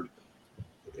retired,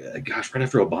 right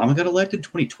after Obama got elected,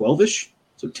 2012-ish,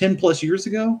 so 10 plus years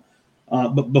ago.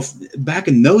 But back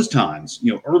in those times,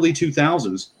 early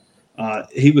 2000s,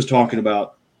 he was talking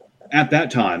about, at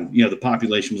that time, the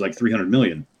population was like 300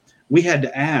 million. We had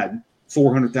to add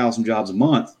 400,000 jobs a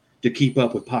month to keep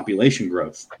up with population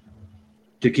growth,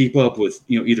 to keep up with,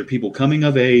 either people coming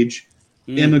of age,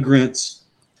 immigrants,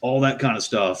 all that kind of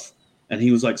stuff. And he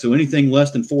was like, so anything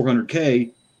less than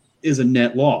 400K is a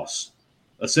net loss.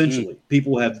 Essentially,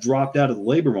 people have dropped out of the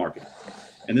labor market.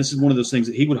 And this is one of those things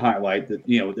that he would highlight that,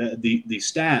 the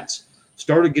stats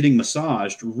started getting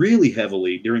massaged really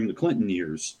heavily during the Clinton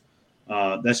years.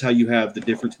 That's how you have the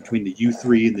difference between the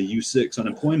U3 and the U6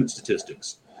 unemployment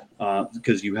statistics,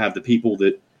 because you have the people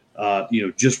that,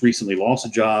 just recently lost a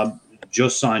job,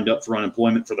 just signed up for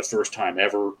unemployment for the first time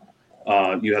ever.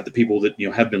 You have the people that,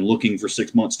 have been looking for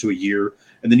 6 months to a year.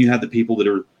 And then you have the people that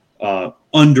are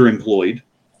underemployed.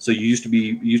 So you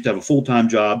used to have a full-time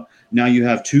job. Now you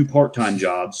have 2 part-time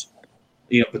jobs,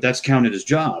 but that's counted as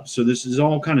jobs. So this is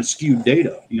all kind of skewed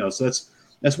data, so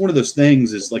that's one of those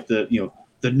things is like the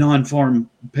non-farm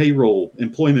payroll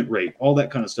employment rate, all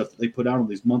that kind of stuff that they put out on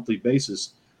these monthly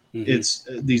basis. It's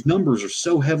these numbers are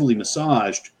so heavily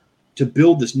massaged to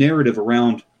build this narrative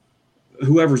around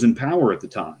whoever's in power at the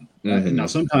time. Now,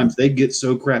 sometimes they get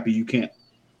so crappy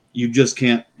you just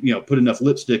can't put enough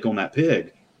lipstick on that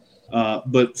pig.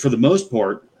 But for the most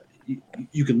part,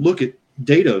 you can look at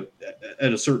data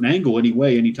at a certain angle,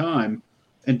 anyway, anytime,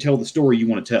 and tell the story you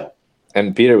want to tell.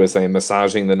 And Peter was saying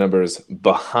massaging the numbers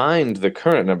behind the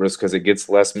current numbers because it gets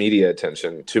less media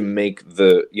attention to make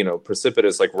the,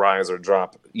 precipitous like rise or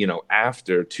drop,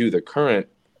 after to the current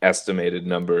estimated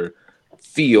number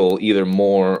feel either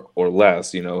more or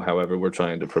less, however we're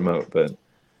trying to promote. But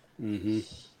Mm-hmm.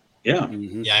 Yeah.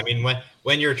 Mm-hmm. Yeah, I mean,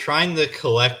 when you're trying to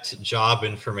collect job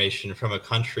information from a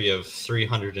country of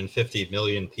 350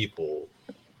 million people,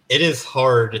 it is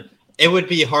hard. It would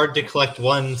be hard to collect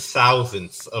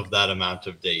 1/1000th of that amount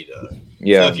of data.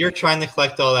 Yeah. So if you're trying to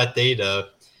collect all that data,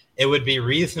 it would be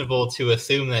reasonable to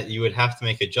assume that you would have to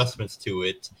make adjustments to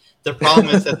it. The problem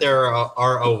is that there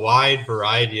are a wide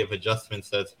variety of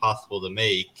adjustments that it's possible to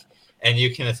make, and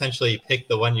you can essentially pick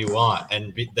the one you want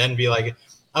and then be like,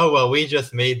 oh, well, we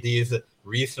just made these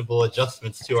reasonable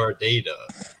adjustments to our data,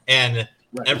 and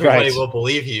everybody will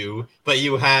believe you, but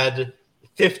you had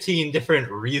 15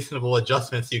 different reasonable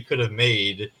adjustments you could have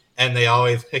made, and they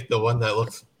always pick the one that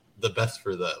looks the best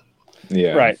for them.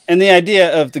 Yeah. Right. And the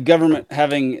idea of the government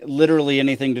having literally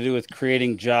anything to do with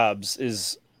creating jobs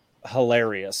is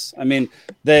hilarious. I mean,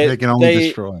 they can only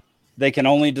destroy. They can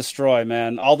only destroy,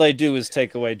 man. All they do is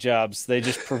take away jobs. They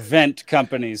just prevent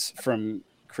companies from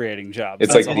creating jobs.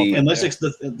 It's That's like unless it's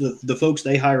the folks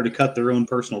they hire to cut their own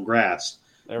personal grass,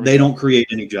 they don't create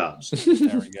any jobs.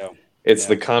 There we go. It's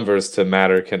the converse to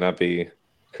matter cannot be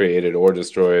created or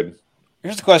destroyed.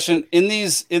 Here's the question: in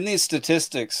these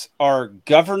statistics, are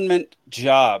government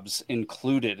jobs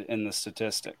included in the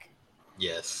statistic?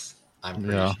 Yes, I'm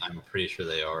pretty sure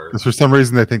they are. Because for some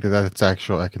reason they think that that's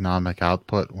actual economic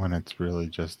output when it's really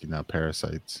just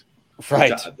parasites.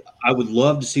 Right. I would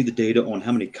love to see the data on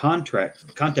how many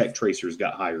contact tracers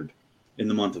got hired in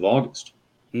the month of August.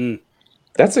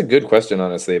 That's a good question,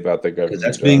 honestly, about the government.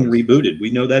 That's being rebooted.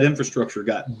 We know that infrastructure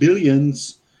got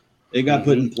billions. It got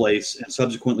put in place and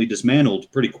subsequently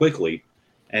dismantled pretty quickly,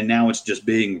 and now it's just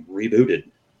being rebooted.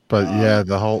 But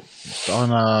the whole on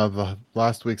the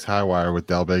last week's High Wire with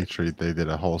Del Bigtree, they did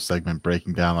a whole segment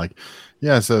breaking down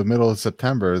so middle of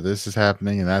September, this is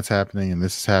happening and that's happening and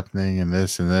this is happening and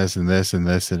this and this and this and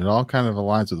this, and it all kind of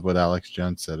aligns with what Alex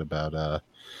Jones said about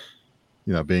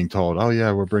being told, oh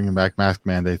yeah, we're bringing back mask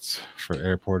mandates for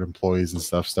airport employees and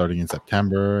stuff starting in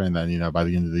September, and then by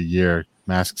the end of the year,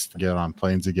 masks to get on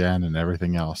planes again and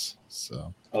everything else.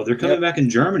 So they're coming back in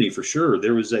Germany for sure.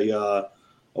 There was a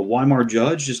Weimar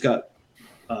judge just got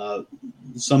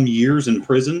some years in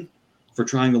prison for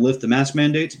trying to lift the mask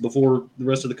mandates before the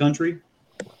rest of the country.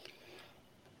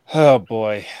 Oh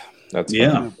boy, that's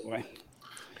Oh, boy.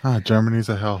 Germany's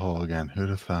a hellhole again. Who'd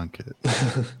have thunk it?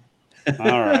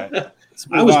 All right.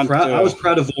 I was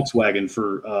proud of Volkswagen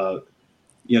for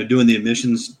doing the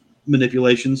emissions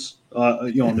manipulations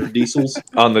on their diesels.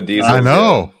 On the diesels. I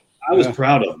know. I was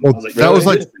proud of them. Well, I was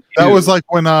like, that was like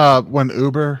when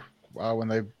Uber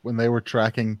when they were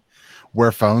tracking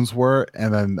where phones were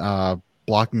and then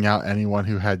blocking out anyone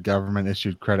who had government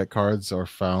issued credit cards or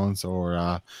phones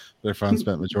or their phones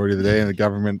spent majority of the day in the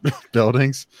government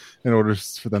buildings in order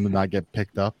for them to not get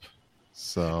picked up.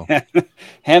 So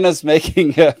Hannah's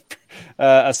making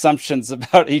assumptions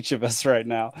about each of us right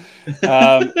now.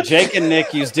 Jake and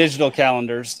Nick use digital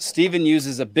calendars. Steven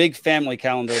uses a big family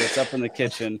calendar that's up in the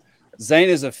kitchen. Zane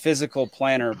is a physical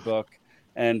planner book,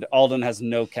 and Alden has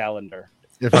no calendar.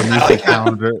 If I'm using a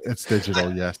calendar, it's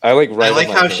digital, yes. I like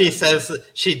how she says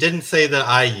she didn't say that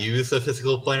I use a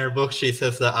physical planner book. She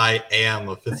says that I am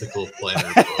a physical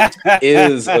planner book.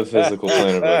 Is a physical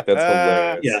planner book.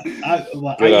 That's hilarious.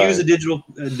 Yeah, I use a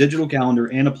digital calendar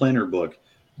and a planner book,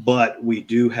 but we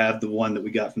do have the one that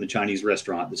we got from the Chinese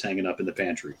restaurant that's hanging up in the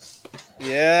pantry.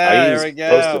 Yeah, I use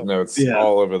Post-it notes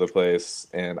all over the place,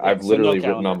 and I've literally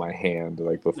written on my hand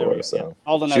before. So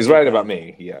she's right about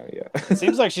me. Yeah.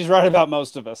 Seems like she's right about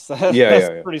most of us.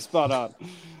 That's pretty spot on.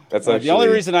 That's the only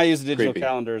reason I use a digital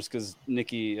calendar is because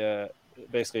Nikki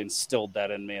basically instilled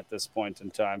that in me at this point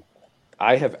in time.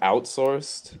 I have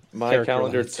outsourced my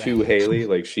calendar to Haley.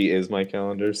 Like, she is my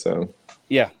calendar, so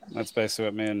yeah, that's basically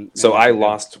what man. So I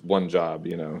lost one job,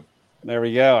 There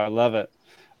we go. I love it.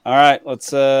 All right, let's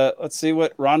see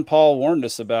what Ron Paul warned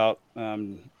us about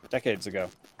decades ago.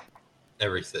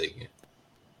 Everything.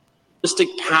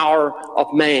 Power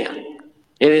of man.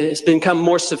 And it has become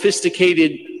more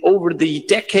sophisticated over the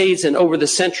decades and over the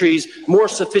centuries, more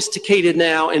sophisticated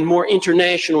now and more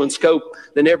international in scope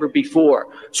than ever before.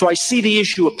 So I see the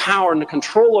issue of power and the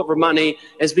control over money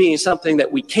as being something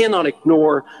that we cannot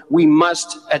ignore, we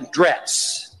must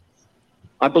address.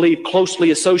 I believe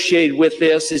closely associated with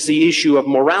this is the issue of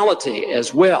morality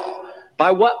as well. By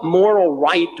what moral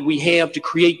right do we have to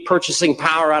create purchasing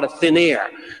power out of thin air?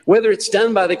 Whether it's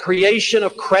done by the creation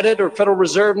of credit or Federal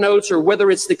Reserve notes, or whether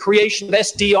it's the creation of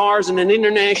SDRs in an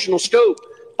international scope,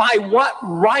 by what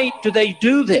right do they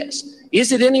do this?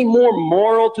 Is it any more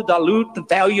moral to dilute the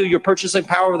value of your purchasing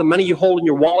power of the money you hold in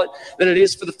your wallet than it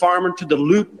is for the farmer to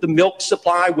dilute the milk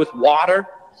supply with water?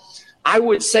 I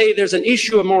would say there's an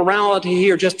issue of morality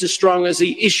here just as strong as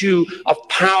the issue of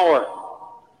power.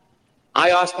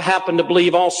 I also happen to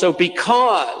believe also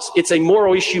because it's a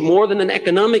moral issue more than an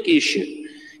economic issue.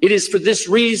 It is for this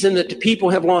reason that the people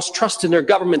have lost trust in their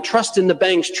government, trust in the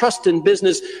banks, trust in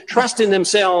business, trust in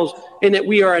themselves, and that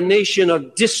we are a nation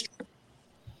of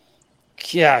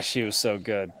Yeah, she was so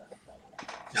good.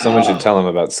 Someone should tell him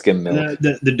about skim milk.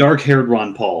 The dark-haired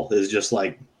Ron Paul is just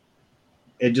like,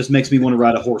 it just makes me want to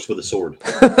ride a horse with a sword.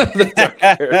 Well,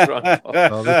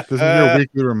 this is your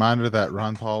weekly reminder that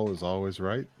Ron Paul is always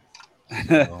right.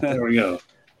 So. There we go.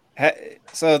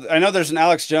 So I know there's an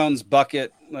Alex Jones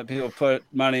bucket that people put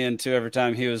money into every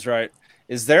time he was right.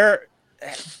 Is there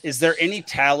any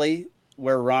tally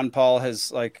where Ron Paul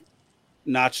has like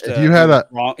notched? If you had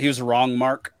he was a wrong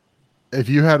mark. If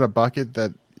you had a bucket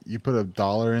that you put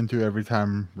 $1 into every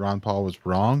time Ron Paul was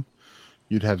wrong,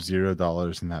 you'd have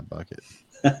 $0 in that bucket.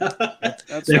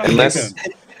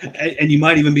 And you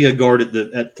might even be a guard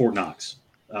at Fort Knox.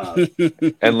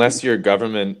 Unless your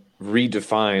government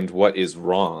redefined what is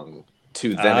wrong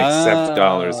to then accept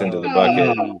dollars into the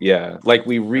bucket. Yeah. Like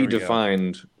we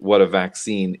redefined what a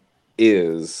vaccine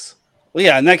is. Well,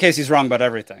 yeah, in that case, he's wrong about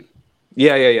everything.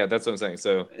 Yeah. That's what I'm saying.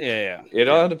 So yeah. It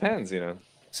all depends, you know.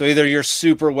 So either you're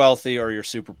super wealthy or you're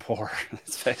super poor.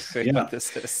 That's basically what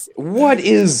this is. What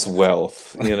is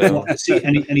wealth? You know. See,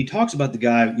 and he talks about the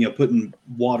guy, putting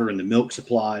water in the milk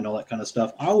supply and all that kind of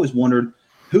stuff. I always wondered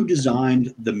who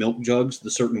designed the milk jugs the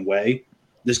certain way.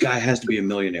 This guy has to be a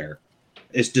millionaire.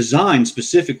 It's designed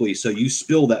specifically so you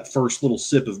spill that first little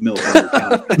sip of milk on your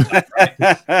counter.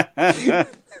 Right?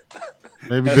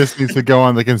 Maybe this needs to go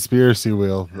on the conspiracy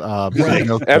wheel.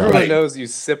 Everyone knows you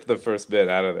sip the first bit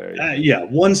out of there. Yeah,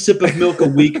 1 sip of milk a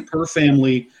week per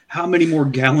family. How many more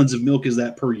gallons of milk is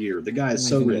that per year? The guy is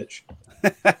so rich.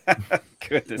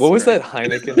 What was that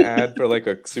Heineken ad for like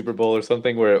a Super Bowl or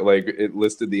something where it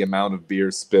listed the amount of beer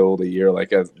spilled a year,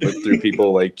 through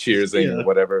people like cheersing or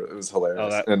whatever? It was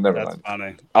hilarious. And never mind.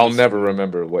 Funny. I'll never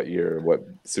remember what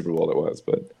Super Bowl it was,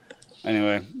 but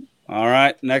anyway. All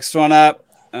right, next one up.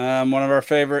 One of our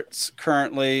favorites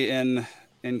currently in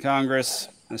Congress,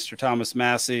 Mr. Thomas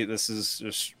Massey. This is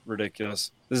just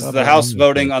ridiculous. This is the House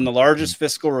voting on the largest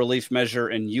fiscal relief measure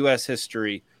in U.S.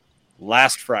 history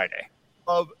last Friday.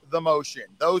 Of the motion.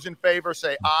 Those in favor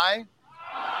say aye.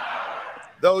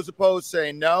 Those opposed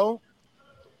say no.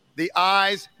 The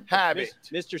ayes have it.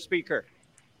 Mr. Speaker.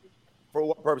 For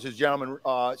what purposes, gentlemen,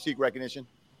 seek recognition?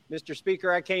 Mr.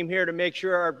 Speaker, I came here to make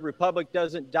sure our republic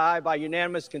doesn't die by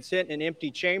unanimous consent in an empty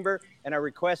chamber, and I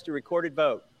request a recorded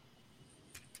vote.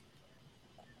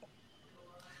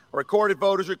 A recorded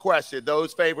vote is requested.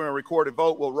 Those favoring a recorded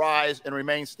vote will rise and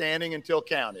remain standing until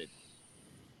counted.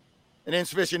 An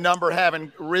insufficient number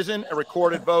having risen, a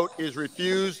recorded vote is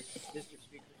refused.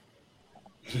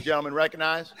 Mr. Gentleman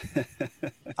recognized.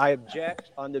 I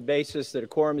object on the basis that a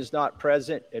quorum is not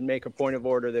present and make a point of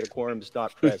order that a quorum is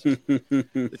not present.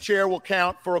 The chair will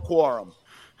count for a quorum.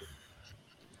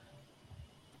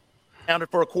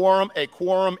 Counted for a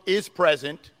quorum is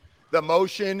present. The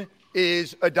motion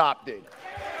is adopted.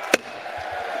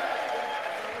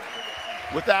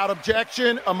 Without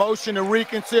objection, a motion to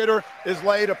reconsider is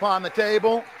laid upon the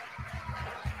table.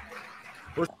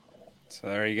 So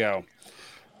there you go.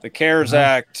 The CARES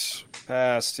Act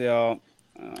passed, y'all.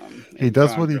 He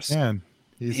does what he can.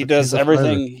 He does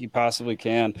everything he possibly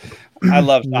can. I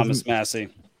love Thomas Massey.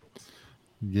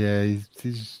 Yeah,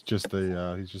 he's just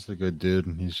a good dude,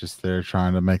 and he's just there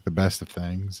trying to make the best of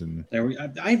things. And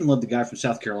I even love the guy from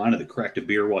South Carolina that cracked a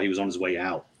beer while he was on his way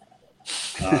out.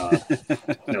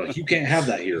 You can't have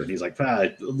that here. And he's like,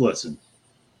 listen,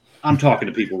 I'm talking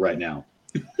to people right now.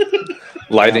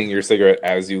 Lighting your cigarette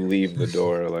as you leave the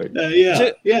door. I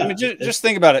mean, just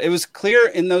think about it. It was clear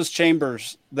in those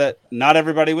chambers that not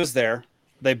everybody was there.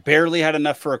 They barely had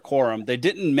enough for a quorum. They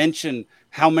didn't mention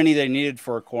how many they needed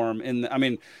for a quorum.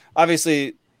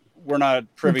 Obviously, we're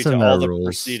not privy to all the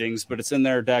proceedings, but it's in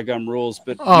their daggum rules.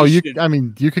 But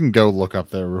you can go look up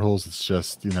their rules. It's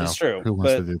just it's true. Who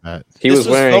wants to do that? He was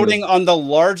voting on the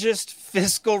largest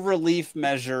fiscal relief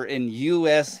measure in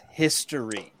U.S.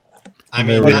 history.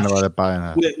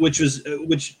 Which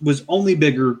was only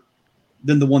bigger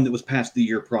than the one that was passed the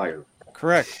year prior.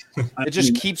 Correct. It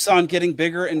just keeps on getting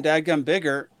bigger and daggum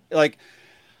bigger. Like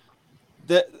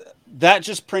that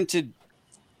just printed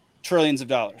trillions of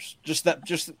dollars. Just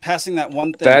passing that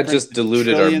one thing. That just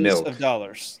diluted our milk. Of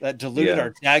dollars. That diluted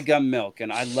our daggum milk,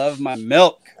 and I love my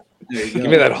milk. Give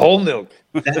me that whole milk.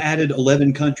 That added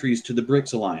 11 countries to the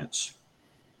BRICS alliance.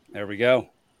 There we go.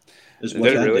 Is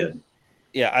what that did.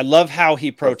 Yeah, I love how he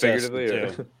protested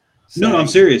too. No, I'm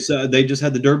serious. They just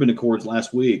had the Durban Accords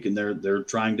last week, and they're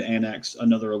trying to annex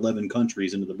another 11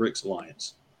 countries into the BRICS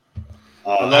alliance.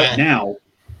 Now,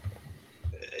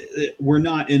 we're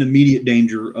not in immediate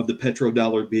danger of the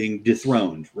petrodollar being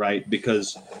dethroned, right?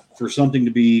 Because for something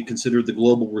to be considered the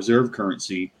global reserve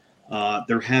currency,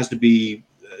 there has to be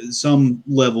some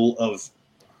level of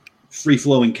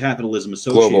free-flowing capitalism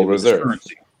associated Global with reserve. this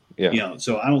currency. Yeah.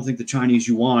 So I don't think the Chinese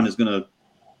yuan is going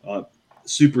to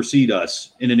supersede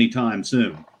us in any time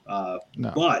soon.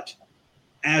 But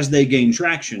as they gain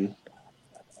traction,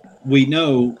 we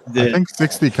know that I think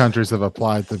 60 countries have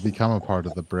applied to become a part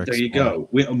of the BRICS. there you go.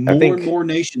 More and more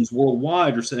nations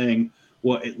worldwide are saying,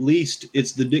 well, at least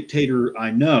it's the dictator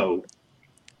I know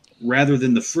rather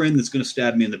than the friend that's going to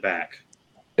stab me in the back.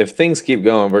 If things keep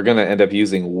going, we're going to end up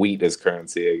using wheat as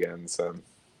currency again. So I'm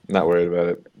not worried about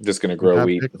it. Just going to grow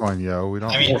wheat. Bitcoin, yo. We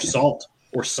don't. Or salt.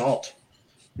 Or salt.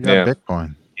 We got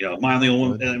Bitcoin. Am I the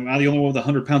only one with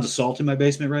 100 pounds of salt in my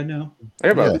basement right now?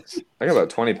 I got about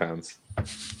 20 pounds.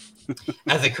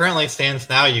 As it currently stands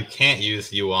now, you can't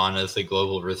use yuan as the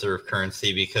global reserve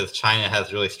currency because China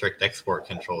has really strict export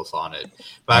controls on it.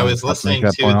 But I was listening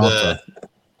to the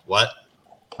what?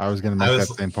 I was going to make that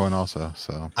same point also.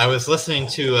 So I was listening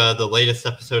to the latest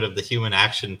episode of the Human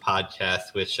Action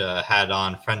podcast, which had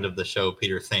on friend of the show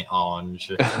Peter St.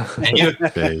 Onge,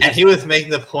 and he was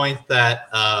making the point that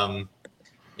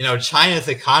China's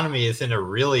economy is in a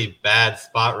really bad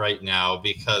spot right now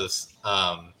because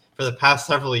for the past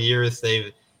several years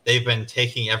they've been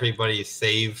taking everybody's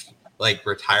saved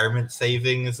retirement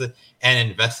savings and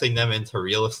investing them into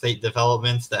real estate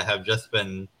developments that have just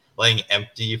been laying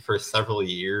empty for several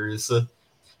years.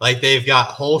 They've got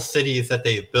whole cities that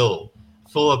they've built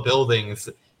full of buildings,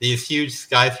 these huge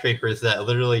skyscrapers that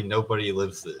literally nobody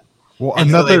lives in. Well, and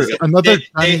another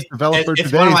Chinese developer today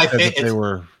said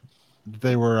that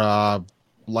they were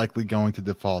likely going to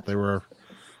default. They were,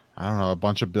 I don't know, a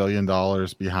bunch of $1 billion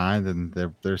behind, and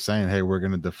they're saying, "Hey, we're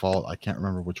going to default." I can't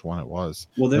remember which one it was.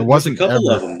 Well, there's a couple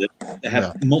of them that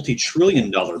have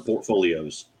multi-trillion-dollar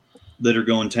portfolios that are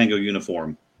going Tango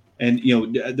uniform. And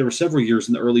there were several years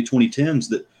in the early 2010s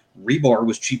that rebar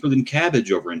was cheaper than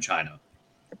cabbage over in China.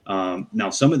 Now,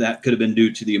 some of that could have been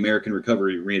due to the American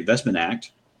Recovery Reinvestment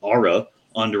Act, ARA,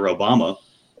 under Obama.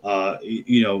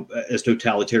 As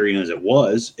totalitarian as it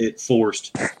was, it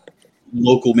forced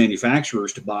local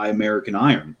manufacturers to buy American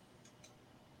iron.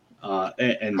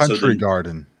 Country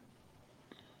Garden.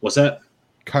 What's that?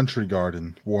 Country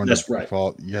Garden warned of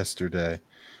default yesterday.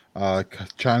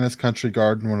 China's Country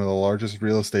Garden, one of the largest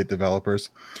real estate developers,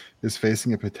 is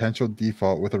facing a potential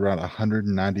default with around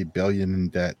 $190 billion in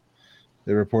debt.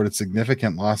 They reported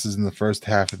significant losses in the first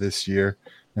half of this year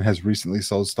and has recently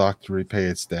sold stock to repay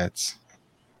its debts.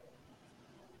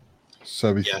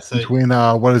 So between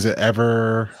what is it,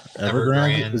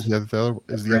 Evergrande is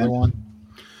the other one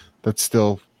that's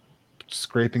still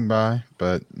scraping by,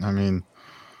 but I mean,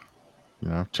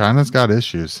 China's got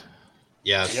issues.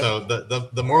 Yeah. So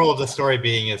the moral of the story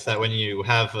being is that when you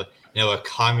have a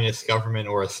communist government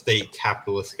or a state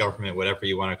capitalist government, whatever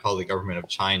you want to call the government of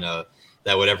China,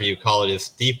 that whatever you call it is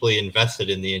deeply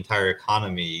invested in the entire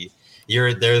economy,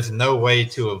 there's no way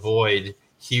to avoid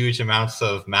huge amounts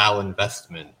of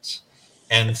malinvestment.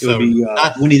 And so it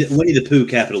would be Winnie the Pooh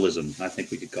capitalism, I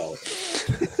think we could call it.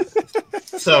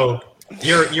 So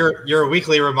you're a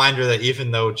weekly reminder that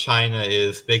even though China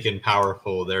is big and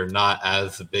powerful, they're not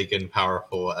as big and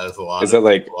powerful as a lot of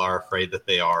people are afraid that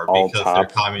they are because they're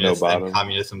communists and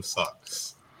communism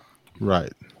sucks.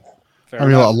 Right. A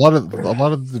lot of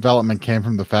the development came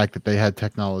from the fact that they had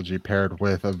technology paired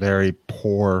with a very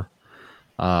poor,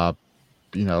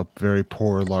 very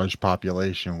poor large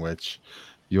population, which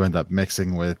you end up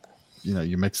mixing with.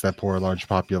 You mix that poor large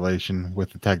population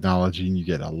with the technology and you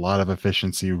get a lot of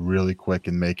efficiency really quick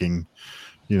in making,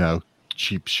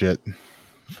 cheap shit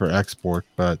for export.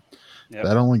 But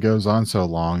that only goes on so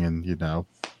long, and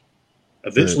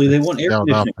eventually they want air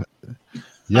conditioning.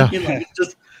 Yeah,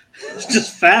 it's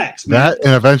just facts, man. That,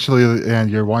 and eventually, and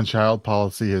your one-child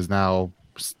policy has now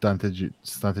stunted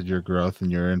your growth,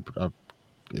 and you're in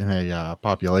a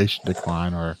population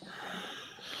decline, or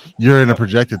you're in a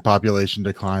projected population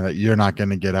decline that you're not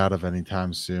going to get out of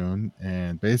anytime soon.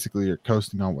 And basically you're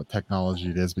coasting on what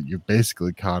technology it is, but you're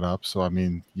basically caught up. So, I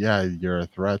mean, yeah, you're a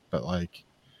threat, but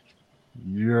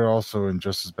you're also in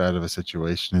just as bad of a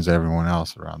situation as everyone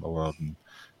else around the world. And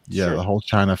the whole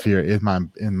China fear in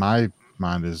my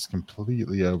mind is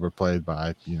completely overplayed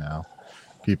by,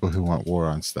 people who want war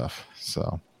on stuff.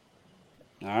 So.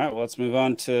 All right, well, let's move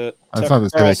on to. That's not to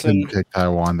say they couldn't take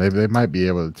Taiwan. They might be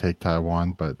able to take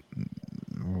Taiwan, but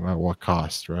at what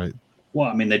cost, right? Well,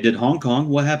 I mean, they did Hong Kong.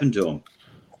 What happened to them?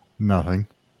 Nothing.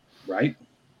 Right.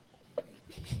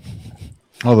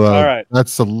 Although All right.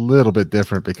 that's a little bit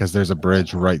different because there's a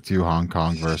bridge right to Hong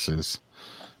Kong versus,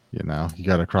 you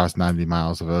got to cross 90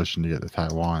 miles of ocean to get to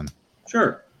Taiwan.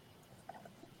 Sure.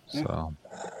 So. All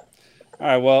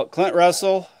right. Well, Clint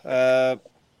Russell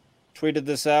tweeted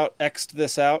this out, X'd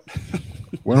this out.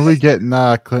 When are we getting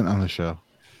Clint on the show?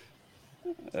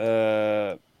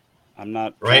 I'm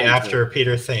not right after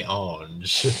Peter St.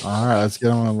 Onge. All right, let's get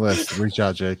him on the list. Reach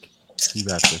out, Jake. You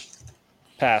got this.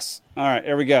 Pass. All right,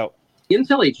 here we go.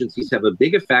 Intel agencies have a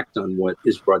big effect on what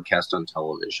is broadcast on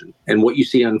television and what you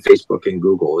see on Facebook and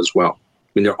Google as well. I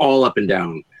mean, they're all up and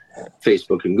down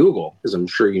Facebook and Google, as I'm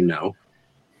sure you know.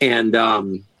 And,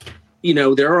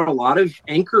 there are a lot of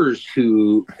anchors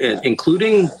who,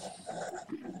 including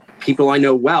people I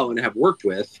know well and have worked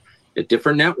with at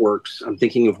different networks. I'm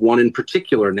thinking of one in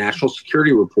particular, national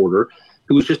security reporter,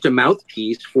 who was just a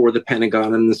mouthpiece for the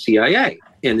Pentagon and the CIA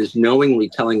and is knowingly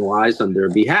telling lies on their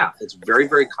behalf. It's very,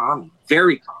 very common,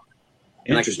 very common.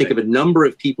 And I can think of a number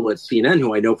of people at CNN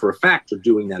who I know for a fact are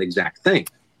doing that exact thing.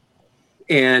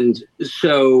 And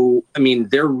so, I mean,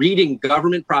 they're reading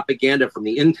government propaganda from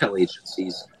the intel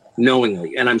agencies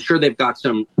knowingly. And I'm sure they've got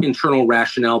some internal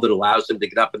rationale that allows them to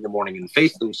get up in the morning and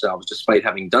face themselves despite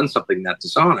having done something that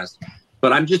dishonest.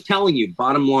 But I'm just telling you,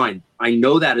 bottom line, I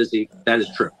know that is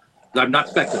true. I'm not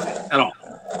speculating at all.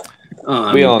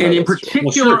 We all know and in that's true.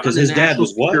 particular, because his dad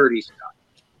was what?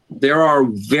 There are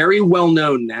very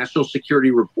well-known national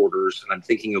security reporters, and I'm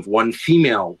thinking of one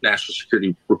female national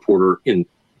security reporter in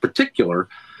particular,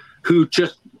 who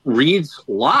just reads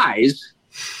lies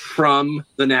from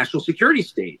the national security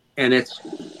state. And it's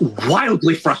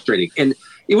wildly frustrating. And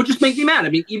it would just make me mad. I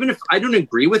mean, even if I don't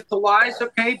agree with the lies,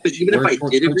 okay, but even if I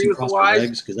did agree with the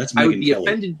lies, I would be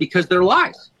offended because they're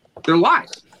lies. They're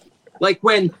lies. Like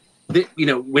when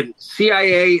when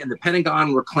CIA and the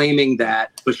Pentagon were claiming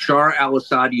that Bashar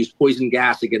al-Assad used poison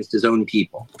gas against his own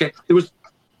people. Okay, there was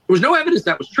no evidence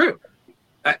that was true.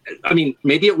 I mean,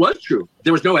 maybe it was true.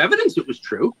 There was no evidence it was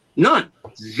true. None.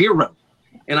 Zero.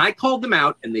 And I called them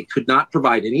out, and they could not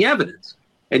provide any evidence.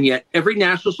 And yet every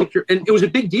national security, and it was a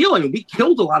big deal. I mean, we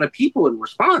killed a lot of people in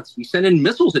response. We sent in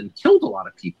missiles and killed a lot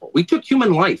of people. We took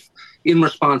human life in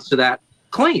response to that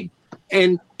claim.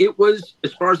 And it was,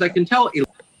 as far as I can tell,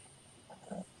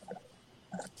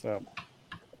 so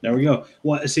there we go.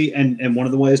 Well, see, and one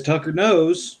of the ways Tucker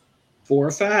knows for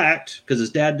a fact, because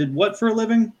his dad did what for a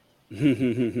living?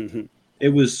 It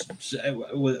was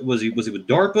he with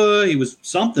DARPA? He was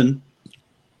something.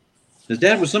 His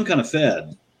dad was some kind of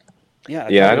Fed. Yeah,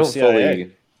 I don't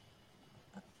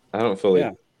fully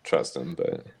trust him,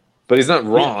 but he's not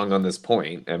wrong on this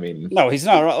point. I mean, no, he's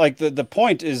not wrong. Like the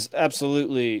point is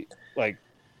absolutely like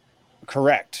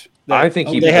correct. I think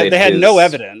they had no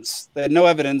evidence. They had no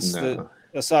evidence that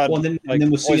Assad. Well, and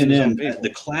then with CNN, the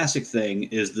classic thing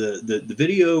is the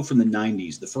video from the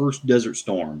 90s, the first Desert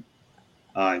Storm.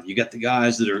 You got the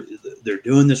guys they're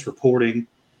doing this reporting,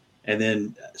 and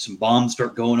then some bombs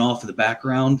start going off in the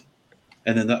background,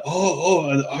 and then I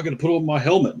got to put on my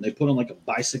helmet, and they put on like a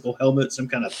bicycle helmet, some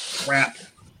kind of crap,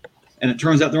 and it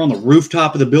turns out they're on the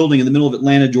rooftop of the building in the middle of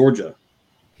Atlanta, Georgia.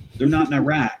 They're not in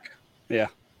Iraq. Yeah.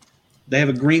 They have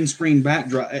a green screen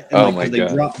backdrop, and they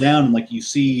drop down, and like you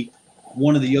see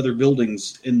one of the other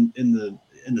buildings in the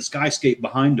skyscape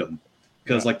behind them,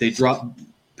 because like they dropped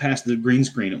past the green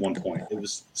screen at one point. It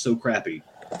was so crappy,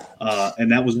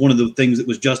 and that was one of the things that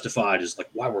was justified, is like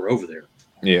why we're over there.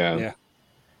 Yeah,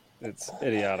 it's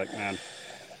idiotic, man.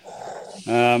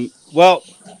 Well,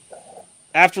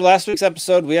 after last week's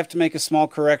episode, we have to make a small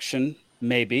correction,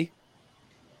 maybe.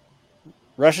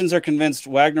 Russians are convinced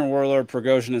Wagner warlord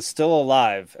Prigozhin is still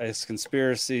alive as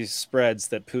conspiracy spreads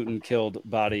that Putin killed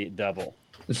body double.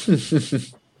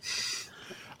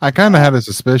 I kind of had a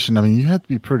suspicion. I mean, you had to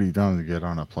be pretty dumb to get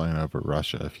on a plane over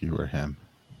Russia if you were him.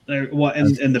 Well,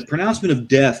 and the pronouncement of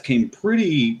death came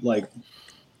pretty like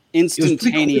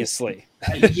instantaneously.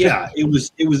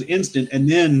 It was instant, and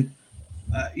then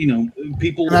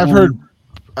people. And I've heard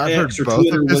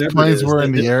both of his planes were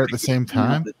in the air at the same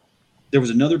time. There was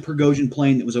another Prigozhin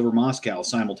plane that was over Moscow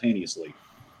simultaneously.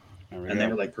 And they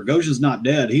were like, Prigozhin's not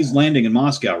dead. He's landing in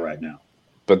Moscow right now.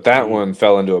 But that one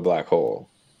fell into a black hole.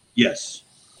 Yes.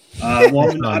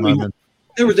 Well, I mean,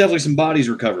 there was definitely some bodies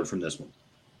recovered from this one.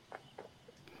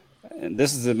 And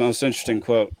this is the most interesting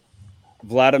quote.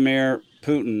 Vladimir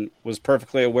Putin was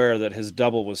perfectly aware that his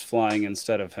double was flying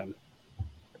instead of him.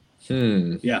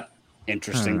 Yeah.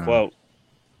 Interesting quote.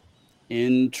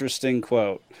 Interesting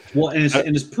quote. Well, and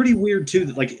it's pretty weird too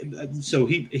that so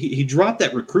he dropped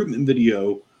that recruitment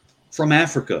video from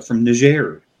Africa, from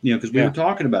Niger, because we were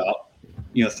talking about,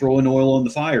 throwing oil on the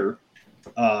fire.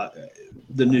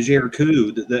 The Niger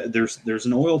coup, there's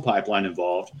an oil pipeline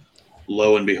involved.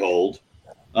 Lo and behold,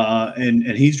 and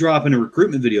he's dropping a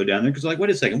recruitment video down there because, like, wait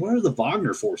a second, what are the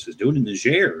Wagner forces doing in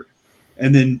Niger?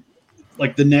 And then,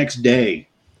 like, the next day,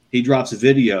 he drops a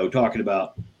video talking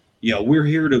about, we're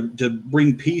here to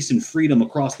bring peace and freedom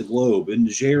across the globe in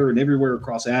Niger and everywhere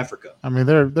across Africa. I mean,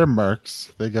 they're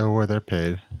mercs. They go where they're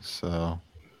paid. So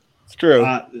it's true.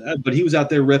 But he was out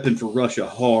there repping for Russia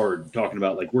hard, talking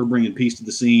about, like, we're bringing peace to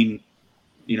the scene.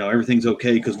 Everything's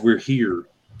okay because we're here.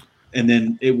 And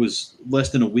then it was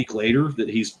less than a week later that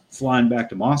he's flying back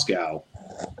to Moscow.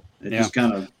 It just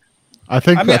kind of. I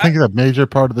think the major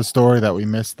part of the story that we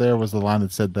missed there was the line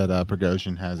that said that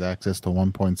Prigozhin has access to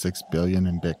 1.6 billion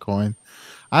in Bitcoin.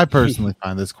 I personally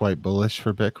find this quite bullish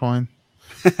for Bitcoin.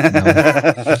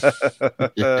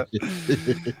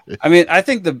 I mean, I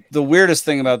think the weirdest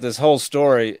thing about this whole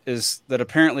story is that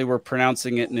apparently we're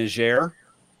pronouncing it Niger.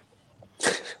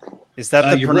 Is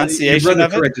that the pronunciation your brother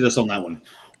of it? corrected us on that one.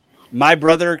 My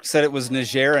brother said it was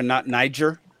Niger and not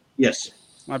Niger. Yes.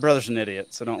 My brother's an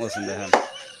idiot, so don't listen to him.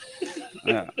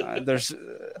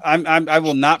 I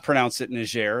will not pronounce it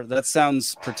Niger. That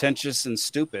sounds pretentious and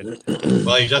stupid.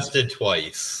 Well, you just did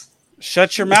twice.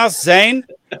 Shut your mouth, Zane.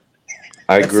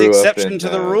 I That's grew the up exception in, to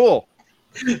the rule.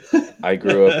 I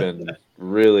grew up in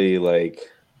really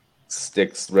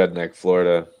sticks redneck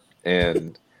Florida,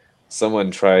 and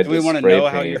someone tried Do we to want to spray know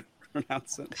paint. how you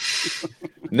pronounce it?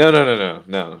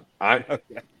 No. Okay.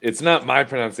 It's not my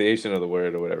pronunciation of the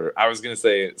word or whatever. I was gonna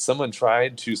say someone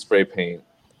tried to spray paint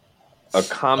a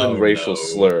common racial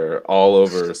slur all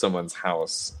over someone's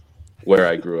house where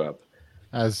I grew up.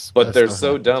 But they're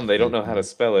so dumb they don't know how to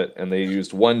spell it, and they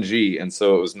used one G, and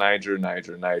so it was Niger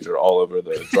all over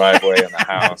the driveway and the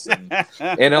house.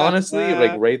 And honestly,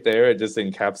 like right there, it just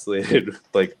encapsulated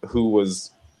like who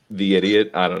was the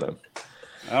idiot. I don't know.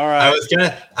 All right.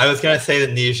 I was gonna say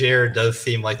that Niger does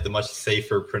seem like the much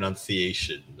safer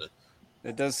pronunciation.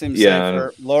 It does seem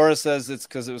safer. Laura says it's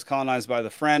because it was colonized by the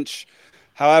French.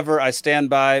 However, I stand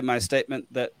by my statement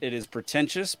that it is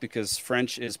pretentious because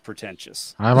French is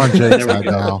pretentious. I'm on Jake's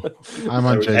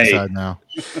side now.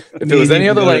 If it was any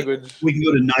other language, we can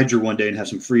go to Niger one day and have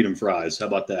some freedom fries. How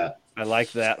about that? I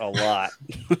like that a lot.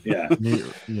 Yeah.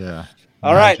 Yeah.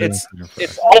 All right, it's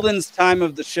Alden's time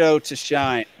of the show to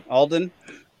shine. Alden.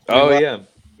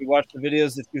 We watched the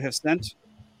videos that you have sent.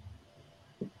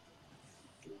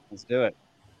 Let's do it.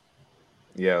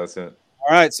 Yeah, that's it.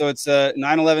 All right, so it's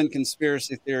 9/11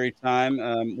 conspiracy theory time.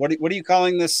 What are you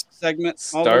calling this segment?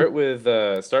 Start with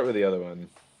the other one.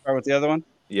 Start with the other one?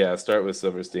 Yeah, start with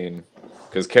Silverstein,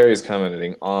 because Carrie's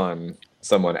commenting on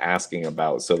someone asking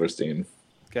about Silverstein.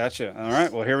 Gotcha. All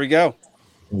right, well, here we go.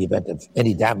 In the event of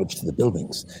any damage to the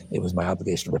buildings, it was my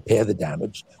obligation to repair the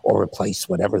damage or replace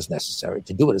whatever is necessary,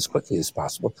 to do it as quickly as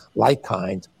possible, like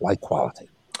kind, like quality.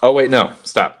 Oh, wait, no,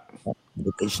 stop. The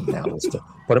obligation now is to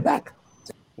put it back.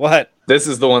 What? This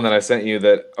is the one that I sent you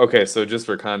okay, so just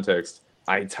for context,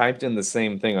 I typed in the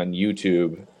same thing on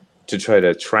YouTube to try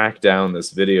to track down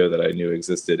this video that I knew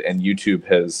existed, and YouTube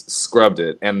has scrubbed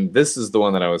it. And this is the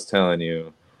one that I was telling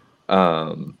you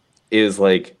is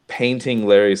like painting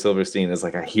Larry Silverstein as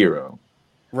like a hero.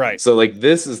 Right. So like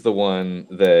this is the one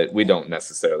that we don't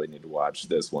necessarily need to watch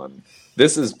this one.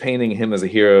 This is painting him as a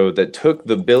hero that took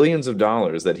the billions of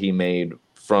dollars that he made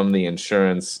from the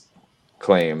insurance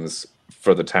claims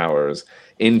for the towers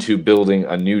into building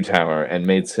a new tower and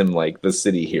makes him like the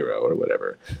city hero or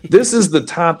whatever. This is the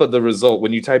top of the result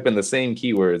when you type in the same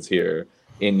keywords here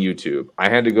in YouTube. I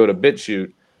had to go to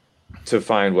BitChute to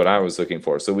find what I was looking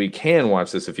for. So we can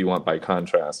watch this if you want by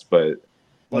contrast, but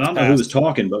well, I don't know who was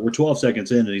talking, but we're 12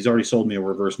 seconds in and he's already sold me a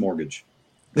reverse mortgage.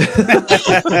 Yeah,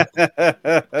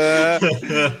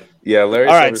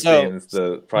 Larry Silverstein is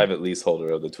the private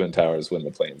leaseholder of the Twin Towers when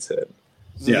the planes hit.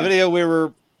 So the video we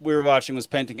were watching was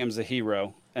painting him as a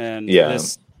hero, and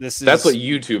this is that's what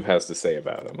YouTube has to say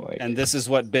about him. Like, and this is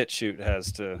what BitChute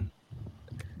has to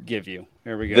give you.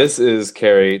 Here we go. This is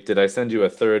Carrie. Did I send you a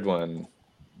third one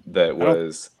that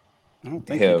was I don't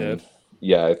think him? you did.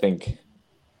 Yeah, I think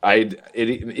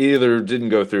it either didn't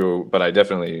go through, but I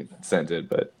definitely sent it.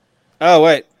 But oh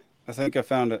wait, I think I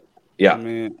found it. Yeah,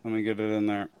 let me get it in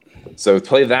there. So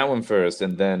play that one first,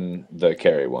 and then the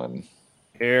Carrie one.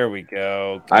 Here we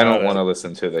go. I don't want to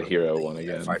listen to the hero one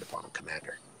again. Fire department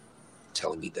commander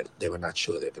telling me that they were not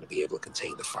sure they're going to be able to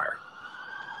contain the fire.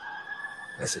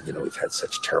 I said, we've had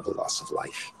such terrible loss of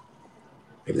life.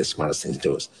 Maybe the smartest thing to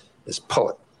do is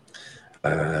pull it.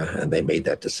 And they made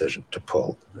that decision to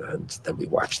pull, and then we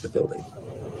watched the building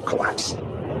collapse.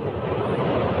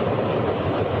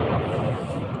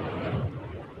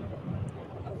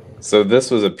 So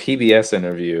this was a PBS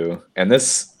interview, and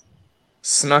this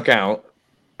snuck out.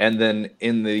 And then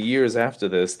in the years after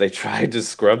this, they tried to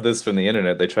scrub this from the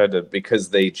internet. They tried to, because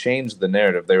they changed the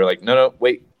narrative. They were like, no,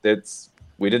 wait,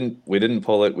 we didn't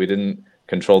pull it. We didn't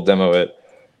control demo it.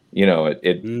 You know,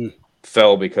 it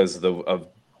fell because of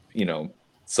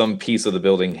some piece of the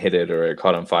building hit it or it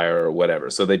caught on fire or whatever.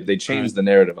 So they changed the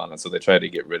narrative on it. So they tried to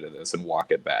get rid of this and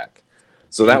walk it back.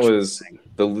 So that was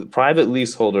the private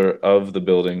leaseholder of the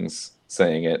buildings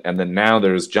saying it. And then now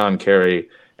there's John Kerry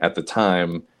at the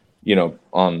time,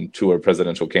 on tour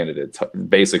presidential candidate,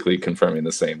 basically confirming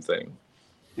the same thing.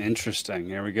 Interesting.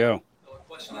 Here we go. So a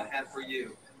question I had for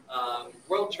you.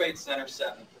 World Trade Center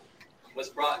 7 was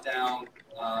brought down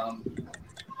on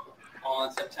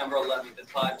September 11th at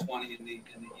 5:20 in the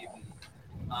evening.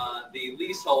 The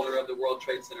leaseholder of the World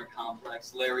Trade Center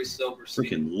complex, Larry Silverstein,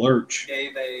 freaking Lurch,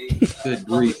 gave a Good public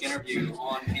grief. interview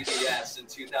on PBS in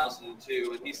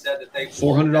 2002, and he said that they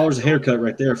 $400 a haircut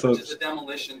right there, which folks. is a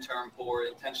demolition term for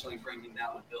intentionally bringing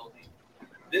down a building.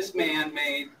 This man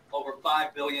made over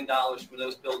 $5 billion from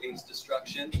those buildings'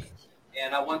 destruction.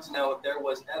 And I want to know if there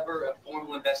was ever a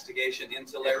formal investigation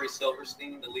into Larry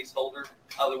Silverstein, the leaseholder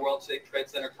of the World Trade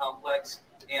Center complex,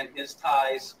 and his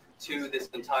ties to this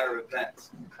entire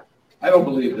event. I don't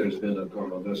believe there's been a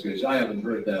formal investigation. I haven't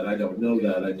heard that. I don't know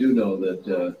that. I do know that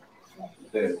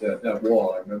that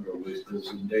wall, I remember, was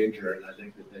in danger, and I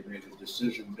think that they made a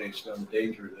decision based on the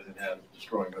danger that it had of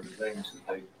destroying other things, that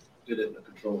they did it in a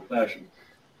controlled fashion.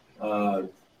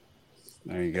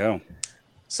 There you go.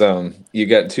 So you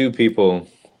got two people,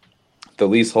 the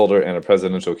leaseholder and a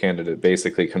presidential candidate,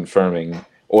 basically confirming,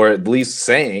 or at least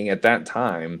saying at that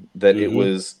time, that it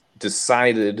was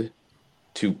decided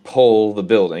to pull the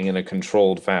building in a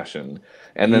controlled fashion.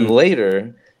 And then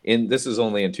later, this is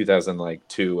only in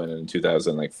 2002 and in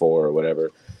 2004 or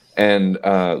whatever. And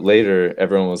later,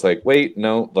 everyone was like, wait,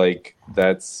 no,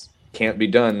 that's can't be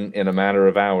done in a matter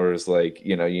of hours.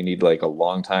 You need a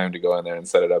long time to go in there and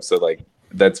set it up. So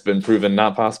that's been proven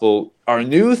not possible. Our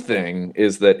new thing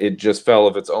is that it just fell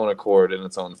of its own accord in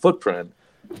its own footprint.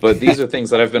 But these are things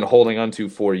that I've been holding on to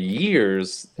for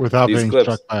years. Without being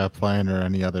struck by a plane or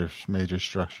any other major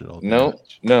structural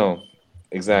damage. No,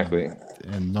 exactly.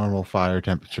 And normal fire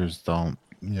temperatures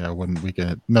wouldn't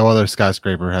weaken. No other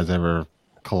skyscraper has ever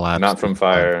collapsed. Not from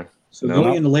fire. So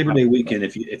going into Labor Day weekend,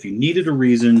 if you needed a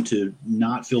reason to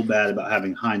not feel bad about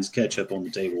having Heinz ketchup on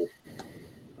the table,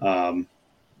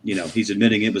 he's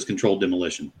admitting it was controlled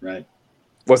demolition, right?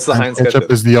 What's the Heinz ketchup?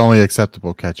 Ketchup is the only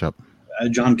acceptable ketchup.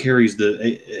 John Kerry's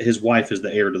his wife is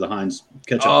the heir to the Heinz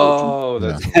ketchup. Oh,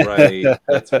 that's right.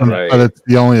 That's right. But it's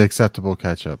the only acceptable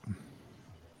ketchup.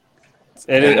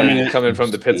 Coming from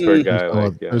the Pittsburgh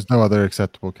guy, there's no other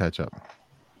acceptable ketchup.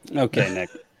 Okay, Nick.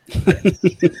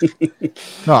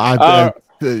 No,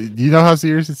 do you know how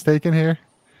serious it's taken here?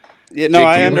 Yeah, no,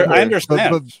 I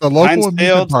understand. The local Heinz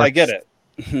Field, I get it.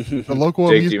 The local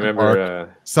Jake, do you amusement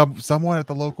remember park, someone at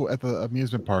the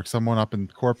amusement park, someone up in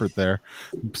corporate there,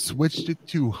 switched it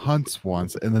to Hunt's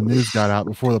once, and the news got out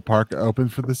before the park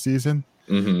opened for the season.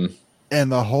 Mm-hmm.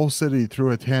 And the whole city threw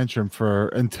a tantrum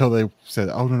until they said,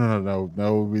 "Oh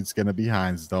no, it's gonna be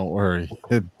Heinz. Don't worry."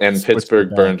 And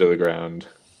Pittsburgh burned to the ground.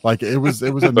 It was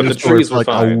a but news the story trees for were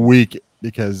fine. a week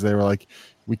because they were like,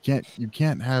 you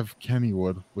can't have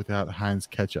Kennywood without Heinz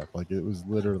ketchup. It was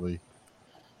literally.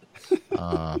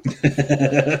 All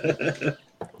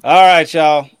right,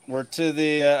 y'all. We're to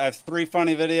the. I have 3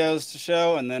 funny videos to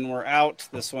show, and then we're out.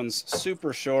 This one's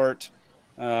super short.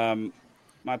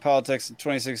 My politics in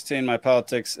 2016. My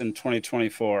politics in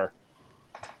 2024.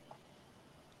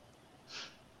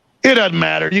 It doesn't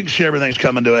matter. You can see everything's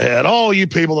coming to a head. All you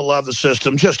people that love the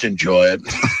system, just enjoy it.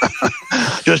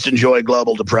 Just enjoy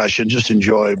global depression. Just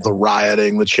enjoy the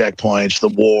rioting, the checkpoints, the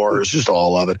wars, just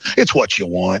all of it. It's what you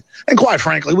want. And quite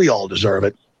frankly, we all deserve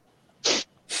it.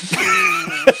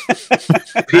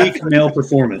 Peak male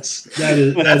performance. That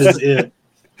is it.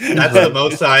 That's the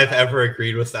most I've ever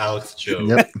agreed with Alex Joe.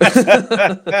 Yep.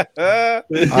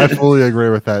 I fully agree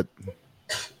with that.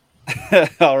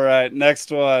 All right, next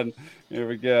one. Here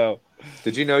we go.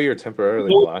 Did you know you're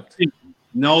temporarily blocked?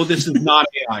 No, this is not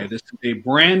AI. This is a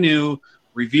brand new,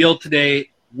 revealed today,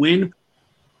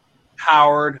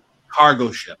 wind-powered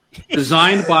cargo ship.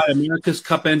 Designed by America's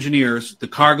Cup engineers, the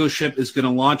cargo ship is going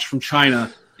to launch from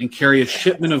China and carry a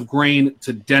shipment of grain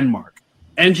to Denmark.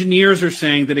 Engineers are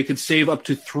saying that it could save up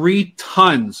to 3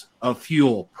 tons of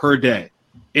fuel per day.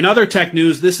 In other tech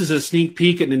news, this is a sneak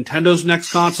peek at Nintendo's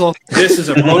next console. This is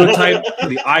a prototype for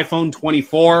the iPhone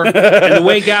 24. And the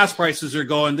way gas prices are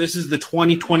going, this is the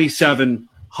 2027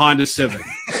 Honda Civic.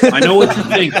 I know what you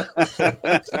think.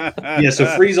 Yeah, so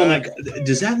freeze on that.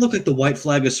 Does that look like the white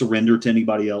flag of surrender to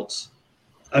anybody else?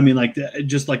 I mean, like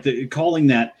just like calling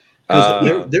that,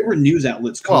 because there were news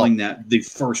outlets calling that the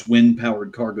first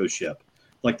wind-powered cargo ship.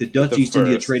 Like the Dutch East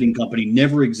India Trading Company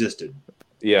never existed.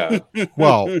 Yeah.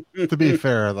 Well, to be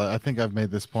fair, I think I've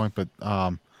made this point, but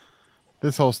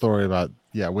this whole story about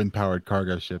wind-powered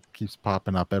cargo ship keeps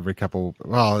popping up every couple.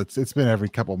 Well, it's been every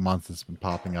couple months. It's been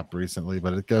popping up recently,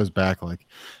 but it goes back like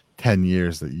 10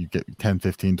 years that you get 10,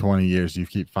 15, 20 years. You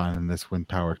keep finding this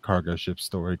wind-powered cargo ship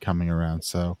story coming around.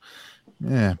 So.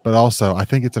 Yeah, but also I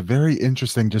think it's a very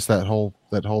interesting, just that whole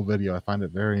video. I find it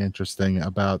very interesting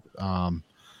about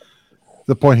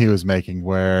the point he was making,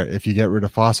 where if you get rid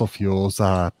of fossil fuels,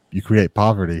 you create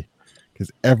poverty,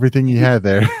 because everything you had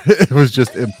there, it was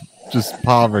just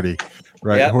poverty,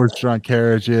 right? Yep. Horse-drawn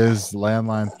carriages,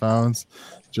 landline phones,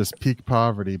 just peak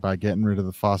poverty by getting rid of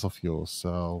the fossil fuels.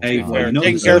 So, hey,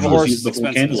 taking care of a horse used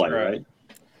before candlelight, right?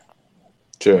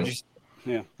 Sure.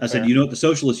 Yeah, I said, you know what the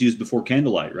socialists used before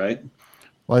candlelight, right?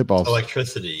 Light bulbs.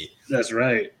 Electricity. That's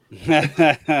right.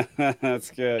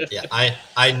 That's good. Yeah,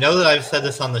 I know that I've said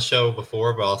this on the show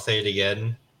before, but I'll say it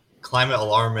again. Climate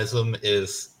alarmism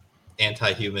is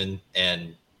anti-human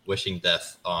and wishing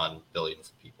death on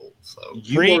billions of people. So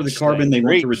you are the carbon they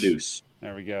want to reduce.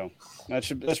 There we go. That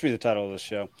should be the title of the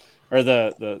show, or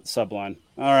the subline.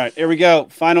 All right, here we go.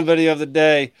 Final video of the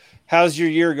day. How's your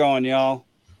year going, y'all?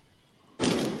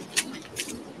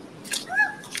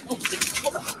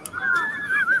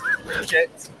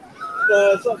 Shit.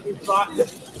 Something back.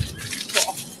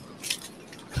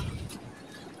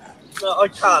 No, I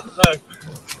can't. No.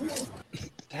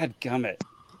 Dadgummit.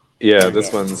 Yeah,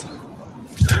 this one's.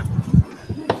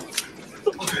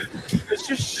 It's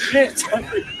just shit.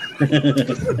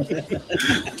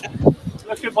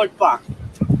 Look at my back.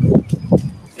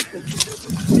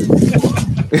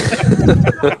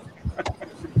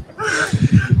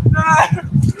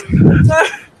 No.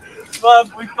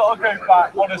 Man, we've got to go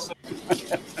back, honestly.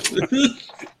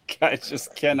 Guys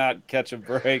just cannot catch a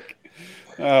break.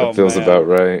 Oh, that feels about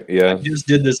right. Yeah. I just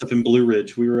did this up in Blue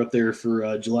Ridge. We were up there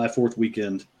for July 4th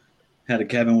weekend. Had a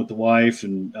cabin with the wife,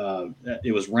 and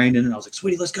it was raining. And I was like,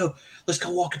 "Sweetie, let's go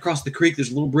walk across the creek. There's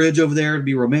a little bridge over there. It'd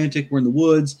be romantic. We're in the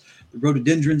woods. The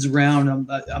rhododendrons around.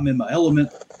 I'm in my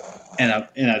element." And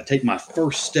I take my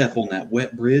first step on that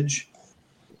wet bridge.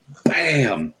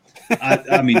 Bam!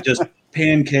 I mean, just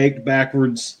pancaked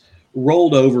backwards,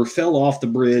 rolled over, fell off the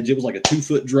bridge. It was like a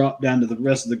 2-foot drop down to the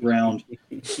rest of the ground.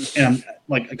 And I'm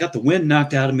like, I got the wind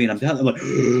knocked out of me, and I'm down there like,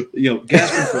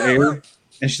 gasping for air.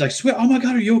 And she's like, "Sweet, oh my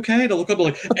God, are you okay?" And I look up, I'm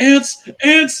like, ants.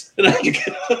 And I get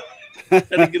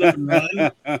up and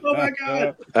run. Oh my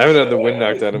God. I haven't had the wind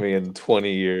knocked out of me in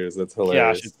 20 years. That's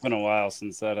hilarious. Gosh, it's been a while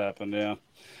since that happened. Yeah.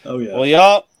 Oh yeah. Well,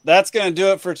 y'all, that's going to do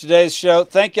it for today's show.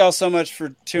 Thank y'all so much for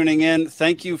tuning in.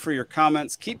 Thank you for your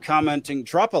comments. Keep commenting.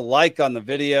 Drop a like on the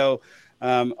video.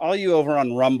 All you over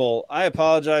on Rumble, I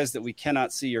apologize that we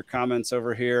cannot see your comments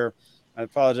over here. I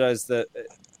apologize that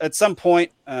at some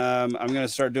point I'm going to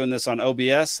start doing this on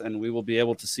OBS, and we will be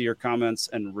able to see your comments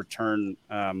and return,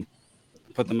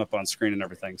 put them up on screen and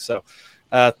everything. So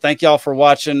thank y'all for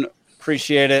watching.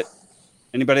 Appreciate it.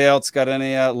 Anybody else got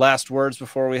any last words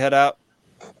before we head out?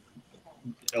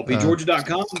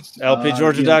 LPGeorgia.com.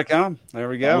 LPGeorgia.com. There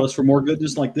we go. Follow us for more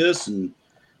goodness like this. And,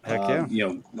 heck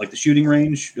yeah. Like the shooting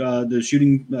range, the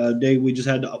shooting day we just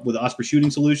had with Osprey Shooting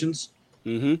Solutions.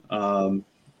 Mm-hmm.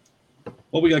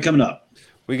 What we got coming up?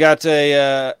 We got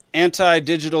a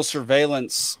anti-digital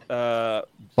surveillance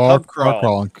pub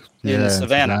crawl in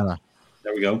Savannah.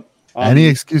 There we go. Any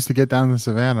excuse to get down to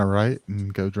Savannah, right,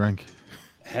 and go drink.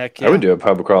 Heck yeah. I would do a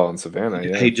pub crawl in Savannah.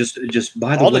 Yeah. Hey, just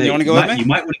by the Alden, way, you want to go with me? You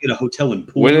might want to get a hotel in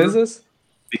Pooler. When is this?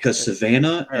 Because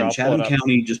Savannah Here, and I'll Chatham pull it up.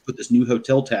 County just put this new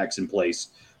hotel tax in place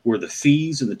where the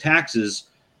fees and the taxes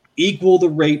equal the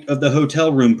rate of the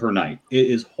hotel room per night. It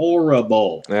is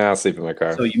horrible. Yeah, I'll sleep in my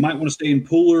car. So you might want to stay in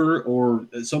Pooler or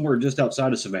somewhere just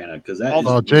outside of Savannah, because that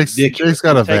is Jake's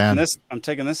got a van. I'm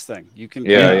taking this thing. You can.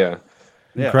 Yeah.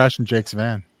 You can crash in Jake's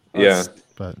van. Yeah.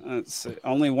 But it's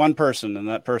only one person, and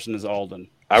that person is Alden.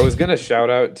 I was going to shout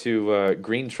out to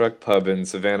Green Truck Pub in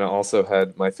Savannah. Also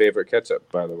had my favorite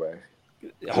ketchup, by the way.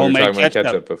 Homemade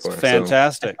ketchup before.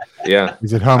 Fantastic. So, yeah.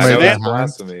 Is it homemade? I know that's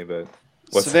blasphemy, but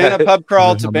Savannah that? pub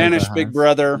crawl to banish Big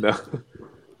Brother. No.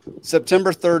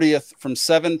 September 30th from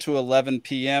 7 to 11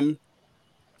 p.m.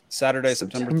 Saturday,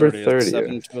 September 30th.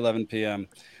 7 to 11 p.m.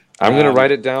 I'm going to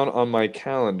write it down on my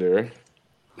calendar.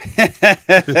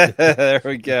 There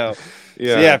we go.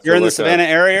 Yeah, so if you're in the look Savannah up.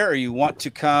 area, or you want to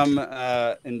come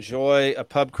enjoy a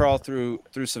pub crawl through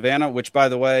Savannah, which, by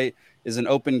the way, is an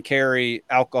open carry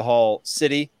alcohol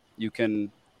city. You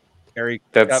can carry.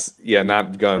 That's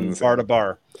not guns. Bar to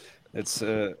bar. It's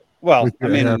well, With I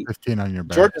your mean, AR-15 on your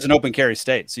back. Georgia's an open carry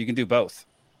state, so you can do both.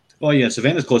 Well, yeah,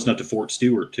 Savannah's close enough to Fort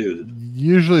Stewart too.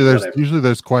 Usually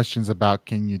there's questions about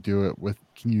can you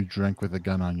drink with a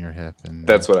gun on your hip, and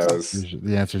that's what I was.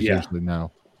 The answer is usually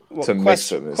no. Well,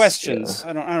 questions. Yeah.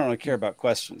 I don't really care about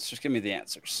questions. Just give me the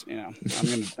answers. You know, I'm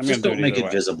just gonna don't make it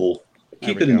way. visible.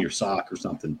 Keep it in your sock or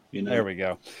something. You know. There we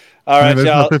go. All right, there's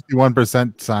y'all. no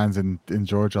 51% signs in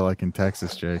Georgia like in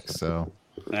Texas, Jake. So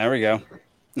there we go.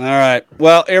 All right.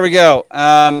 Well, here we go.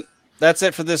 That's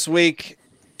it for this week.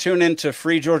 Tune in to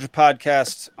Free Georgia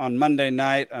Podcast on Monday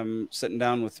night. I'm sitting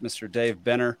down with Mr. Dave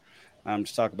Benner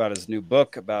to talk about his new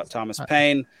book about Thomas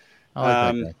Paine. I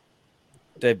like that guy.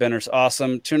 Dave Benner's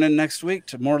awesome. Tune in next week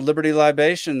to more Liberty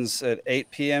Libations at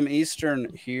 8 p.m.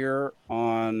 Eastern here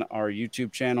on our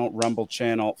YouTube channel, Rumble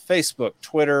channel, Facebook,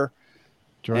 Twitter.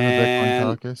 Join the Bitcoin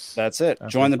Caucus. That's it.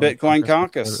 Join the Bitcoin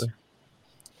Caucus.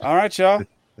 All right, y'all.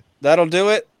 That'll do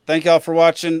it. Thank y'all for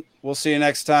watching. We'll see you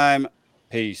next time.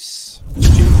 Peace.